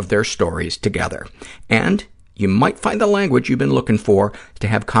details of their stories together. And you might find the language you've been looking for to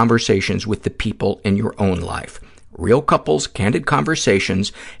have conversations with the people in your own life. Real couples, candid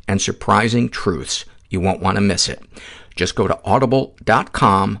conversations, and surprising truths. You won't want to miss it. Just go to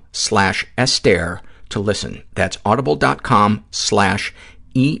audible.com/Esther to listen. That's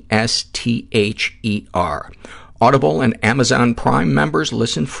audible.com/ESTHER. Audible and Amazon Prime members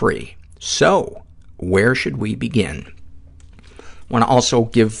listen free. So, where should we begin? I want to also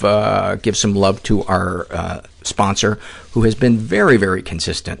give some love to our sponsor, who has been very, very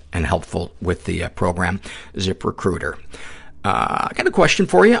consistent and helpful with the program, ZipRecruiter. I got a question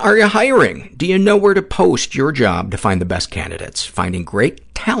for you. Are you hiring? Do you know where to post your job to find the best candidates? Finding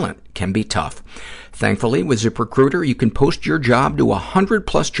great talent can be tough. Thankfully, with ZipRecruiter, you can post your job to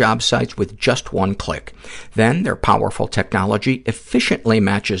 100-plus job sites with just one click. Then their powerful technology efficiently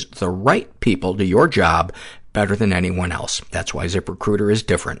matches the right people to your job better than anyone else. That's why ZipRecruiter is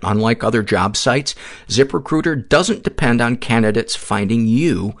different. Unlike other job sites, ZipRecruiter doesn't depend on candidates finding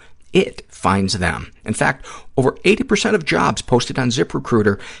you. It finds them. In fact, over 80% of jobs posted on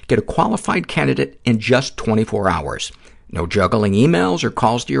ZipRecruiter get a qualified candidate in just 24 hours. No juggling emails or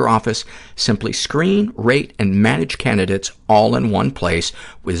calls to your office. Simply screen, rate, and manage candidates all in one place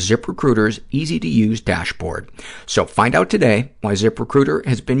with ZipRecruiter's easy-to-use dashboard. So find out today why ZipRecruiter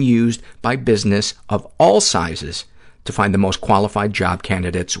has been used by business of all sizes to find the most qualified job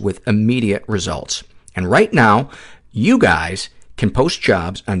candidates with immediate results. And right now, you guys can post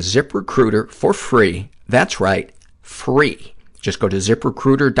jobs on ZipRecruiter for free. That's right, free. Just go to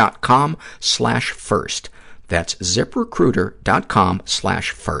ZipRecruiter.com/first. That's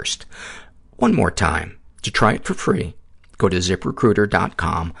ZipRecruiter.com/first. One more time. To try it for free, go to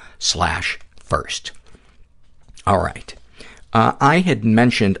ZipRecruiter.com/first. All right. I had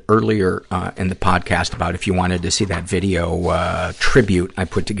mentioned earlier in the podcast about if you wanted to see that video tribute I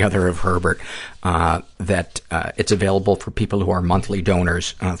put together of Herbert, that it's available for people who are monthly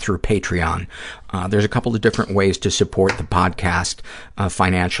donors through Patreon. There's a couple of different ways to support the podcast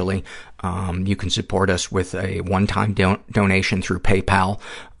financially. You can support us with a one-time donation through PayPal.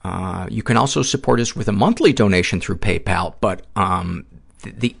 You can also support us with a monthly donation through PayPal, but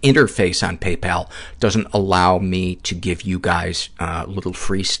the interface on PayPal doesn't allow me to give you guys little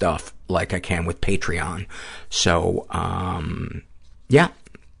free stuff like I can with Patreon. So, yeah.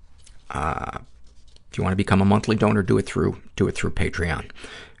 If you want to become a monthly donor, do it through Patreon.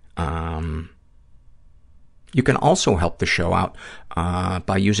 You can also help the show out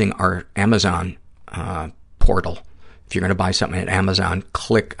by using our Amazon portal. If you're going to buy something at Amazon,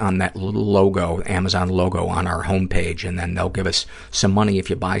 click on that little logo, Amazon logo on our homepage, and then they'll give us some money if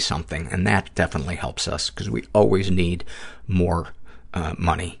you buy something. And that definitely helps us because we always need more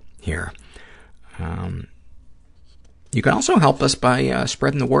money here. You can also help us by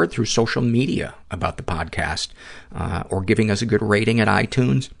spreading the word through social media about the podcast or giving us a good rating at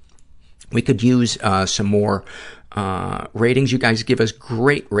iTunes. We could use some more ratings. You guys give us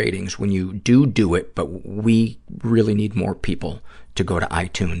great ratings when you do it, but we really need more people to go to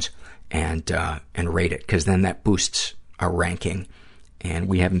iTunes and rate it, because then that boosts our ranking. And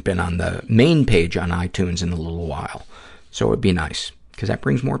we haven't been on the main page on iTunes in a little while. So it'd be nice, because that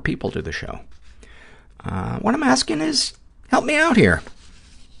brings more people to the show. What I'm asking is, help me out here.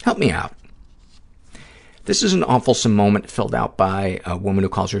 Help me out. This is an awfulsome moment filled out by a woman who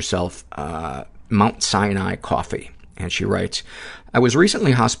calls herself Mount Sinai Coffee. And she writes, I was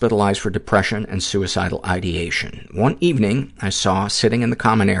recently hospitalized for depression and suicidal ideation. One evening, I saw sitting in the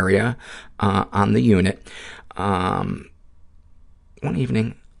common area on the unit. One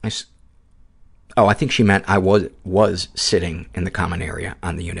evening, I think she meant I was sitting in the common area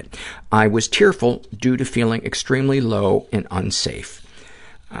on the unit. I was tearful due to feeling extremely low and unsafe.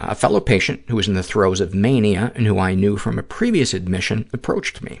 A fellow patient who was in the throes of mania and who I knew from a previous admission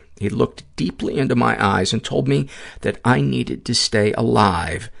approached me. He looked deeply into my eyes and told me that I needed to stay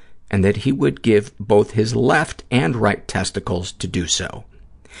alive and that he would give both his left and right testicles to do so.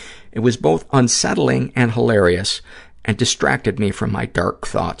 It was both unsettling and hilarious and distracted me from my dark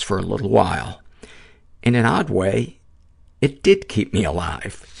thoughts for a little while. In an odd way, it did keep me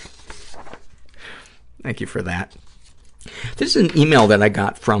alive. Thank you for that. This is an email that I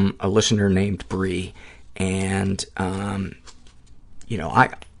got from a listener named Bree, and, I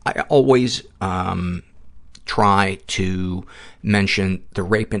always, try to mention the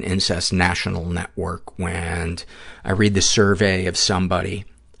Rape and Incest National Network when I read the survey of somebody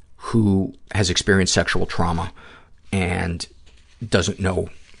who has experienced sexual trauma and doesn't know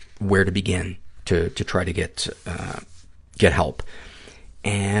where to begin to try to get help.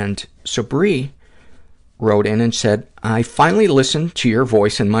 And so Bree wrote in and said, I finally listened to your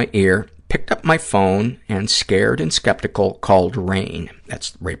voice in my ear, picked up my phone, and scared and skeptical called RAINN.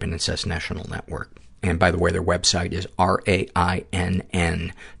 That's Rape and Incest National Network. And by the way, their website is RAINN.org.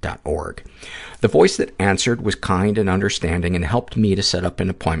 The voice that answered was kind and understanding and helped me to set up an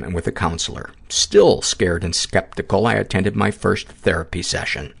appointment with a counselor. Still scared and skeptical, I attended my first therapy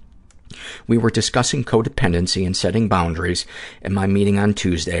session. We were discussing codependency and setting boundaries at my meeting on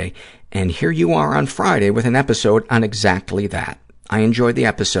Tuesday, and here you are on Friday with an episode on exactly that. I enjoyed the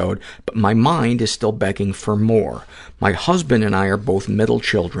episode, but my mind is still begging for more. My husband and I are both middle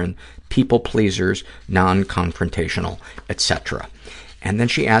children, people pleasers, non-confrontational, etc. And then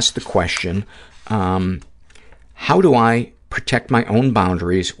she asked the question, how do I protect my own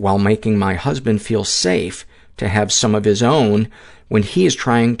boundaries while making my husband feel safe to have some of his own when he is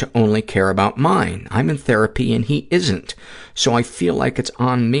trying to only care about mine? I'm in therapy and he isn't. So I feel like it's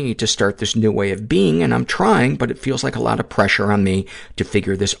on me to start this new way of being, and I'm trying, but it feels like a lot of pressure on me to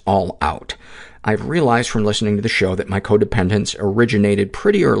figure this all out. I've realized from listening to the show that my codependence originated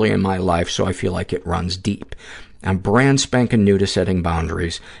pretty early in my life, so I feel like it runs deep. I'm brand spanking new to setting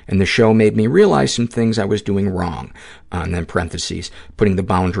boundaries, and the show made me realize some things I was doing wrong. And then parentheses, putting the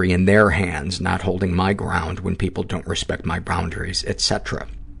boundary in their hands, not holding my ground when people don't respect my boundaries, etc.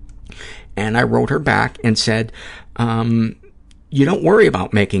 And I wrote her back and said, you don't worry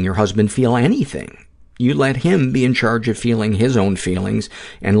about making your husband feel anything. You let him be in charge of feeling his own feelings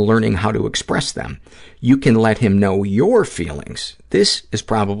and learning how to express them. You can let him know your feelings. This is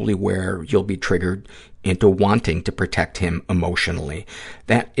probably where you'll be triggered into wanting to protect him emotionally.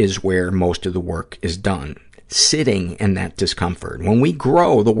 That is where most of the work is done, sitting in that discomfort. When we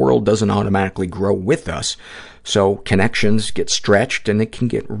grow, the world doesn't automatically grow with us, so connections get stretched and it can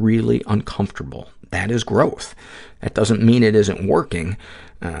get really uncomfortable. That is growth. That doesn't mean it isn't working.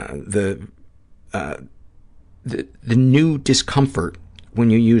 The new discomfort when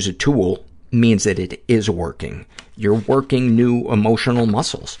you use a tool means that it is working. You're working new emotional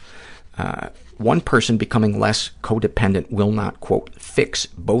muscles. One person becoming less codependent will not, quote, fix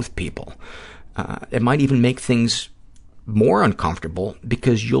both people. It might even make things more uncomfortable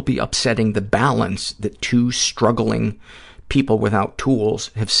because you'll be upsetting the balance that two struggling people without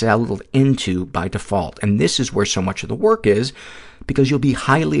tools have settled into by default. And this is where so much of the work is, because you'll be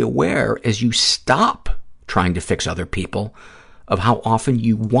highly aware as you stop trying to fix other people of how often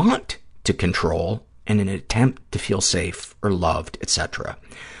you want to control in an attempt to feel safe or loved, etc.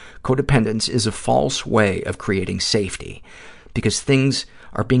 Codependence is a false way of creating safety because things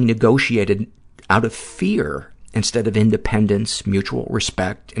are being negotiated out of fear instead of independence, mutual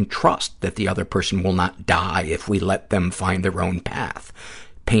respect, and trust that the other person will not die if we let them find their own path,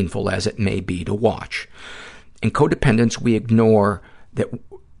 painful as it may be to watch. In codependence, we ignore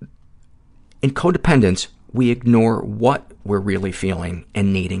what we're really feeling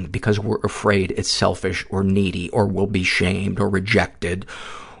and needing because we're afraid it's selfish or needy or will be shamed or rejected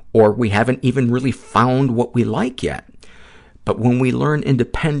or we haven't even really found what we like yet. But when we learn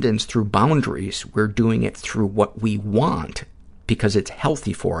independence through boundaries, we're doing it through what we want because it's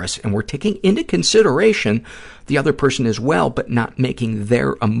healthy for us, and we're taking into consideration the other person as well, but not making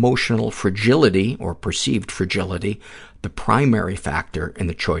their emotional fragility or perceived fragility the primary factor in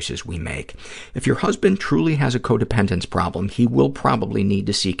the choices we make. If your husband truly has a codependence problem, he will probably need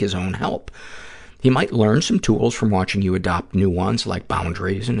to seek his own help. He might learn some tools from watching you adopt new ones, like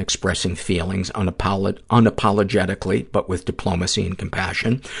boundaries and expressing feelings unapologetically, but with diplomacy and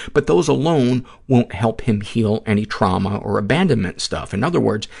compassion. But those alone won't help him heal any trauma or abandonment stuff. In other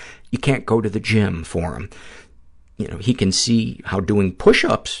words, you can't go to the gym for him. You know, he can see how doing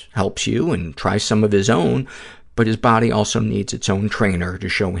push-ups helps you and try some of his own, but his body also needs its own trainer to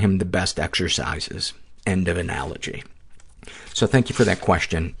show him the best exercises. End of analogy. So thank you for that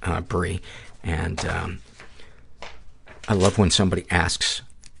question, Bree. And I love when somebody asks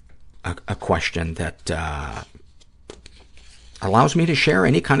a question that allows me to share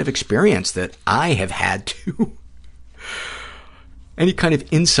any kind of experience that I have had to, any kind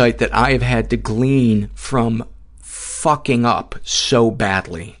of insight that I have had to glean from fucking up so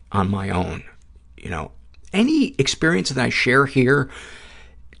badly on my own. You know, any experience that I share here,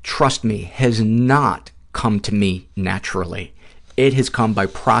 trust me, has not come to me naturally. It has come by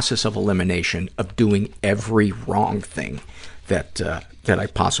process of elimination of doing every wrong thing that I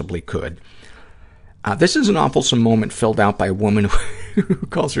possibly could. This is an awfulsome moment filled out by a woman who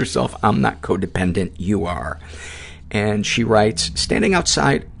calls herself, "I'm not codependent, you are." And she writes, standing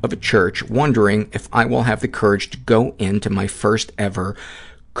outside of a church, wondering if I will have the courage to go into my first ever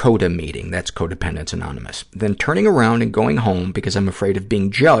CODA meeting, that's Codependence Anonymous, then turning around and going home because I'm afraid of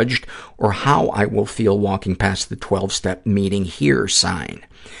being judged or how I will feel walking past the 12-step meeting here sign.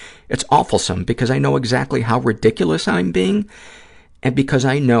 It's awfulsome because I know exactly how ridiculous I'm being, and because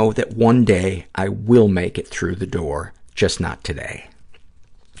I know that one day I will make it through the door, just not today.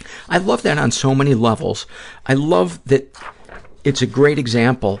 I love that on so many levels. I love that it's a great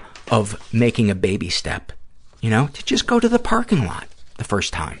example of making a baby step, you know, to just go to the parking lot the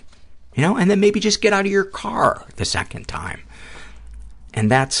first time, you know, and then maybe just get out of your car the second time. And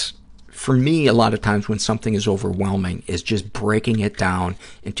that's, for me, a lot of times when something is overwhelming, is just breaking it down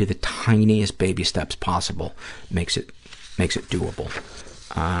into the tiniest baby steps possible makes it doable.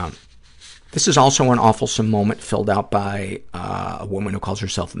 This is also an awfulsome moment filled out by a woman who calls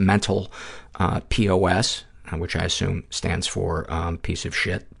herself Mental POS, which I assume stands for piece of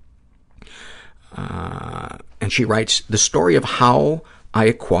shit. And she writes, the story of how I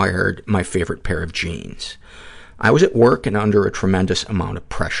acquired my favorite pair of jeans. I was at work and under a tremendous amount of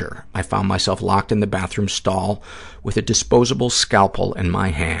pressure. I found myself locked in the bathroom stall with a disposable scalpel in my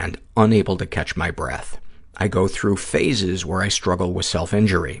hand, unable to catch my breath. I go through phases where I struggle with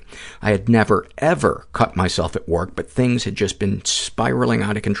self-injury. I had never, ever cut myself at work, but things had just been spiraling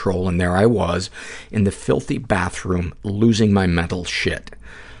out of control, and there I was in the filthy bathroom, losing my mental shit.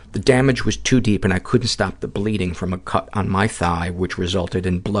 The damage was too deep, and I couldn't stop the bleeding from a cut on my thigh, which resulted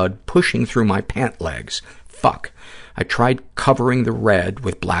in blood pushing through my pant legs. Fuck. I tried covering the red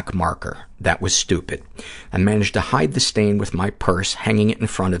with black marker. That was stupid. I managed to hide the stain with my purse, hanging it in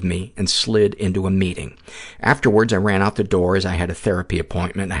front of me, and slid into a meeting. Afterwards, I ran out the door as I had a therapy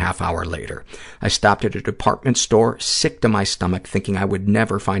appointment a half hour later. I stopped at a department store, sick to my stomach, thinking I would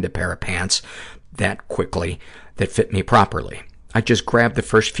never find a pair of pants that quickly that fit me properly. I just grabbed the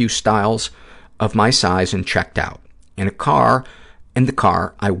first few styles of my size and checked out. In the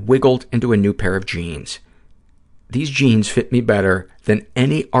car, I wiggled into a new pair of jeans. These jeans fit me better than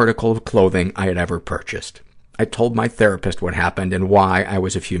any article of clothing I had ever purchased. I told my therapist what happened and why I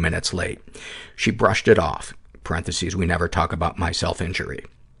was a few minutes late. She brushed it off. Parentheses, we never talk about my self-injury.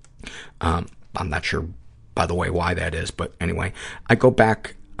 I'm not sure, by the way, why that is, but anyway. I go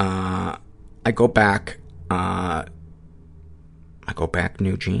back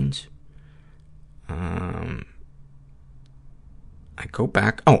new jeans. I go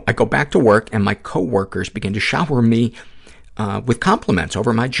back to work, and my coworkers begin to shower me with compliments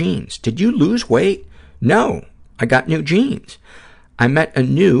over my jeans. Did you lose weight? No, I got new jeans. I met a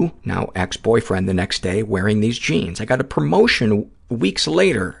new, now ex-boyfriend the next day wearing these jeans. I got a promotion weeks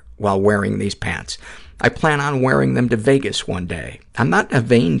later while wearing these pants. I plan on wearing them to Vegas one day. I'm not a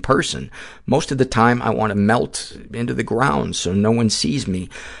vain person. Most of the time I want to melt into the ground so no one sees me.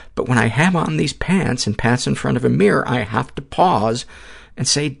 But when I have on these pants and pass in front of a mirror, I have to pause and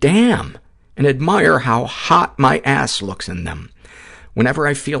say, damn, and admire how hot my ass looks in them. Whenever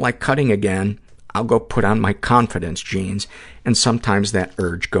I feel like cutting again, I'll go put on my confidence jeans, and sometimes that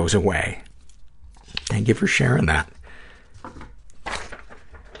urge goes away. Thank you for sharing that.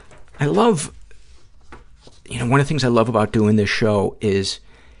 I love, one of the things I love about doing this show is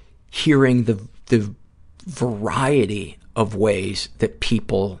hearing the variety of ways that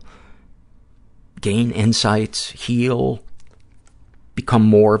people gain insights, heal, become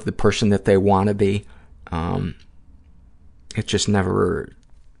more of the person that they want to be. It just never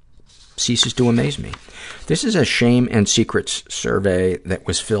ceases to amaze me. This is a shame and secrets survey that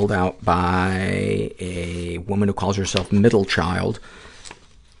was filled out by a woman who calls herself Middle Child.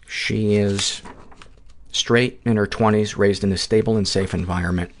 She is straight, in her 20s, raised in a stable and safe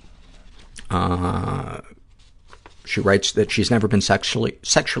environment. She writes that she's never been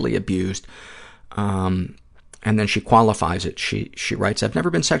sexually abused. And then she qualifies it. She writes, I've never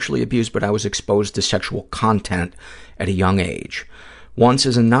been sexually abused, but I was exposed to sexual content at a young age. Once,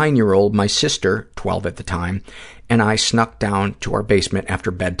 as a 9-year-old, my sister, 12 at the time, and I snuck down to our basement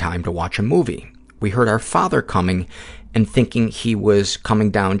after bedtime to watch a movie. We heard our father coming, and thinking he was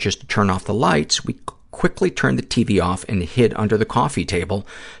coming down just to turn off the lights, we quickly turned the TV off and hid under the coffee table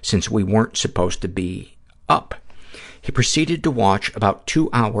since we weren't supposed to be up. He proceeded to watch about 2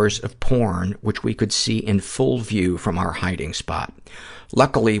 hours of porn, which we could see in full view from our hiding spot.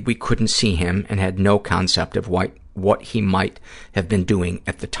 Luckily, we couldn't see him and had no concept of what he might have been doing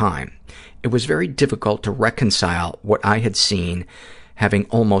at the time. It was very difficult to reconcile what I had seen, having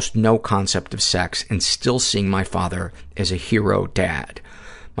almost no concept of sex and still seeing my father as a hero dad.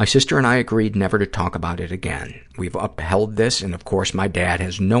 My sister and I agreed never to talk about it again. We've upheld this, and of course my dad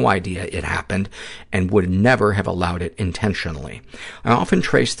has no idea it happened and would never have allowed it intentionally. I often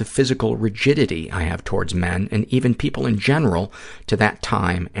trace the physical rigidity I have towards men and even people in general to that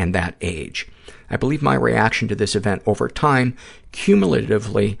time and that age. I believe my reaction to this event over time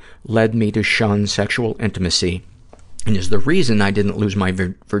cumulatively led me to shun sexual intimacy and is the reason I didn't lose my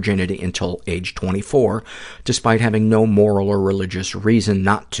virginity until age 24, despite having no moral or religious reason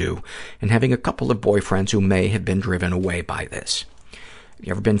not to, and having a couple of boyfriends who may have been driven away by this. Have you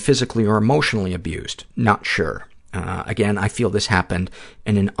ever been physically or emotionally abused? Not sure. Again, I feel this happened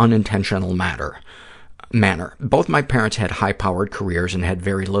in an unintentional manner. Both my parents had high-powered careers and had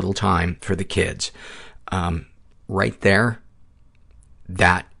very little time for the kids. Right there,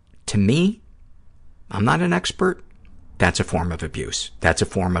 that, to me, I'm not an expert, that's a form of abuse. That's a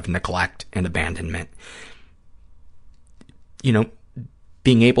form of neglect and abandonment.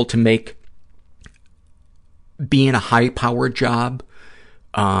 Being able to be in a high-powered job,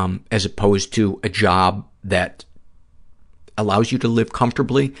 as opposed to a job that allows you to live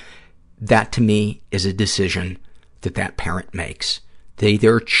comfortably, that to me is a decision that parent makes.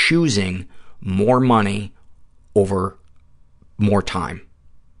 They're choosing more money over more time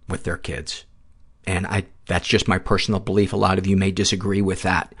with their kids. And that's just my personal belief. A lot of you may disagree with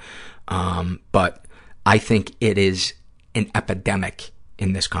that. But I think it is an epidemic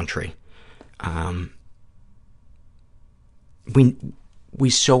in this country. We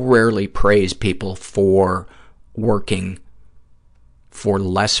so rarely praise people for working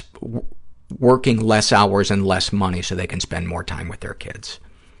less hours and less money so they can spend more time with their kids.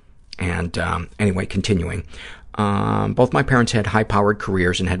 And anyway, continuing. Both my parents had high-powered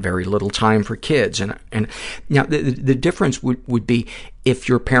careers and had very little time for kids. And now the difference would be if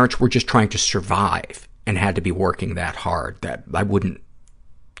your parents were just trying to survive and had to be working that hard. That I wouldn't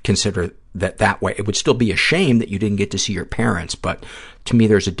consider that way. It would still be a shame that you didn't get to see your parents, but to me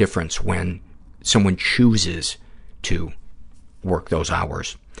there's a difference when someone chooses to work those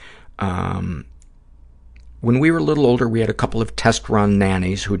hours. When we were a little older, we had a couple of test-run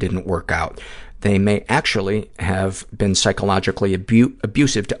nannies who didn't work out. They may actually have been psychologically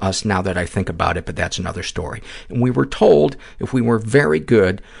abusive to us now that I think about it, but that's another story. And we were told if we were very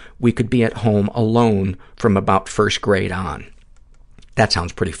good, we could be at home alone from about first grade on. That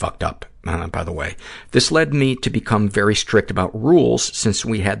sounds pretty fucked up, by the way. This led me to become very strict about rules since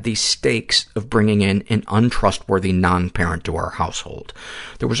we had these stakes of bringing in an untrustworthy non-parent to our household.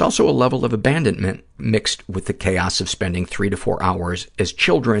 There was also a level of abandonment mixed with the chaos of spending 3 to 4 hours as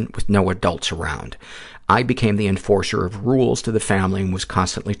children with no adults around. I became the enforcer of rules to the family and was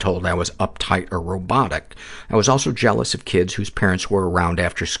constantly told I was uptight or robotic. I was also jealous of kids whose parents were around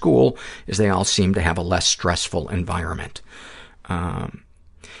after school, as they all seemed to have a less stressful environment. And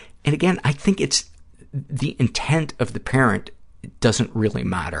again, I think it's the intent of the parent doesn't really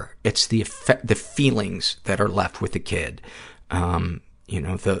matter. It's the feelings that are left with the kid. The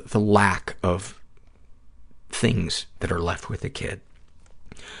lack of things that are left with the kid.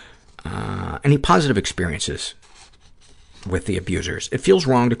 Any positive experiences with the abusers. It feels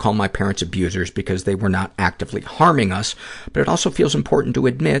wrong to call my parents abusers because they were not actively harming us, but it also feels important to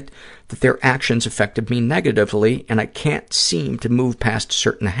admit that their actions affected me negatively, and I can't seem to move past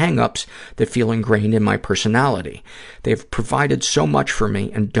certain hang-ups that feel ingrained in my personality. They've provided so much for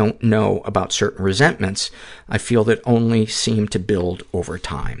me and don't know about certain resentments I feel that only seem to build over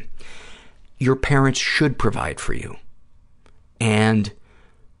time. Your parents should provide for you, and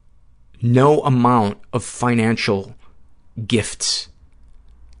no amount of financial gifts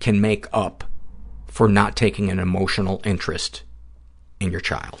can make up for not taking an emotional interest in your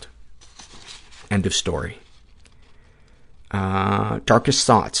child. End of story. Darkest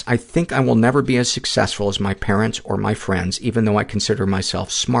thoughts. I think I will never be as successful as my parents or my friends, even though I consider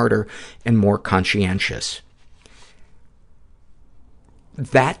myself smarter and more conscientious.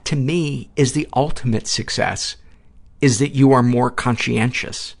 That, to me, is the ultimate success, is that you are more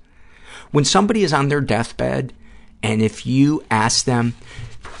conscientious. When somebody is on their deathbed, and if you ask them,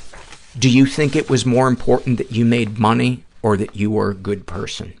 do you think it was more important that you made money or that you were a good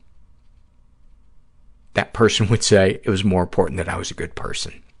person? That person would say it was more important that I was a good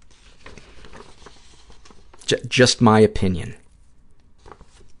person. Just my opinion.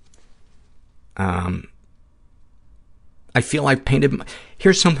 I feel I've painted...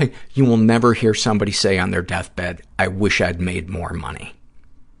 Here's something you will never hear somebody say on their deathbed, I wish I'd made more money.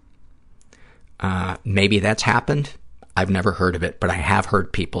 Maybe that's happened. I've never heard of it, but I have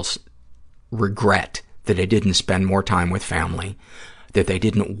heard people regret that they didn't spend more time with family, that they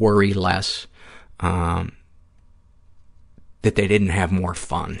didn't worry less, that they didn't have more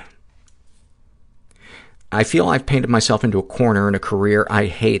fun. I feel I've painted myself into a corner in a career I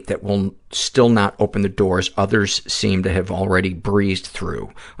hate that will still not open the doors others seem to have already breezed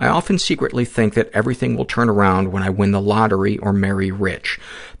through. I often secretly think that everything will turn around when I win the lottery or marry rich.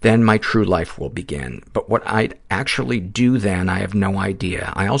 Then my true life will begin. But what I'd actually do then, I have no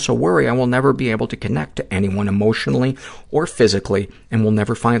idea. I also worry I will never be able to connect to anyone emotionally or physically and will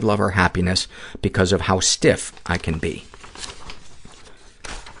never find love or happiness because of how stiff I can be.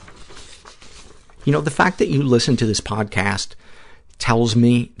 You know, the fact that you listen to this podcast tells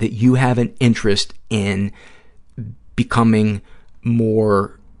me that you have an interest in becoming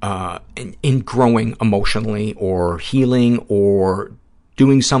more, in growing emotionally or healing or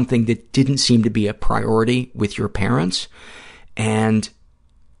doing something that didn't seem to be a priority with your parents. And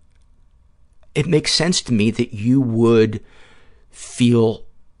it makes sense to me that you would feel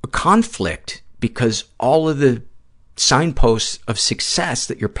a conflict because all of the signposts of success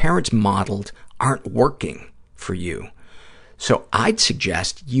that your parents modeled aren't working for you. So I'd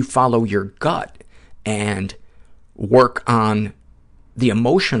suggest you follow your gut and work on the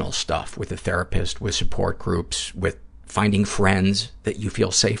emotional stuff with a therapist, with support groups, with finding friends that you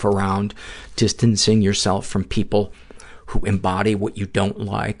feel safe around, distancing yourself from people who embody what you don't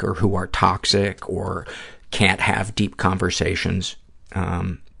like or who are toxic or can't have deep conversations.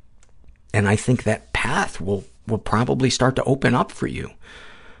 And I think that path will probably start to open up for you.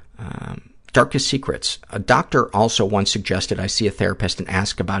 Darkest secrets. A doctor also once suggested I see a therapist and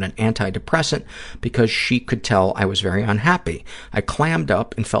ask about an antidepressant because she could tell I was very unhappy. I clammed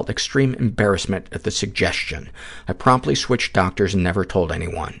up and felt extreme embarrassment at the suggestion. I promptly switched doctors and never told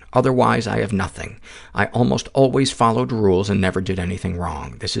anyone. Otherwise, I have nothing. I almost always followed rules and never did anything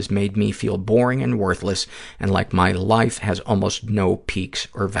wrong. This has made me feel boring and worthless and like my life has almost no peaks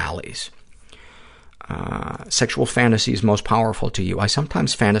or valleys. Sexual fantasies most powerful to you. I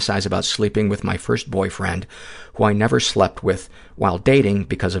sometimes fantasize about sleeping with my first boyfriend, who I never slept with while dating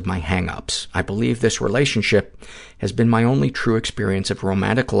because of my hang-ups. I believe this relationship has been my only true experience of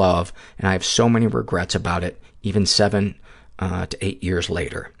romantic love, and I have so many regrets about it, even 7 to 8 years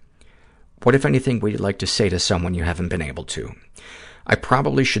later. What, if anything, would you like to say to someone you haven't been able to? I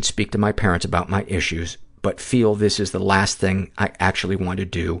probably should speak to my parents about my issues, but feel this is the last thing I actually want to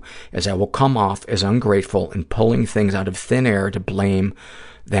do, as I will come off as ungrateful and pulling things out of thin air to blame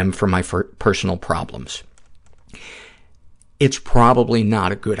them for my personal problems. It's probably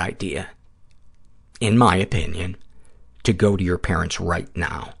not a good idea, in my opinion, to go to your parents right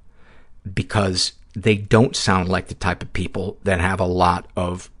now, because they don't sound like the type of people that have a lot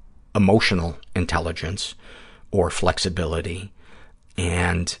of emotional intelligence or flexibility,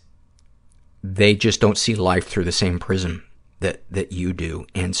 and they just don't see life through the same prism that you do.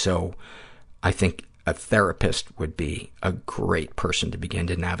 And so I think a therapist would be a great person to begin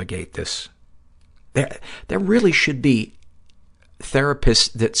to navigate this. There really should be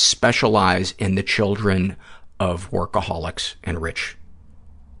therapists that specialize in the children of workaholics and rich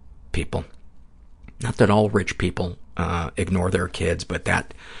people. Not that all rich people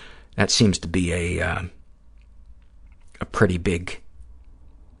a pretty big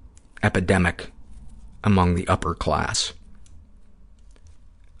epidemic among the upper class.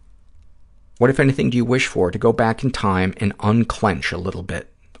 What, if anything, do you wish for? To go back in time and unclench a little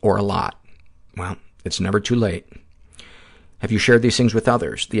bit, or a lot. Well, it's never too late. Have you shared these things with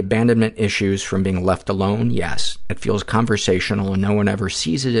others? The abandonment issues from being left alone? Yes. It feels conversational and no one ever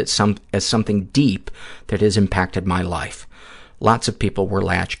sees it as something deep that has impacted my life. Lots of people were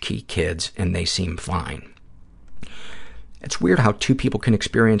latchkey kids and they seem fine. It's weird how two people can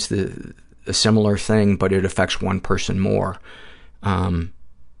experience a similar thing, but it affects one person more.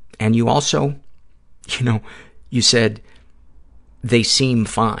 And you also, you said they seem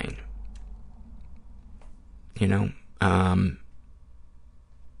fine.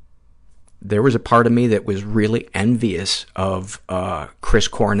 There was a part of me that was really envious of Chris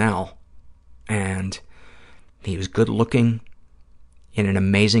Cornell, and he was good looking, in an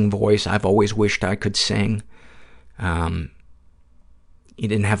amazing voice. I've always wished I could sing. He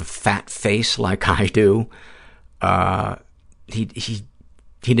didn't have a fat face like I do. He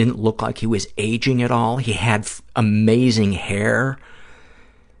didn't look like he was aging at all. He had amazing hair.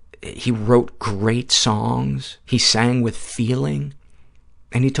 He wrote great songs. He sang with feeling.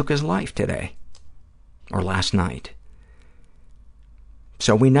 And he took his life today, or last night.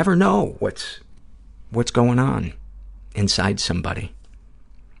 So we never know what's going on inside somebody.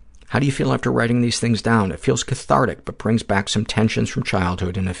 How do you feel after writing these things down? It feels cathartic, but brings back some tensions from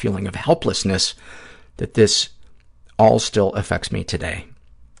childhood and a feeling of helplessness that this all still affects me today.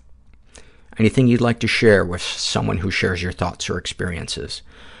 Anything you'd like to share with someone who shares your thoughts or experiences?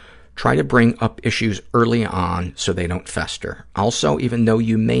 Try to bring up issues early on so they don't fester. Also, even though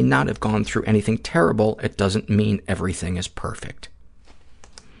you may not have gone through anything terrible, it doesn't mean everything is perfect.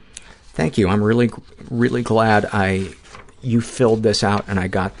 Thank you. I'm really, really glad you filled this out and I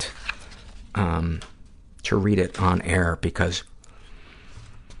got to read it on air, because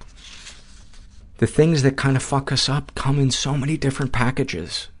the things that kind of fuck us up come in so many different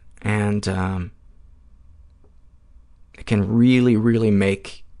packages, and it can really, really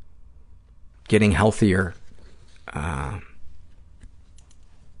make getting healthier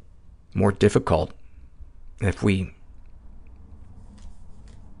more difficult if we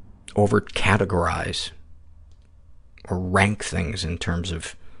over-categorize or rank things in terms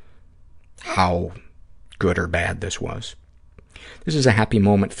of how good or bad this was. This is a happy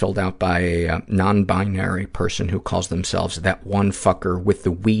moment filled out by a non-binary person who calls themselves that one fucker with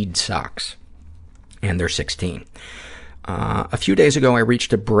the weed socks, and they're 16. A few days ago, I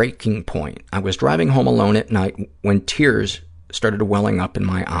reached a breaking point. I was driving home alone at night when tears started welling up in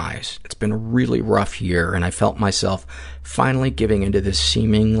my eyes. It's been a really rough year, and I felt myself finally giving into this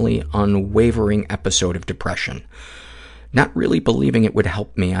seemingly unwavering episode of depression. Not really believing it would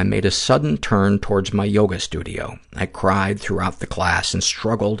help me, I made a sudden turn towards my yoga studio. I cried throughout the class and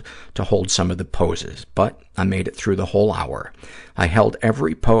struggled to hold some of the poses, but I made it through the whole hour. I held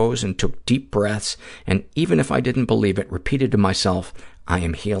every pose and took deep breaths, and even if I didn't believe it, repeated to myself, I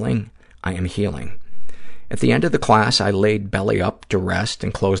am healing, I am healing. At the end of the class, I laid belly up to rest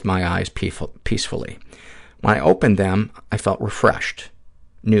and closed my eyes peacefully. When I opened them, I felt refreshed,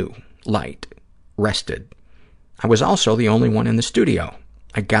 new, light, rested. I was also the only one in the studio.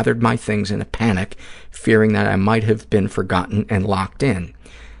 I gathered my things in a panic, fearing that I might have been forgotten and locked in.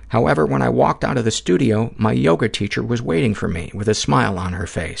 However, when I walked out of the studio, my yoga teacher was waiting for me with a smile on her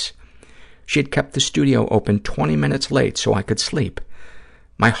face. She had kept the studio open 20 minutes late so I could sleep.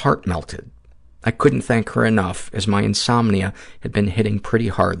 My heart melted. I couldn't thank her enough, as my insomnia had been hitting pretty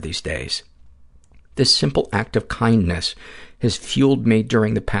hard these days. This simple act of kindness has fueled me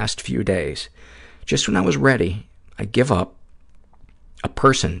during the past few days. Just when I was ready, I give up, a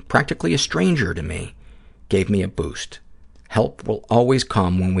person, practically a stranger to me, gave me a boost. Help will always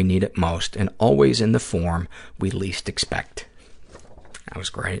come when we need it most, and always in the form we least expect. That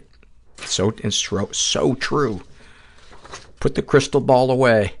was great. So true. Put the crystal ball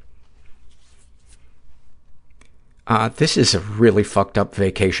away. This is a really fucked up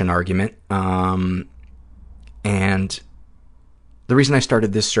vacation argument. And the reason I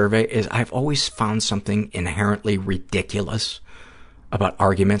started this survey is I've always found something inherently ridiculous about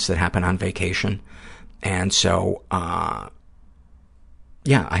arguments that happen on vacation. And so, I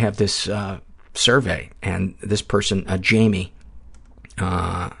have this survey, and this person, Jamie,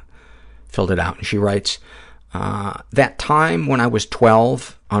 filled it out. And she writes, that time when I was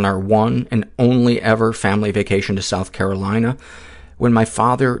 12 on our one and only ever family vacation to South Carolina, when my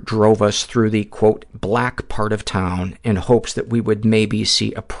father drove us through the, quote, black part of town in hopes that we would maybe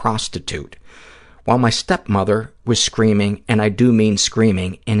see a prostitute, while my stepmother was screaming, and I do mean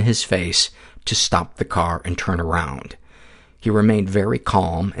screaming, in his face to stop the car and turn around. He remained very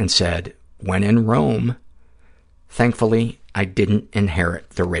calm and said, "When in Rome." Thankfully, I didn't inherit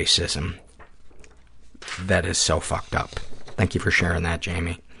the racism. That is so fucked up. Thank you for sharing that,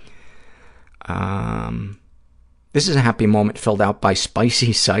 Jamie. This is a happy moment filled out by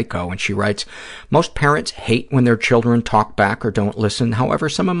Spicy Psycho, and she writes, "Most parents hate when their children talk back or don't listen. However,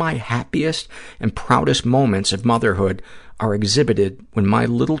 some of my happiest and proudest moments of motherhood are exhibited when my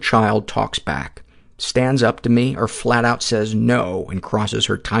little child talks back, stands up to me, or flat out says no and crosses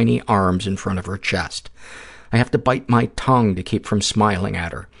her tiny arms in front of her chest. I have to bite my tongue to keep from smiling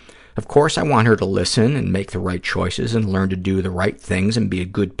at her. Of course, I want her to listen and make the right choices and learn to do the right things and be a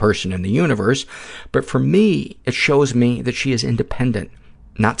good person in the universe, but for me, it shows me that she is independent,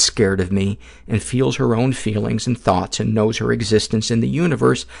 not scared of me, and feels her own feelings and thoughts and knows her existence in the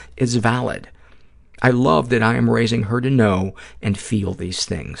universe is valid. I love that I am raising her to know and feel these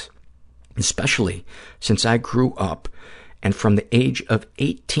things, especially since I grew up and from the age of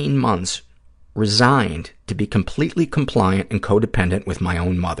 18 months resigned to be completely compliant and codependent with my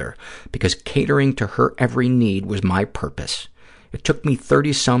own mother because catering to her every need was my purpose. It took me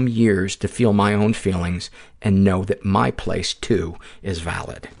 30-some years to feel my own feelings and know that my place, too, is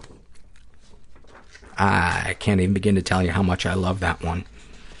valid." I can't even begin to tell you how much I love that one.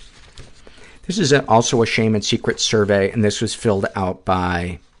 This is also a shame and secret survey, and this was filled out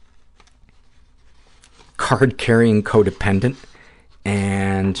by Card-Carrying Codependent.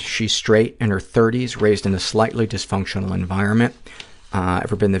 And she's straight, in her 30s, raised in a slightly dysfunctional environment.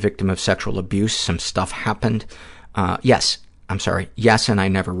 Ever been the victim of sexual abuse? Some stuff happened. Yes, and I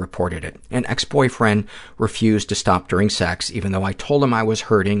never reported it. An ex-boyfriend refused to stop during sex, even though I told him I was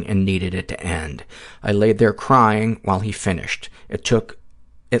hurting and needed it to end. I laid there crying while he finished. It took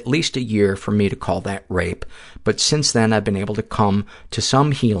at least a year for me to call that rape, but since then I've been able to come to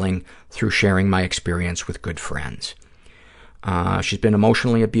some healing through sharing my experience with good friends. She's been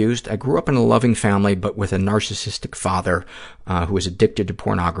emotionally abused. I grew up in a loving family, but with a narcissistic father who was addicted to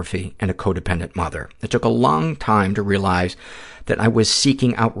pornography and a codependent mother. It took a long time to realize that I was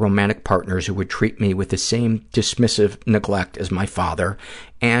seeking out romantic partners who would treat me with the same dismissive neglect as my father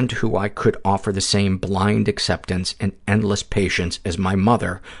and who I could offer the same blind acceptance and endless patience as my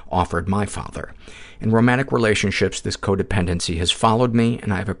mother offered my father. In romantic relationships, this codependency has followed me,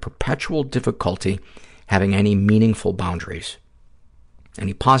 and I have a perpetual difficulty having any meaningful boundaries,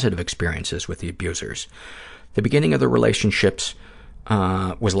 any positive experiences with the abusers. The beginning of the relationships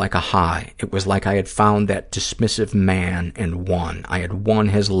was like a high. It was like I had found that dismissive man and won. I had won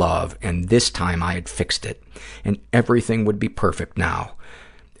his love, and this time I had fixed it, and everything would be perfect now.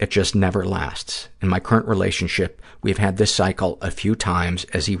 It just never lasts. In my current relationship, we've had this cycle a few times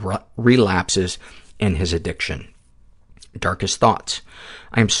as he relapses in his addiction. Darkest thoughts.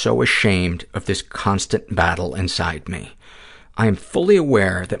 I am so ashamed of this constant battle inside me. I am fully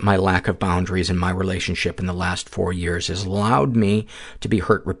aware that my lack of boundaries in my relationship in the last 4 years has allowed me to be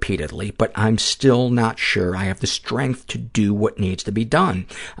hurt repeatedly, but I'm still not sure I have the strength to do what needs to be done.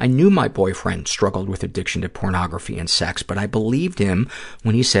 I knew my boyfriend struggled with addiction to pornography and sex, but I believed him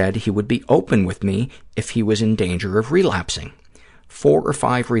when he said he would be open with me if he was in danger of relapsing. 4 or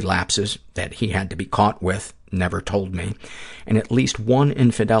 5 relapses that he had to be caught with, never told me, and at least one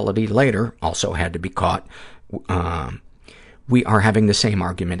infidelity later, also had to be caught. We are having the same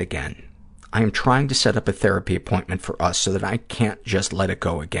argument again. I am trying to set up a therapy appointment for us so that I can't just let it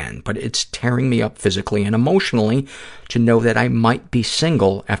go again, but it's tearing me up physically and emotionally to know that I might be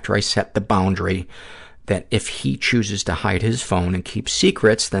single after I set the boundary that if he chooses to hide his phone and keep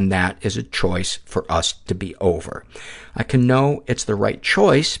secrets, then that is a choice for us to be over. I can know it's the right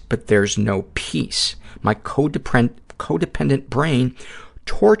choice, but there's no peace. My codependent brain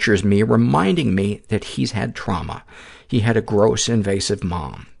tortures me, reminding me that he's had trauma. He had a gross, invasive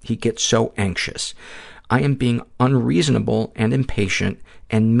mom. He gets so anxious. I am being unreasonable and impatient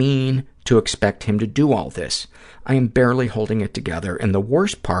and mean to expect him to do all this. I am barely holding it together, and the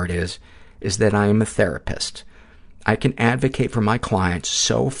worst part is that I am a therapist. I can advocate for my clients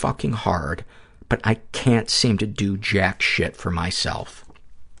so fucking hard, but I can't seem to do jack shit for myself.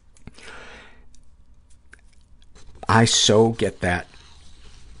 I so get that.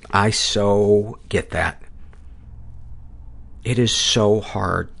 It is so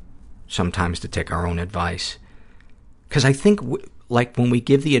hard sometimes to take our own advice. Because I think, like, when we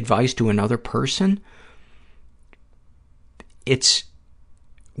give the advice to another person,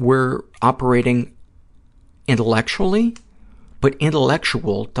 we're operating intellectually, but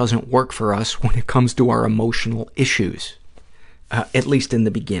intellectual doesn't work for us when it comes to our emotional issues, at least in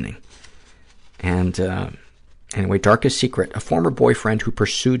the beginning. And Anyway, darkest secret. A former boyfriend who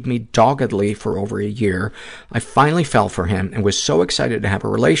pursued me doggedly for over a year. I finally fell for him and was so excited to have a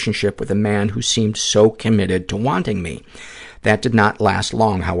relationship with a man who seemed so committed to wanting me. That did not last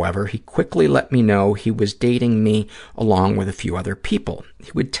long, however. He quickly let me know he was dating me along with a few other people.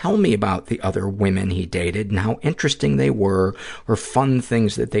 He would tell me about the other women he dated and how interesting they were or fun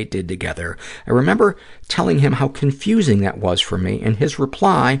things that they did together. I remember telling him how confusing that was for me, and his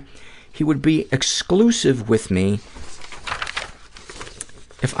reply, he would be exclusive with me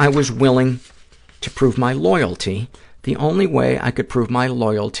if I was willing to prove my loyalty. The only way I could prove my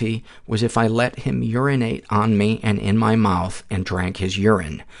loyalty was if I let him urinate on me and in my mouth and drank his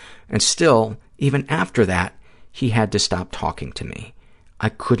urine. And still, even after that, he had to stop talking to me. I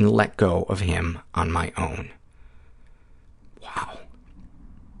couldn't let go of him on my own. Wow.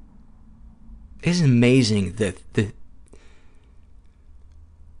 It's amazing that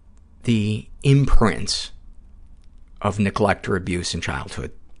the imprints of neglect or abuse in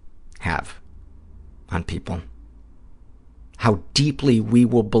childhood have on people. How deeply we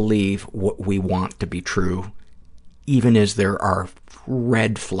will believe what we want to be true, even as there are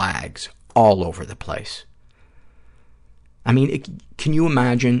red flags all over the place. I mean, can you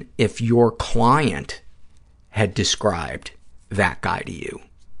imagine if your client had described that guy to you?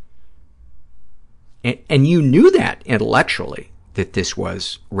 And you knew that intellectually, that this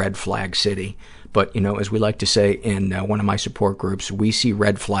was red flag city. But, you know, as we like to say in one of my support groups, we see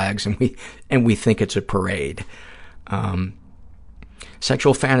red flags and we think it's a parade.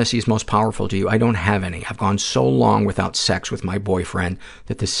 Sexual fantasies most powerful to you. I don't have any. I've gone so long without sex with my boyfriend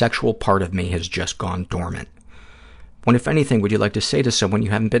that the sexual part of me has just gone dormant. What, if anything, would you like to say to someone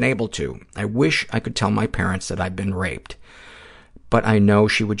you haven't been able to? I wish I could tell my parents that I've been raped, but I know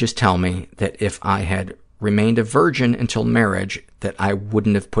she would just tell me that if I had remained a virgin until marriage, that I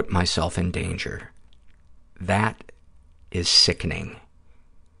wouldn't have put myself in danger. That is sickening.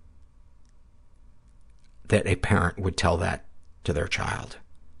 That a parent would tell that to their child.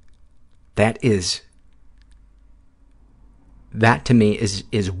 That to me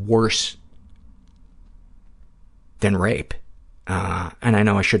is worse than rape. And I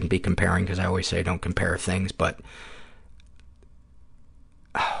know I shouldn't be comparing because I always say don't compare things, but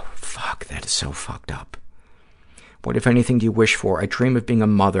oh, fuck, that is so fucked up. What, if anything, do you wish for? I dream of being a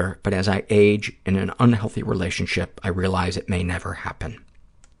mother, but as I age in an unhealthy relationship, I realize it may never happen.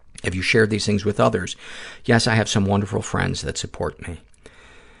 Have you shared these things with others? Yes, I have some wonderful friends that support me.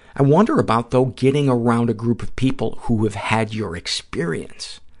 I wonder about, though, getting around a group of people who have had your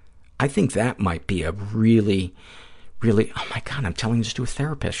experience. I think that might be a really, really, oh my God, I'm telling this to a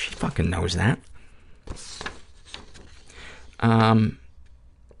therapist. She fucking knows that. How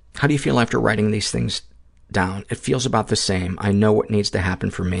do you feel after writing these things down? It feels about the same. I know what needs to happen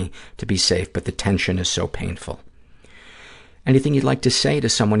for me to be safe, but the tension is so painful. Anything you'd like to say to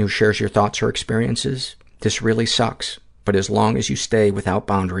someone who shares your thoughts or experiences? This really sucks, but as long as you stay without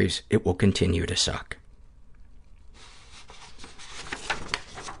boundaries, it will continue to suck.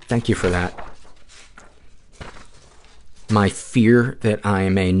 Thank you for that. My fear that I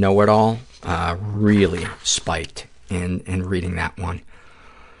am a know-it-all really spiked in reading that one.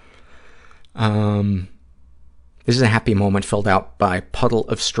 This is a happy moment filled out by Puddle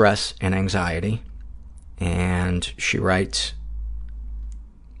of Stress and Anxiety. And she writes,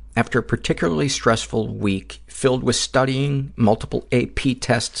 after a particularly stressful week filled with studying, multiple AP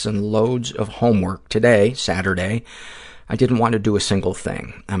tests, and loads of homework, today, Saturday, I didn't want to do a single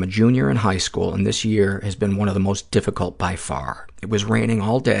thing. I'm a junior in high school, and this year has been one of the most difficult by far. It was raining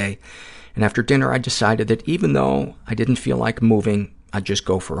all day, and after dinner I decided that even though I didn't feel like moving, I'd just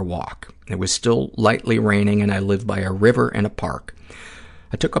go for a walk. It was still lightly raining, and I live by a river and a park.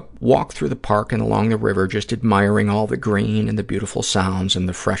 I took a walk through the park and along the river, just admiring all the green and the beautiful sounds and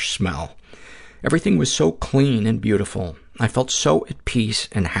the fresh smell. Everything was so clean and beautiful. I felt so at peace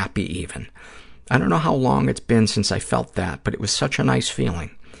and happy even. I don't know how long it's been since I felt that, but it was such a nice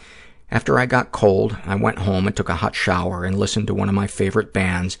feeling. After I got cold, I went home and took a hot shower and listened to one of my favorite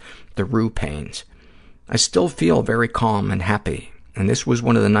bands, the Rue Pains. I still feel very calm and happy, and this was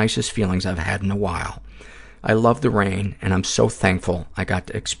one of the nicest feelings I've had in a while. I love the rain, and I'm so thankful I got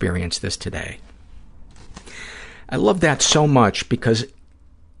to experience this today. I love that so much because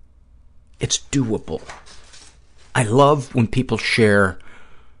it's doable. I love when people share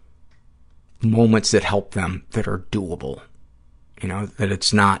moments that help them that are doable. You know, that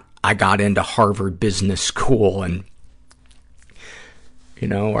it's not, I got into Harvard Business School and, you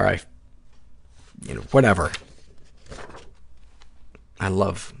know, or whatever. I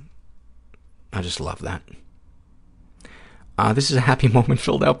just love that. This is a happy moment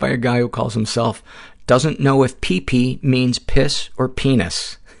filled out by a guy who calls himself doesn't know if pee-pee means piss or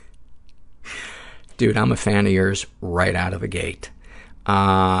penis. Dude, I'm a fan of yours right out of the gate.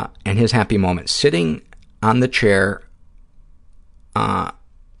 And his happy moment, sitting on the chair,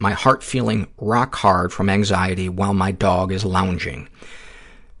 my heart feeling rock hard from anxiety while my dog is lounging.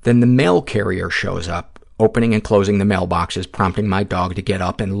 Then the mail carrier shows up, opening and closing the mailboxes, prompting my dog to get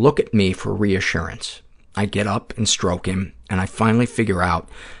up and look at me for reassurance. I get up and stroke him, and I finally figure out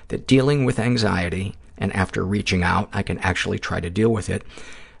that dealing with anxiety, and after reaching out, I can actually try to deal with it,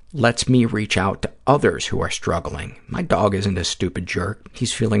 lets me reach out to others who are struggling. My dog isn't a stupid jerk.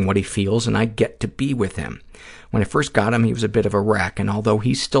 He's feeling what he feels, and I get to be with him. When I first got him, he was a bit of a wreck, and although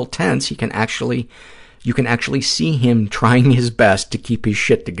he's still tense, you can actually see him trying his best to keep his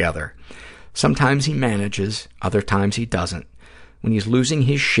shit together. Sometimes he manages, other times he doesn't. When he's losing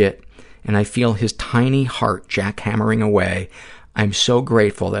his shit, and I feel his tiny heart jackhammering away, I'm so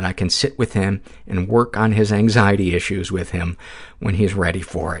grateful that I can sit with him and work on his anxiety issues with him when he's ready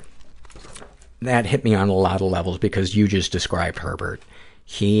for it. That hit me on a lot of levels because you just described Herbert.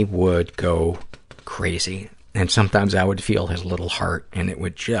 He would go crazy, and sometimes I would feel his little heart, and it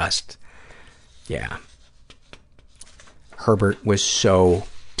would just, yeah. Herbert was so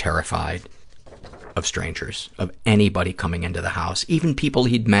terrified of strangers, of anybody coming into the house, even people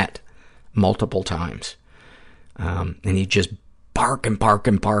he'd met multiple times. And he'd just bark and bark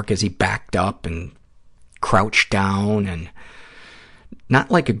and bark as he backed up and crouched down, and not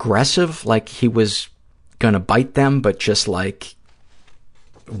like aggressive, like he was going to bite them, but just like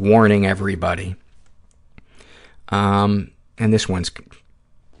warning everybody. And this one's,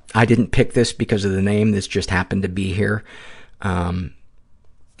 I didn't pick this because of the name. This just happened to be here.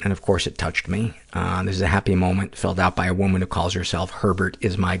 And of course it touched me. This is a happy moment filled out by a woman who calls herself Herbert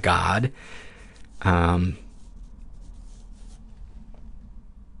is my God. God,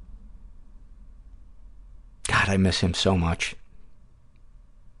 I miss him so much.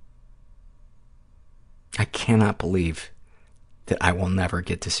 I cannot believe that I will never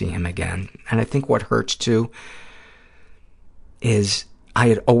get to see him again. And I think what hurts too is I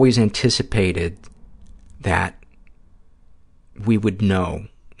had always anticipated that we would know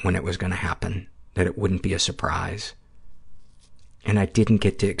when it was going to happen, that it wouldn't be a surprise. And I didn't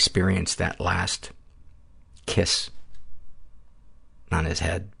get to experience that last kiss on his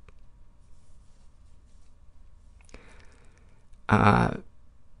head.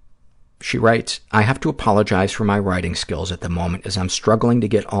 She writes, I have to apologize for my writing skills at the moment as I'm struggling to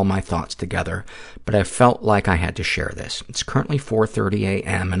get all my thoughts together, but I felt like I had to share this. It's currently 4:30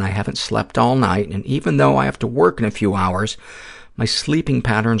 a.m. and I haven't slept all night, and even though I have to work in a few hours, my sleeping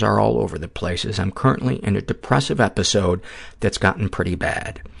patterns are all over the place as I'm currently in a depressive episode that's gotten pretty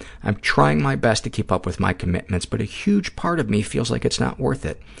bad. I'm trying my best to keep up with my commitments, but a huge part of me feels like it's not worth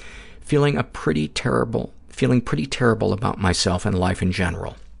it. Feeling pretty terrible about myself and life in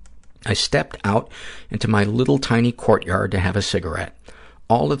general. I stepped out into my little tiny courtyard to have a cigarette.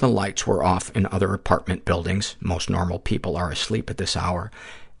 All of the lights were off in other apartment buildings. Most normal people are asleep at this hour,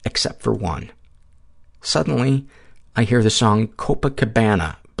 except for one. Suddenly, I hear the song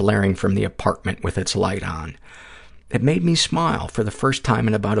Copacabana blaring from the apartment with its light on. It made me smile for the first time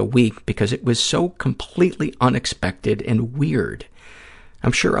in about a week because it was so completely unexpected and weird.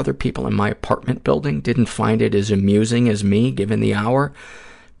 I'm sure other people in my apartment building didn't find it as amusing as me given the hour,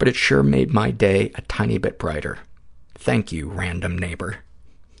 but it sure made my day a tiny bit brighter. Thank you, random neighbor.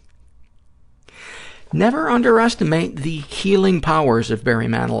 Never underestimate the healing powers of Barry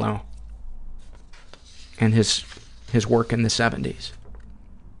Manilow and his work in the 70s.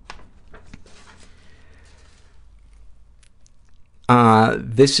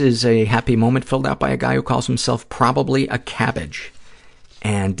 This is a happy moment filled out by a guy who calls himself Probably a Cabbage.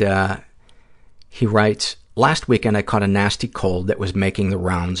 And he writes, last weekend I caught a nasty cold that was making the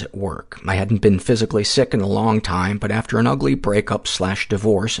rounds at work. I hadn't been physically sick in a long time, but after an ugly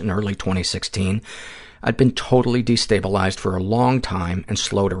breakup/divorce in early 2016, I'd been totally destabilized for a long time and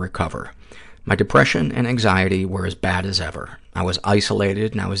slow to recover. My depression and anxiety were as bad as ever. I was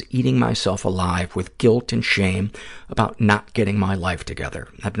isolated and I was eating myself alive with guilt and shame about not getting my life together.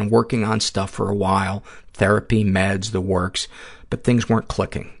 I've been working on stuff for a while, therapy, meds, the works, but things weren't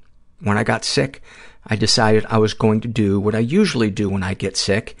clicking. When I got sick, I decided I was going to do what I usually do when I get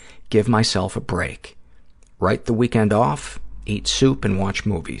sick, give myself a break. Write the weekend off, eat soup, and watch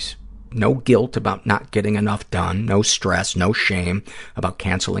movies. No guilt about not getting enough done, no stress, no shame about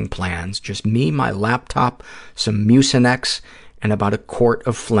canceling plans. Just me, my laptop, some Mucinex, and about a quart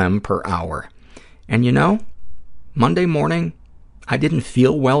of phlegm per hour. And you know, Monday morning, I didn't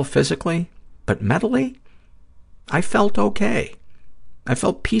feel well physically, but mentally, I felt okay. I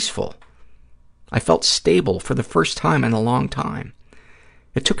felt peaceful. I felt stable for the first time in a long time.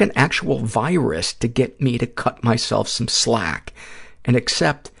 It took an actual virus to get me to cut myself some slack and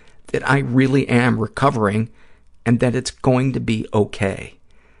accept that I really am recovering and that it's going to be okay.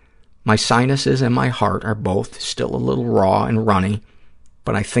 My sinuses and my heart are both still a little raw and runny,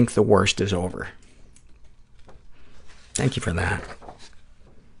 but I think the worst is over. Thank you for that.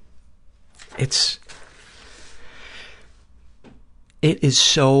 It is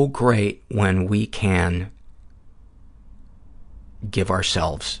so great when we can give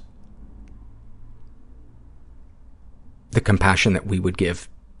ourselves the compassion that we would give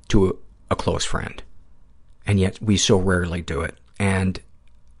to a close friend. And yet we so rarely do it. And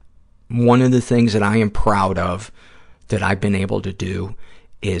one of the things that I am proud of that I've been able to do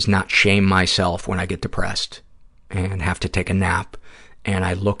is not shame myself when I get depressed and have to take a nap. And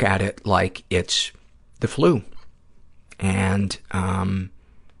I look at it like it's the flu. And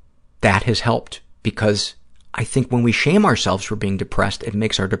that has helped, because I think when we shame ourselves for being depressed, it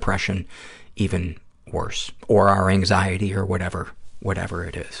makes our depression even worse, or our anxiety, or whatever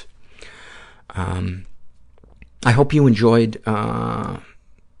it is. I hope you enjoyed our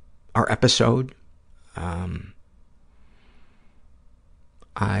episode.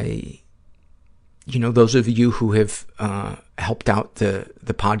 Those of you who have helped out the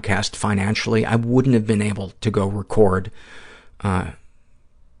podcast financially, I wouldn't have been able to go record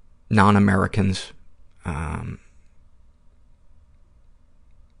Non-Americans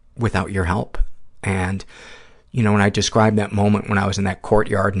without your help. And, when I described that moment when I was in that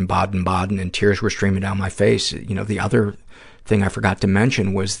courtyard in Baden-Baden and tears were streaming down my face, the other thing I forgot to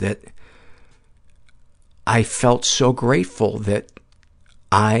mention was that I felt so grateful that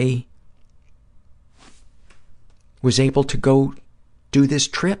I was able to go do this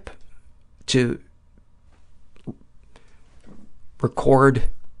trip to record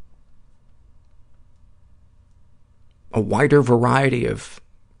a wider variety of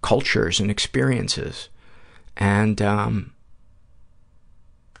cultures and experiences. And I'm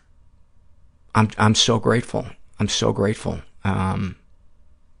so grateful. I'm so grateful. And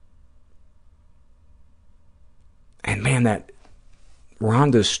man, that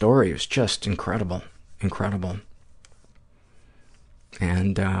Rhonda's story was just incredible.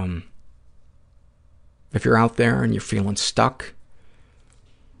 And if you're out there and you're feeling stuck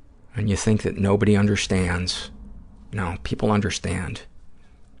and you think that nobody understands, no, people understand.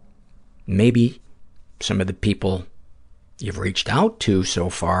 Maybe some of the people you've reached out to so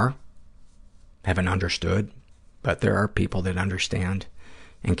far haven't understood, but there are people that understand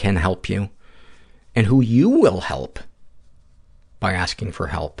and can help you, and who you will help by asking for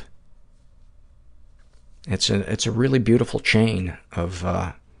help. It's a really beautiful chain of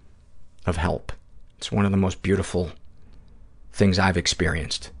help. It's one of the most beautiful things I've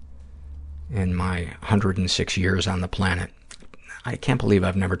experienced in my 106 years on the planet. I can't believe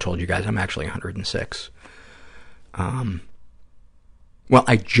I've never told you guys I'm actually 106. Well,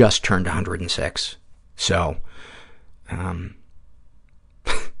 I just turned 106. So,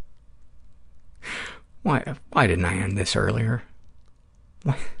 why didn't I end this earlier?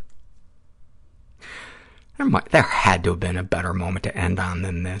 There had to have been a better moment to end on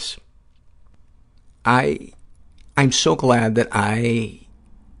than this. I'm so glad that I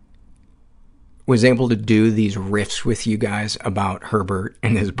was able to do these riffs with you guys about Herbert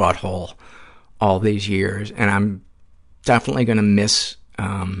and his butthole all these years, and I'm definitely going to miss,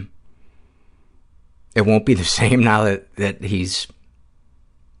 it won't be the same now that he's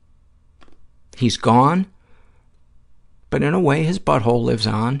gone, but in a way his butthole lives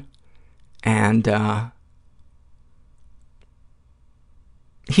on, and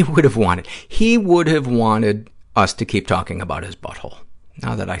he would have wanted us to keep talking about his butthole,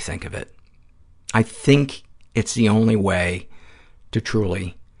 now that I think of it. I think it's the only way to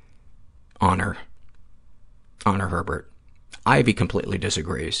truly honor Herbert. Ivy completely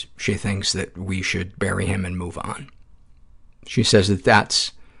disagrees. She thinks that we should bury him and move on. She says that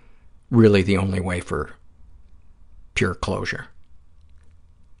that's really the only way for pure closure.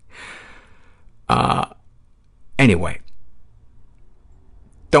 Anyway,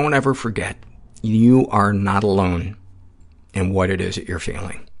 don't ever forget, you are not alone in what it is that you're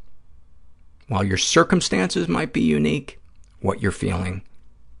feeling. While your circumstances might be unique, what you're feeling,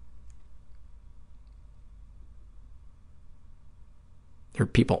 there are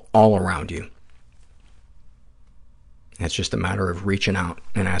people all around you. It's just a matter of reaching out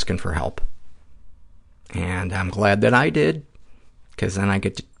and asking for help. And I'm glad that I did, because then I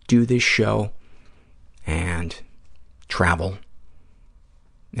get to do this show and travel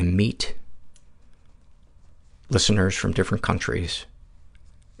and meet listeners from different countries,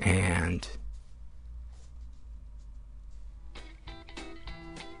 and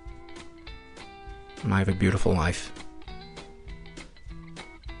I have a beautiful life.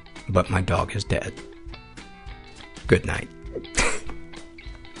 But my dog is dead. Good night.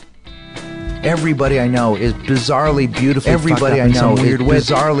 Everybody I know is bizarrely beautifully fucked up in some weird way.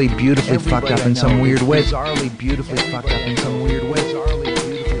 Bizarrely beautifully fucked up in some weird way. Bizarrely beautifully fucked up in some weird way.